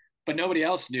knows, but nobody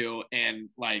else knew. And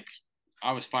like,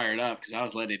 I was fired up because I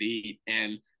was letting it eat,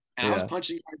 and I was Yeah.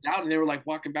 punching guys out, and they were like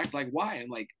walking back, like, why? And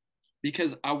like,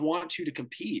 because I want you to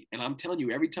compete, and I'm telling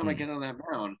you, every time I Mm. get on that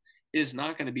mound, it is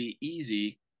not going to be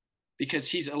easy, because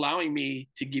he's allowing me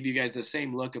to give you guys the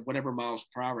same look of whatever miles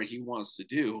per hour he wants to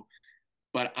do.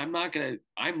 But I'm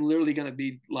literally gonna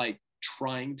be like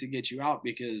trying to get you out,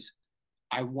 because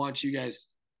I want you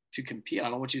guys to compete. I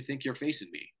don't want you to think you're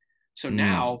facing me. So Mm.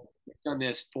 now we've done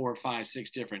this 4, 5,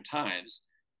 6 different times.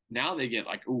 Now they get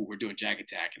like, "Ooh, we're doing jack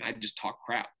attack," and I just talk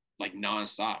crap like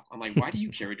nonstop. I'm like, "Why do you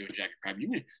care we're doing jack crap?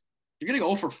 You're gonna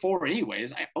go for 4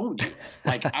 anyways. I own you."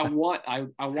 Like, I want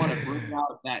to bring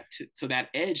out so that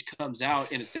edge comes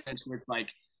out in a sense where it's like,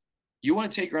 you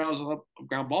want to take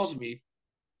ground balls with me,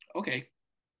 okay,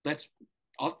 let's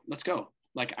let's go.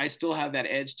 Like, I still have that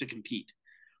edge to compete,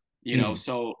 Mm.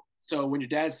 so when your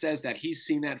dad says that he's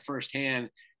seen that firsthand,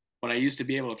 when I used to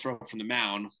be able to throw from the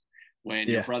mound, when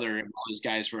your Yeah. brother and all those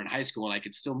guys were in high school, and I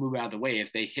could still move out of the way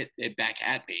if they hit it back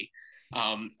at me.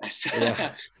 Yeah.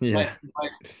 but, Yeah.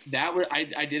 that was,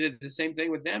 I did it the same thing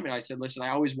with them, and I said, listen, I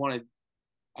always wanted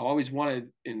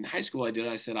in high school.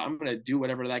 I said, I'm going to do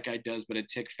whatever that guy does, but a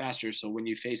tick faster. So when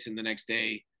you face him the next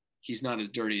day, he's not as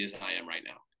dirty as I am right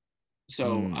now.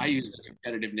 So I Mm. use the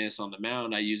competitiveness on the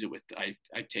mound. I use it with, I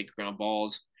take ground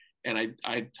balls, and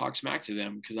I talk smack to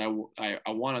them, because I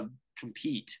want to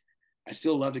compete. I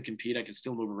still love to compete. I can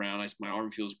still move around. My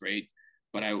arm feels great,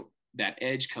 but that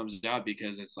edge comes out,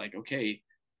 because it's like, okay,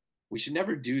 we should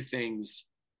never do things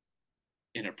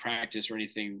in a practice or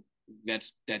anything that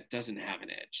doesn't have an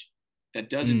edge, that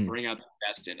doesn't Mm. bring out the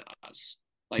best in us.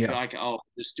 Yeah. Like, oh,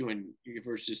 if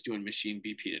we're just doing machine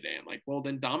BP today, I'm like, well,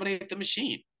 then dominate the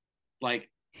machine, like,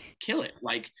 kill it,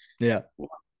 Yeah.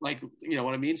 you know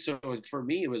what I mean. So for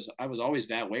me, I was always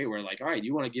that way, where like, all right,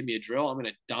 you want to give me a drill, I'm going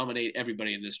to dominate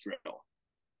everybody in this drill,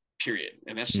 period.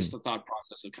 And that's just Mm. the thought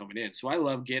process of coming in. So I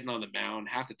love getting on the mound.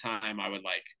 Half the time I would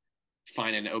like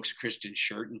find an Oaks Christian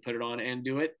shirt and put it on and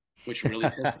do it, which really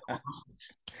pissed them off.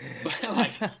 But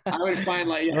like, I would find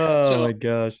like, yeah. Oh So my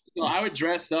gosh. I would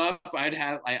dress up.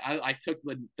 I took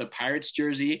the Pirates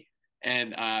jersey.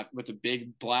 and with a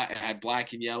big black, it had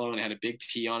black and yellow, and it had a big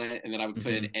T on it, and then I would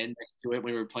put an Hmm. N next to it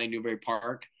when we were playing Newbury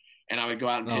Park, and I would go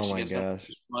out and Oh pitch my against them, gosh.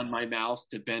 run my mouth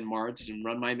to Ben Martz and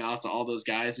run my mouth to all those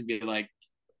guys, and be like,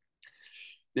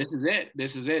 "This is it,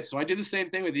 this is it." So I do the same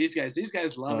thing with these guys. These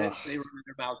guys love it; Ugh. they run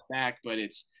their mouths back, but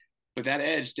that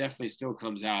edge definitely still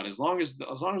comes out as long as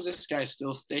this guy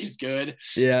still stays good.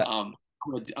 Yeah. I'm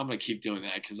gonna keep doing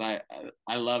that because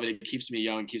I love it. It keeps me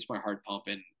young, keeps my heart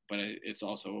pumping, but it's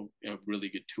also a really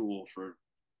good tool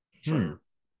Hmm. for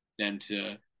them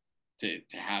to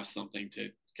have something to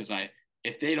because I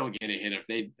if they don't get a hit, if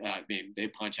they they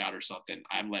punch out or something,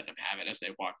 I'm letting them have it as they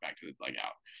walk back to the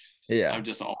dugout. Yeah. I'm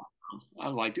just all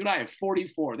I'm like, dude, I have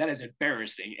 44. That is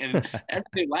embarrassing, and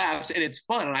everybody laughs, and it's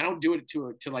fun, and I don't do it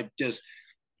to like just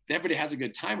everybody has a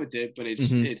good time with it, but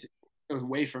Hmm. it's a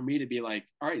way for me to be like,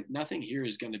 all right, nothing here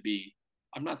is going to be.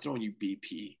 I'm not throwing you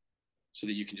BP so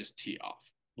that you can just tee off.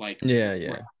 Like Yeah,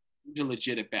 we're yeah.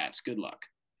 legit at bats. Good luck,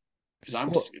 because Well,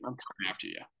 I'm coming after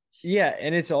you. yeah,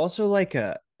 and it's also like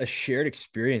a shared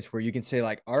experience where you can say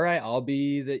like, all right, I'll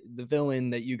be the villain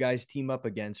that you guys team up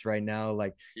against right now.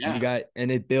 Like you Yeah, got,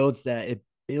 and it builds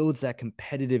that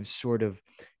competitive sort of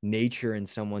nature in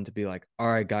someone to be like, all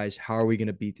right, guys, how are we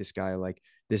gonna beat this guy? Like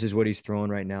this is what he's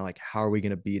throwing right now. Like how are we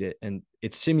gonna beat it? And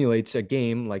it simulates a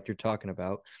game like you're talking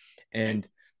about, right. and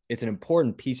it's an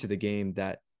important piece of the game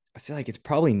that I feel like it's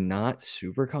probably not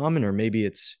super common, or maybe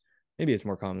it's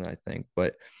more common than I think,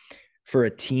 but for a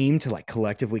team to like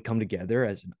collectively come together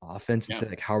as an offense and Yeah, say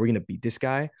like how are we going to beat this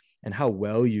guy, and how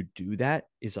well you do that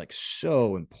is like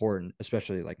so important,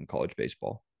 especially like in college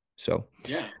baseball. So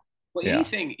yeah. Well, yeah.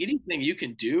 anything you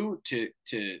can do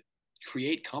to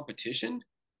create competition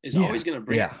is Yeah. always going to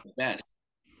bring Yeah. out the best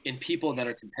in people that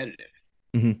are competitive.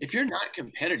 Hmm. If you're not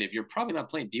competitive, you're probably not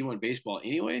playing D1 baseball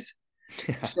anyways.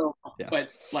 Yeah. So, Yeah.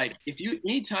 but like if you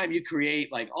anytime you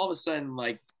create like all of a sudden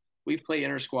like we play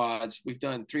inter squads, we've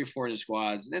done 3 or 4 inter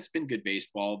squads, and that's been good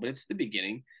baseball, but it's the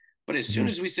beginning. But as soon Hmm.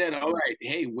 as we said, all right,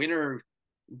 hey, winner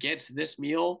gets this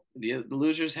meal, the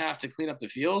losers have to clean up the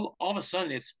field, all of a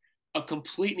sudden it's a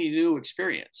completely new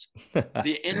experience.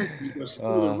 The energy goes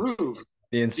through the uh roof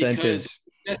the because incentives.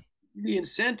 just the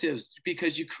incentives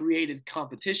because you created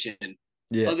competition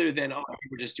Yeah. other than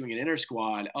we're just doing an inner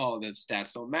squad. Oh, the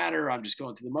stats don't matter. I'm just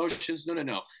going through the motions. No, no,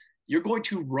 no. You're going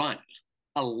to run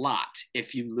a lot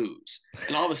if you lose,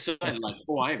 and all of a sudden, like,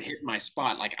 oh, I'm hitting my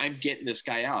spot. Like I'm getting this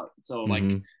guy out. So like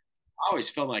Hmm. I always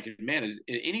felt like, man,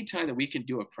 any time that we can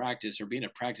do a practice or be in a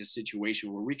practice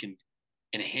situation where we can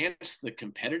enhance the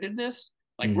competitiveness,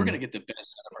 like we're Hmm. gonna get the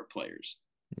best out of our players.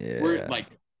 We're Yeah. like,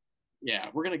 yeah,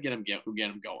 we're gonna get them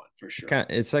going for sure.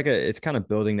 It's kind of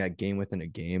building that game within a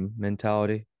game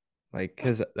mentality, like Yeah,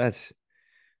 because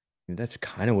that's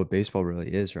kind of what baseball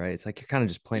really is, right? It's like you're kind of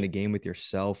just playing a game with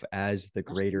yourself as the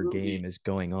greater game absolutely. is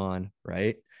going on,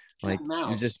 right? Like Cat you're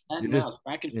and just mouse,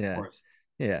 back and yeah, forth.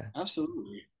 yeah,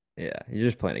 Absolutely. yeah. You're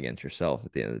just playing against yourself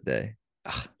at the end of the day.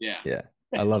 Ah, Yeah. yeah.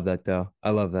 I love that though.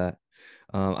 I love that.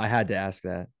 I had to ask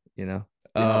that, you know.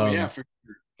 No, yeah, for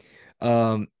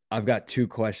sure. I've got two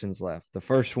questions left. The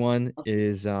first one Okay,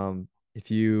 is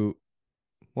if you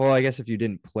well, I guess if you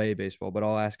didn't play baseball, but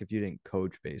I'll ask if you didn't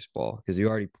coach baseball because you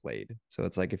already played. So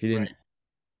it's like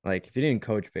right. if you didn't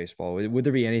coach baseball, would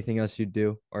there be anything else you'd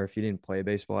do? Or if you didn't play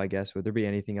baseball, I guess, would there be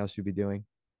anything else you'd be doing?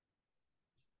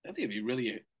 I think it'd be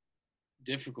really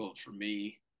difficult for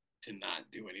me to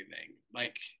not do anything.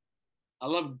 Like,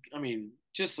 I mean,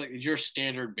 just like your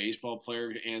standard baseball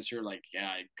player answer, like, yeah,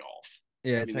 I golf.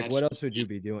 Yeah, I it's mean, like that's what else just would you me.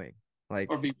 be doing? Or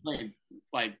Like, be playing,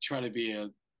 like, try to be a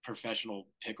professional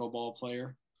pickleball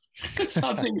player.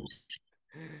 Something,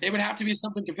 it would have to be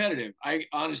something competitive. I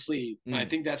honestly, I mm,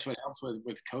 think that's what helps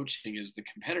with coaching is the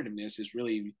competitiveness is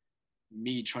really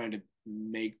me trying to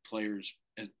make players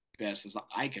as best as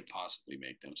I could possibly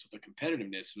make them. So the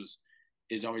competitiveness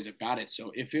is always about it.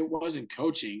 So if it wasn't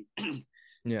coaching,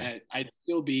 yeah. I'd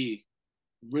still be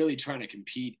really trying to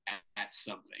compete at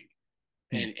something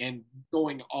Mm, and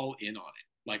going all in on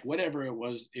it. Like whatever it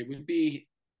was, it would be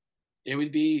it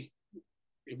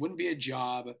wouldn't be a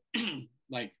job.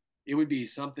 Like it would be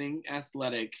something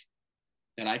athletic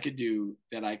that I could do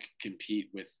that I could compete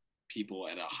with people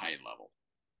at a high level.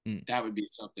 mm. That would be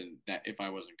something that if I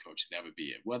wasn't coaching, that would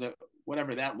be it.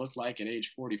 Whatever that looked like at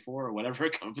age 44 or whatever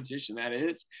competition that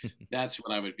is, that's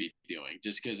what I would be doing.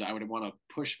 Just because I would want to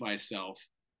push myself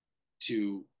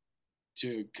to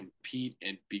compete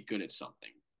and be good at something.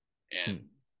 And Mm.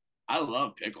 I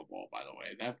love pickleball, by the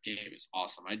way. That game is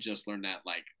awesome. I just learned that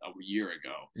like a year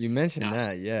ago. You And mentioned I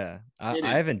that, yeah. I it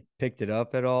haven't picked it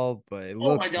up at all, but it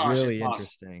oh my looks gosh, it's really awesome.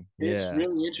 interesting. It's Yeah.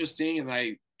 really interesting,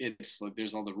 and it's like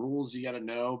there's all the rules you got to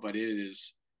know, but it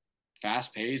is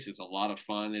fast paced. It's a lot of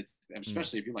fun. It's Mm.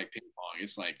 especially if you like ping pong.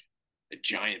 It's like a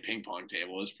giant ping pong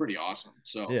table. It's pretty awesome.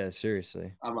 So Yeah,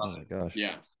 seriously. I love Oh my it. gosh.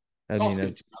 Yeah, I mean, golf's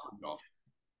good too. I love golf.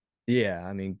 yeah,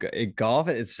 I mean, golf,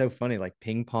 it's so funny. Like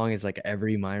ping pong is like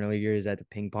every minor leaguer is at the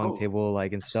ping pong Oh, table,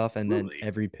 like and stuff, and then absolutely.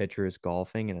 every pitcher is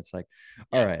golfing, and it's like,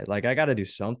 all Yeah. right, like I got to do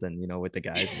something, with the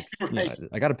guys, Right.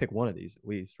 I got to pick one of these at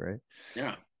least, right?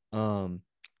 Yeah. Um,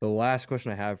 the last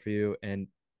question I have for you, and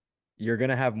you're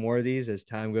gonna have more of these as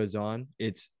time goes on.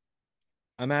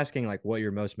 I'm asking like what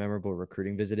your most memorable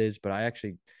recruiting visit is, but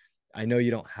I know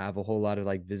you don't have a whole lot of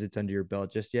like visits under your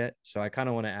belt just yet. So I kind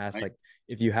of want to ask Right. like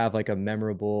if you have like a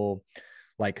memorable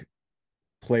like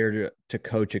player to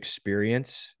coach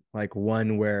experience, like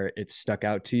one where it stuck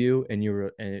out to you and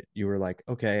you were like,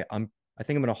 okay, I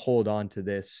think I'm gonna hold on to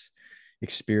this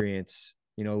experience,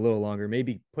 a little longer,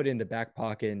 maybe put it in the back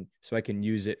pocket so I can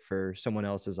use it for someone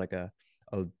else as like a,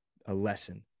 a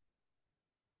lesson.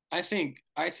 I think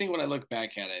when I look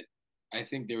back at it, I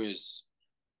think there was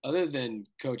other than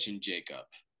coaching Jacob,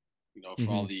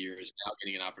 for all Mm-hmm. the years now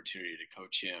getting an opportunity to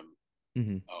coach him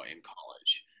Mm-hmm. in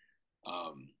college.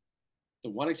 Um, the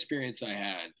one experience I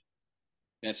had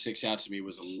that sticks out to me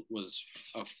was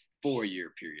a 4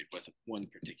 year period with one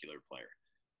particular player,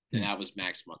 and that was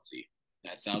Max Muncy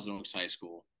at Thousand Oaks High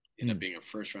School. He ended up Mm-hmm. being a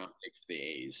first round pick for the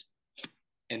A's,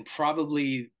 and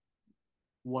probably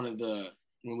one of the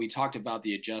when we talked about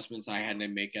the adjustments I had to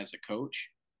make as a coach,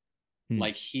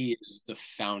 like he is the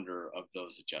founder of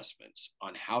those adjustments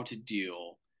on how to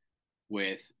deal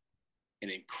with an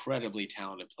incredibly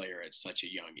talented player at such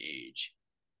a young age.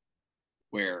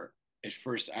 Where at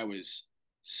first I was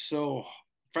so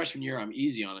freshman year, I'm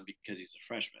easy on him because he's a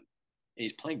freshman. And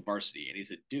he's playing varsity and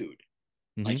he's a dude.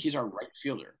 Like Mm-hmm. he's our right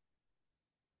fielder.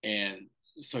 And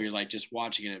so you're like just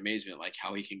watching in amazement, like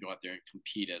how he can go out there and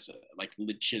compete as a like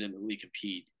legitimately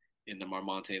compete in the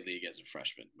Marmonte League as a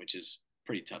freshman, which is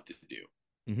pretty tough to do.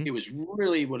 Mm-hmm. It was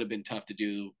really would have been tough to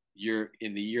do year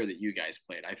in the year that you guys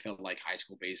played. I felt like high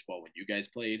school baseball when you guys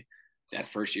played. That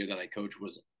first year that I coached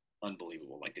was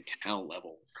unbelievable. Like the talent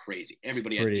level was crazy. It's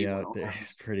Everybody had pretty D1 out there. arms.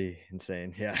 It's pretty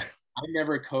insane. Yeah. I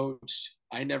never coached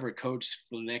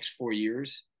for the next 4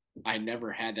 years. I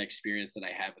never had that experience that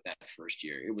I had with that first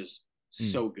year. It was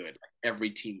Mm, so good. Every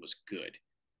team was good.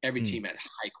 Every mm, team had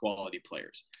high quality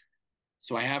players.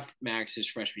 So I have Max his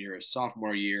freshman year, his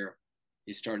sophomore year.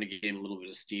 He's starting to gain a little bit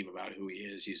of steam about who he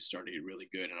is. He's starting to get really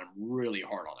good, and I'm really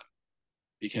hard on him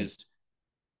mm, because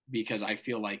because I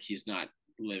feel like he's not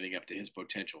living up to his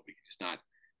potential because he's not.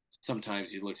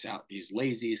 Sometimes he looks out. He's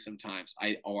lazy. Sometimes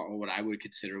or what I would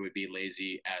consider would be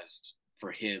lazy as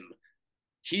for him.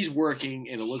 He's working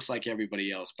and it looks like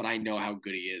everybody else, but I know how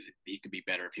good he is. He could be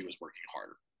better if he was working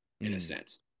harder in a mm.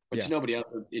 sense. But to Yeah. nobody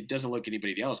else, it doesn't look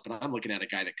anybody else. But I'm looking at a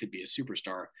guy that could be a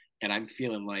superstar, and I'm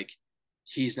feeling like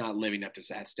he's not living up to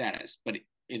that status. But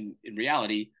in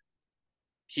reality,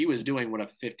 he was doing what a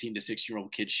 15 to 6 year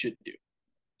old kid should do.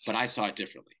 But I saw it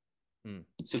differently. Mm,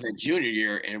 So then junior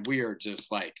year, and we are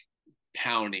just like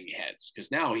pounding heads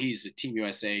because now he's a Team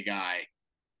USA guy,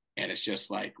 and it's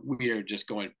just like we are just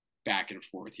going back and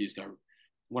forth. He's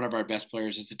one of our best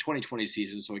players. It's the 2020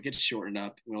 season, so it gets shortened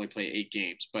up. We only play 8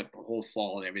 games, but the whole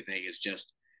fall and everything is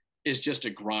just a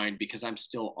grind because I'm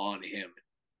still on him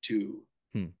to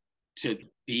mm, to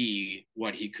be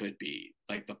what he could be,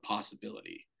 like the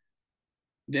possibility.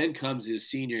 Then comes his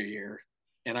senior year,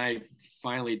 and I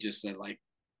finally just said, like,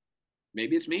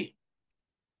 maybe it's me.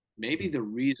 Maybe mm, the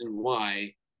reason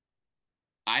why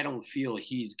I don't feel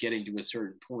he's getting to a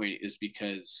certain point is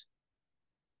because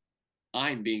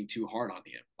I'm being too hard on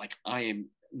him. Like I am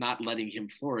not letting him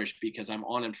flourish because I'm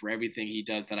on him for everything he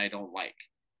does that I don't like.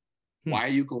 mm, Why are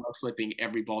you glove flipping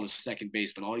every ball to second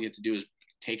base when all you have to do is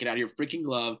take it out of your freaking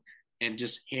glove and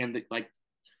just hand it like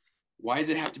why does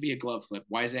it have to be a glove flip?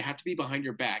 Why does it have to be behind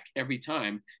your back every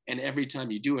time? And every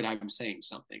time you do it, I'm saying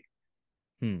something.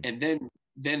 mm, And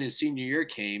then his senior year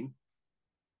came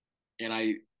and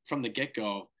I from the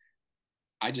get-go,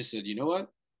 I just said, you know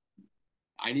what?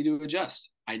 I need to adjust.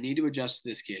 I need to adjust to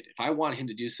this kid. If I want him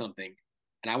to do something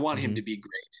and I want him to mhm, be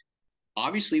great,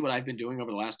 obviously what I've been doing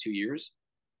over the last 2 years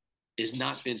is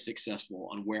not been successful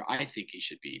on where I think he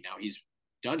should be. Now he's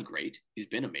done great. He's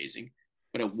been amazing,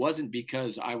 but it wasn't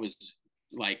because I was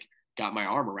like got my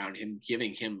arm around him,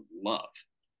 giving him love.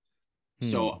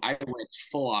 So mm. I went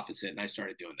full opposite and I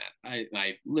started doing that.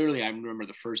 I literally I remember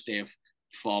the first day of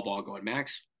fall ball going,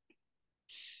 Max,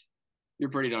 you're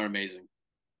pretty darn amazing.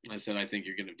 I said, I think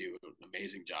you're going to do an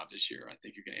amazing job this year. I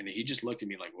think you're going to, and he just looked at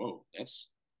me like, whoa, that's,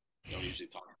 don't usually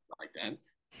talk like that. And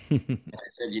I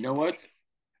said, you know what?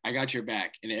 I got your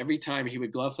back. And every time he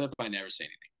would glove flip, I never say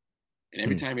anything. And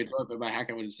every Hmm. time he'd throw up in my hack,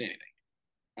 I wouldn't say anything.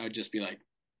 I would just be like,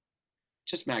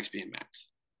 just Max being Max.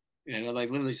 Like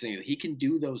literally saying that he can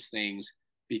do those things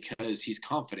because he's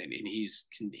confident and he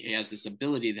has this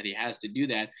ability that he has to do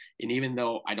that. And even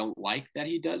though I don't like that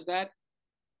he does that,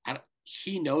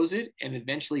 he knows it, and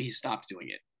eventually he stopped doing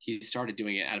it. He started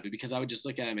doing it out of it because I would just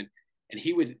look at him and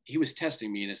he was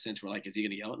testing me in a sense where like, is he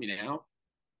going to yell at me now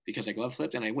because I glove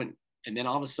flipped? And I wouldn't. And then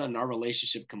all of a sudden, our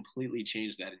relationship completely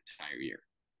changed that entire year.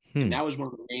 And Hmm. that was one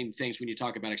of the main things when you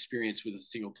talk about experience with a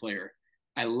single player.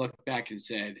 I looked back and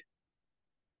said,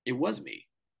 it was me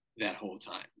that whole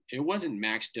time. It wasn't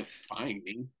Max defying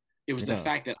me. It was the Yeah.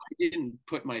 fact that I didn't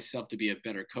put myself to be a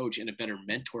better coach and a better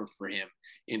mentor for him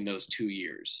in those 2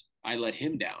 years. I let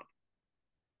him down.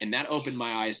 And that opened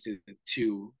my eyes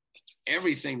to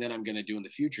everything that I'm going to do in the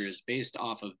future is based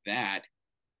off of that,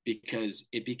 because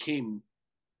it became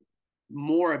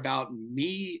more about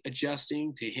me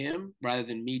adjusting to him rather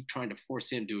than me trying to force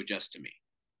him to adjust to me.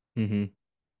 Mm-hmm.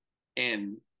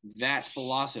 And that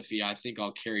philosophy, I think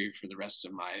I'll carry for the rest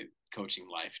of my coaching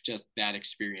life. Just that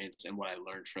experience and what I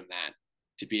learned from that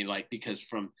to be like, because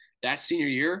from that senior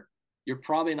year, you're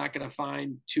probably not going to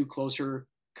find two closer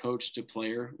coach to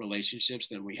player relationships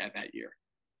than we had that year.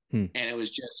 Hmm. And it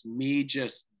was just me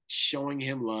just showing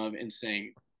him love and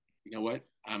saying, you know what?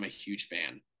 I'm a huge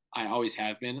fan. I always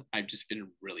have been. I've just been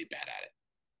really bad at it.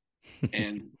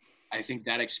 And I think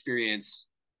that experience,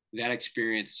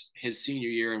 his senior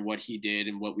year and what he did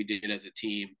and what we did as a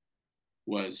team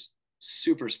was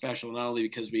super special. Not only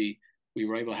because we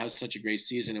were able to have such a great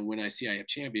season and win ICIF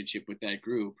championship with that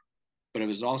group, but it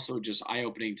was also just eye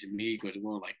opening to me because we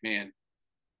were like, man,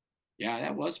 yeah,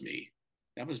 that was me.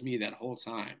 That was me that whole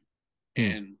time. Hmm.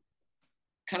 And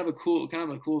kind of a cool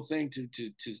thing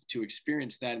to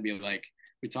experience that and be like,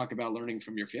 we talk about learning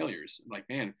from your failures. I'm like,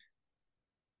 man,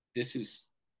 this is,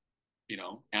 and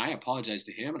I apologize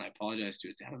to him and I apologize to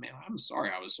his dad. Man, I'm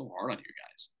sorry I was so hard on you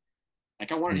guys.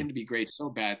 Like I wanted Hmm. him to be great so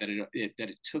bad that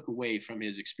it took away from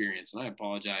his experience, and I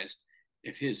apologize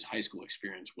if his high school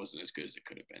experience wasn't as good as it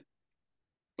could have been.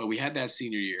 But we had that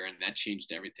senior year, and that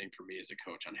changed everything for me as a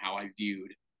coach on how I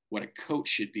viewed what a coach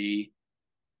should be,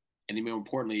 and even more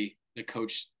importantly, the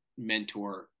coach,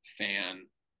 mentor, fan,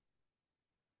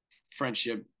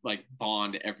 friendship, like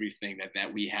bond, everything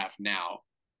that we have now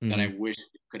that I Mm-hmm. wish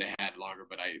could have had longer,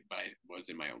 but I was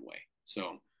in my own way.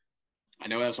 So I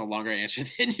know that's a longer answer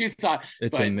than you thought,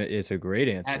 but It's a great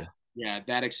that answer. yeah,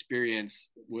 that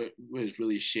experience was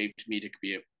really shaped me to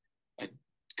be a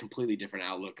completely different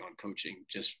outlook on coaching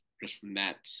just from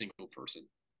that single person.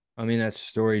 I mean, that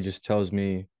story just tells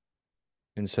me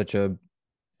in such a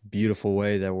beautiful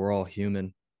way that we're all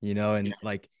human, and Yeah,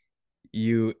 like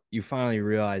you finally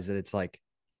realize that it's like,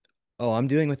 oh, I'm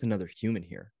dealing with another human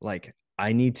here. Like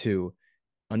I need to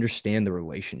understand the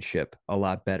relationship a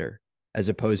lot better as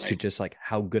opposed to right, just like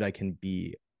how good I can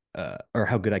be or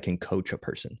how good I can coach a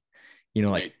person. You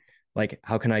know, right, like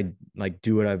how can I like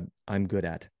do what I'm good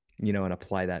at, and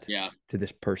apply that yeah, to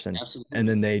this person and absolutely,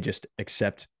 then they just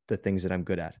accept the things that I'm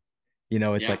good at.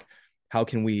 It's yeah, like how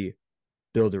can we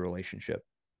build a relationship?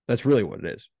 That's really what it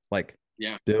is. Like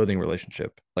yeah, building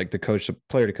relationship. Like the coach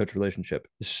player to coach relationship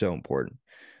is so important.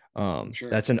 for sure,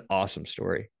 That's an awesome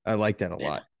story. I like that a yeah,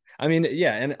 lot. I mean,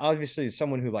 yeah, and obviously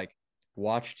someone who like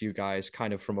watched you guys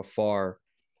kind of from afar,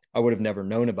 I would have never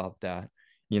known about that,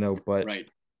 but right,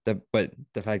 the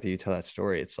fact that you tell that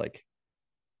story, it's like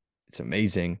it's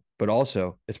amazing. But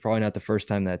also it's probably not the first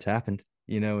time that's happened,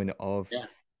 yeah, in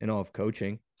all of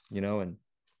coaching, and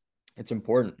it's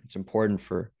important. It's important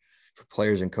for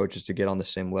players and coaches to get on the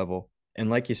same level. And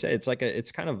like you said,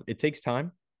 it's kind of it takes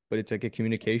time, but it's like a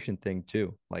communication thing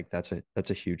too. Like that's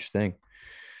a huge thing.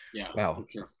 yeah, Wow. for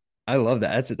sure, I love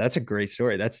that. That's a great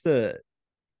story. That's the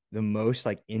most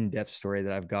like in-depth story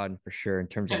that I've gotten for sure in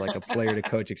terms of like a player to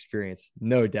coach experience.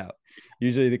 No doubt.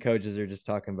 Usually the coaches are just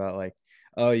talking about like,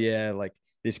 oh yeah, like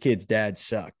this kid's dad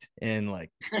sucked. And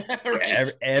like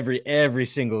right, every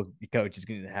single coach is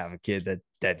going to have a kid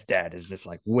that's dad is just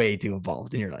like way too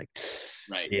involved, and you're like,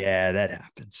 right, yeah, that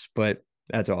happens. But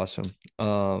that's awesome.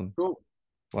 cool,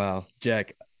 Wow,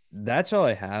 Jack, that's all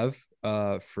I have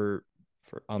for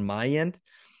on my end.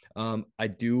 I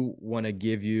do want to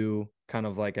give you kind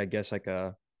of like I guess like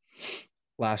a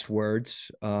last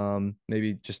words,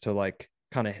 maybe just to like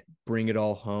kind of bring it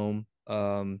all home.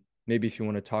 Maybe if you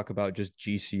want to talk about just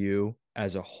GCU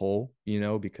as a whole,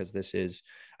 because this is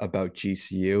about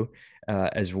GCU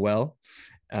as well.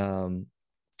 Um,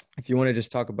 if you want to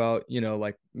just talk about,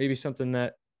 like maybe something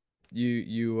that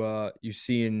you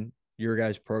see in your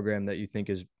guys' program that you think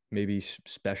is maybe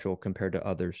special compared to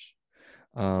others.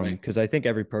 Right. Because I think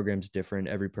every program's different.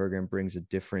 Every program brings a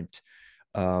different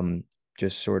um,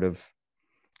 just sort of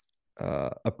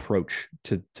approach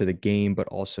to the game, but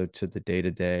also to the day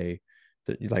to day.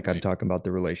 Like I'm Right. talking about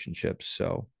the relationships.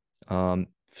 So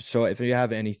if you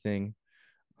have anything,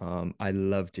 I'd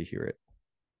love to hear it.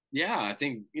 Yeah, I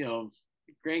think,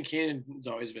 Grand Canyon's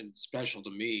always been special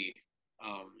to me.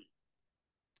 Um,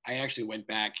 I actually went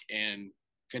back and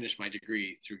finished my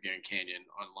degree through Grand Canyon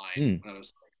online Mm, when I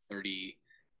was like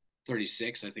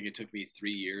 36. I think it took me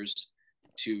 3 years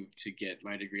to get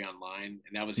my degree online,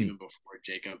 and that was mm, even before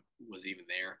Jacob was even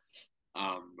there,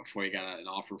 before he got an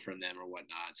offer from them or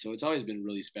whatnot. So it's always been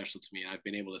really special to me, and I've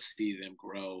been able to see them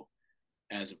grow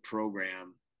as a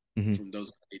program hmm. from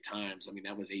those early times. I mean,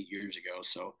 that was 8 years ago.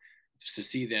 So just to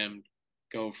see them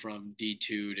go from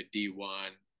D2 to D1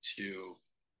 to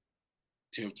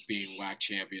being WAC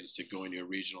champions to going to a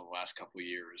regional the last couple of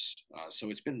years. So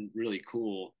it's been really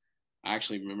cool. I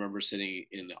actually remember sitting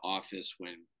in the office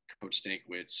when Coach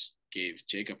Stankwitz gave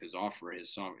Jacob his offer at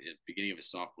the beginning of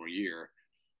his sophomore year,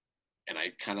 and I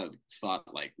kind of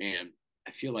thought like, man,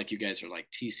 I feel like you guys are like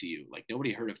TCU. Like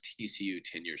nobody heard of TCU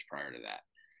 10 years prior to that.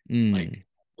 Like Mm.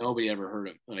 nobody ever heard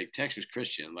of like Texas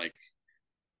Christian. Like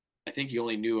I think you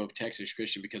only knew of Texas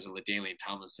Christian because of LaDainian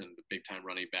Tomlinson, the big time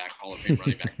running back, Hall of Fame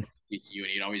running back from TCU,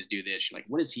 and he'd always do this. You're like,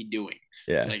 what is he doing?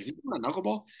 You're Yeah. like, is he doing a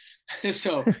knuckleball?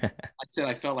 So I said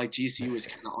I felt like GCU was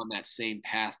kind of on that same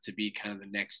path to be kind of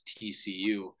the next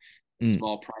TCU, a Mm,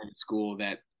 small private school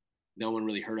that no one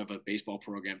really heard of a baseball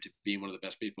program to being one of the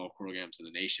best baseball programs in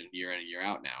the nation year in and year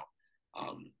out now.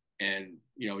 And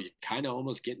you kind of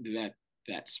almost get into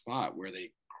that spot where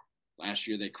they last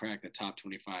year they cracked the top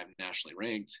 25 nationally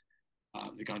ranked.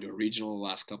 They've gone to a regional the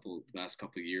last couple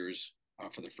of years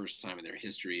for the first time in their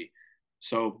history.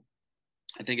 So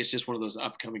I think it's just one of those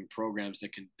upcoming programs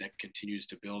that continues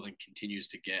to build and continues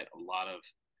to get a lot of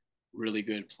really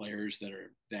good players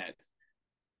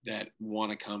that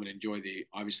want to come and enjoy the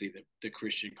obviously the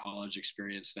Christian college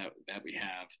experience that we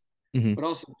have, hmm. but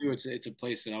also too it's a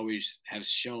place that always has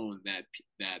shown that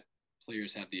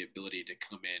players have the ability to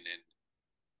come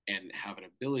in and have an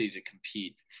ability to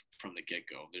compete from the get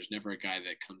go. There's never a guy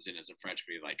that comes in as a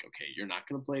freshman like, okay, you're not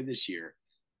going to play this year.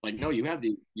 Like, no, you have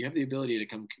the ability to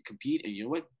come compete, and you know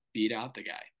what? Beat out the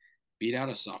guy, beat out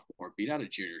a sophomore, beat out a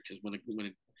junior. Because when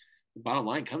the bottom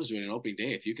line comes to it, an opening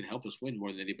day, if you can help us win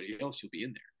more than anybody else, you'll be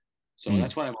in there. So Mm,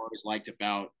 that's what I've always liked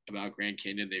about Grand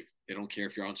Canyon. They don't care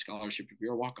if you're on scholarship, if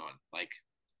you're a walk on. Like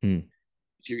mm,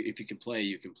 if you can play,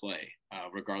 you can play,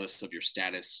 regardless of your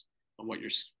status on what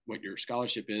your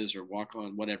scholarship is or walk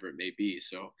on, whatever it may be.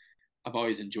 So I've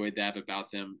always enjoyed that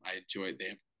about them. They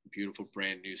have a beautiful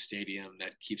brand new stadium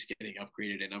that keeps getting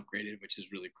upgraded and upgraded, which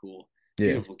is really cool. yeah.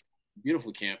 Beautiful,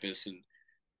 beautiful campus, and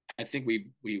I think we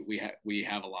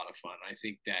have a lot of fun. I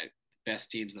think that the best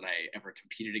teams that I ever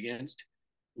competed against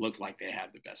looked like they had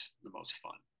the most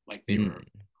fun. Like they were a Mm,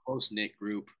 close knit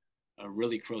group, a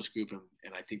really close group,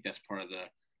 and I think that's part of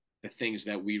the things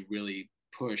that we really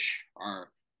push our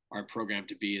program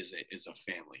to be is a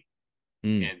family.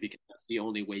 mm, And because that's the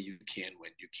only way you can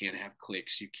win. You can't have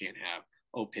cliques. You can't have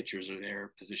pitchers are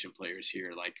there, position players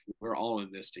here. Like we're all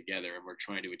in this together, and we're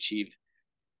trying to achieve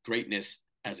greatness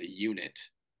as a unit.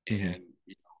 hmm. And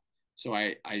so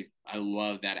I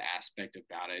love that aspect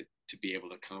about it to be able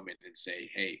to come in and say,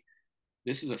 hey,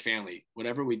 this is a family.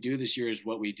 Whatever we do this year is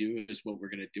what we do, is what we're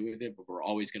going to do with it. But we're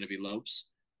always going to be Lopes.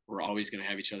 We're always going to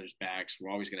have each other's backs. We're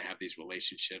always going to have these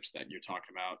relationships that you're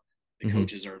talking about. The Hmm.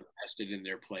 coaches are invested in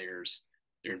their players.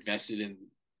 They're invested in.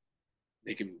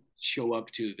 They can show up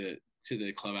to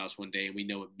the clubhouse one day, and we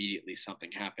know immediately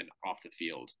something happened off the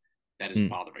field that is Mm,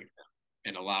 bothering them,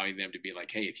 and allowing them to be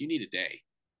like, hey, if you need a day,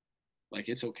 like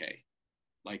it's okay.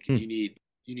 Like mm, you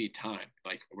need time.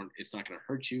 Like it's not going to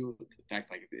hurt you. In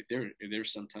fact, like if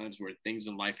there's sometimes where things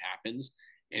in life happens,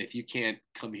 and if you can't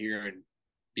come here and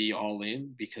be all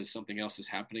in because something else is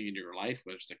happening in your life,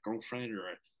 whether it's a girlfriend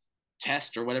or a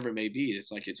test or whatever it may be,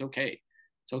 it's like it's okay.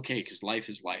 It's okay because life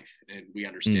is life, and we mm,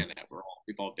 understand that.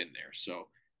 We've all been there. So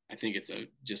I think it's a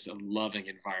just a loving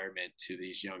environment to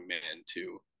these young men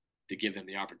to give them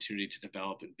the opportunity to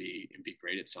develop and be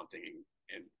great at something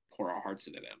and pour our hearts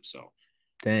into them. So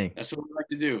dang. that's what we like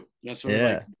to do. That's what we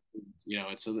like. Yeah.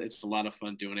 It's a lot of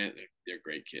fun doing it. They're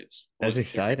great kids. That's Well, they're great.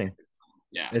 exciting.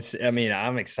 Yeah, I mean,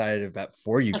 I'm excited about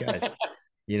for you guys,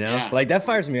 yeah, like that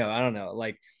fires me up. I don't know.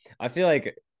 Like, I feel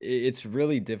like it's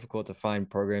really difficult to find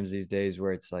programs these days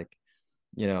where it's like,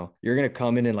 you're going to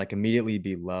come in and like immediately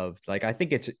be loved. Like, I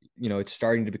think it's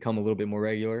starting to become a little bit more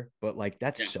regular, but like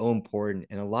that's yeah, so important.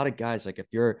 And a lot of guys, like if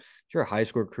you're a high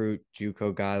school recruit,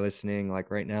 JUCO guy listening, like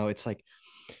right now, it's like,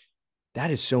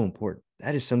 that is so important.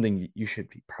 that is something you should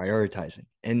be prioritizing.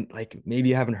 And like maybe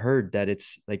you haven't heard that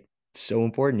it's like so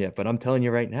important yet, but I'm telling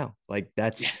you right now, like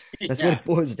Yeah, that's what yeah, it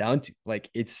boils down to. Like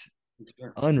it's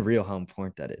sure. unreal how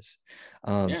important that is.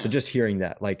 So Yeah, just hearing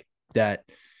that, like that,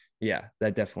 yeah,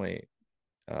 that definitely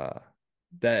uh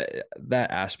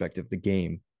that aspect of the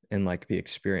game and like the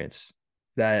experience,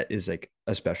 that is like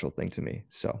a special thing to me.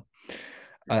 So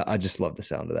I just love the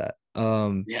sound of that.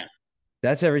 yeah,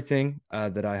 That's everything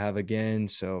that I have again.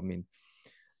 So I mean,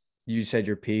 you said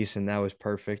your piece and that was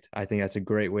perfect. I think that's a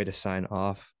great way to sign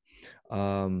off.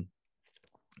 Um,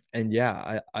 and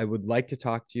yeah, I would like to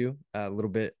talk to you a little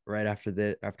bit right after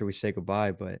that, after we say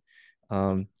goodbye. But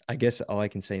I guess all I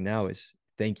can say now is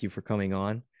thank you for coming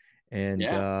on. And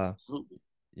yeah, absolutely.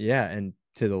 yeah, and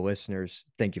to the listeners,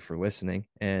 thank you for listening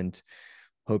and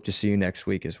hope to see you next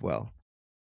week as well.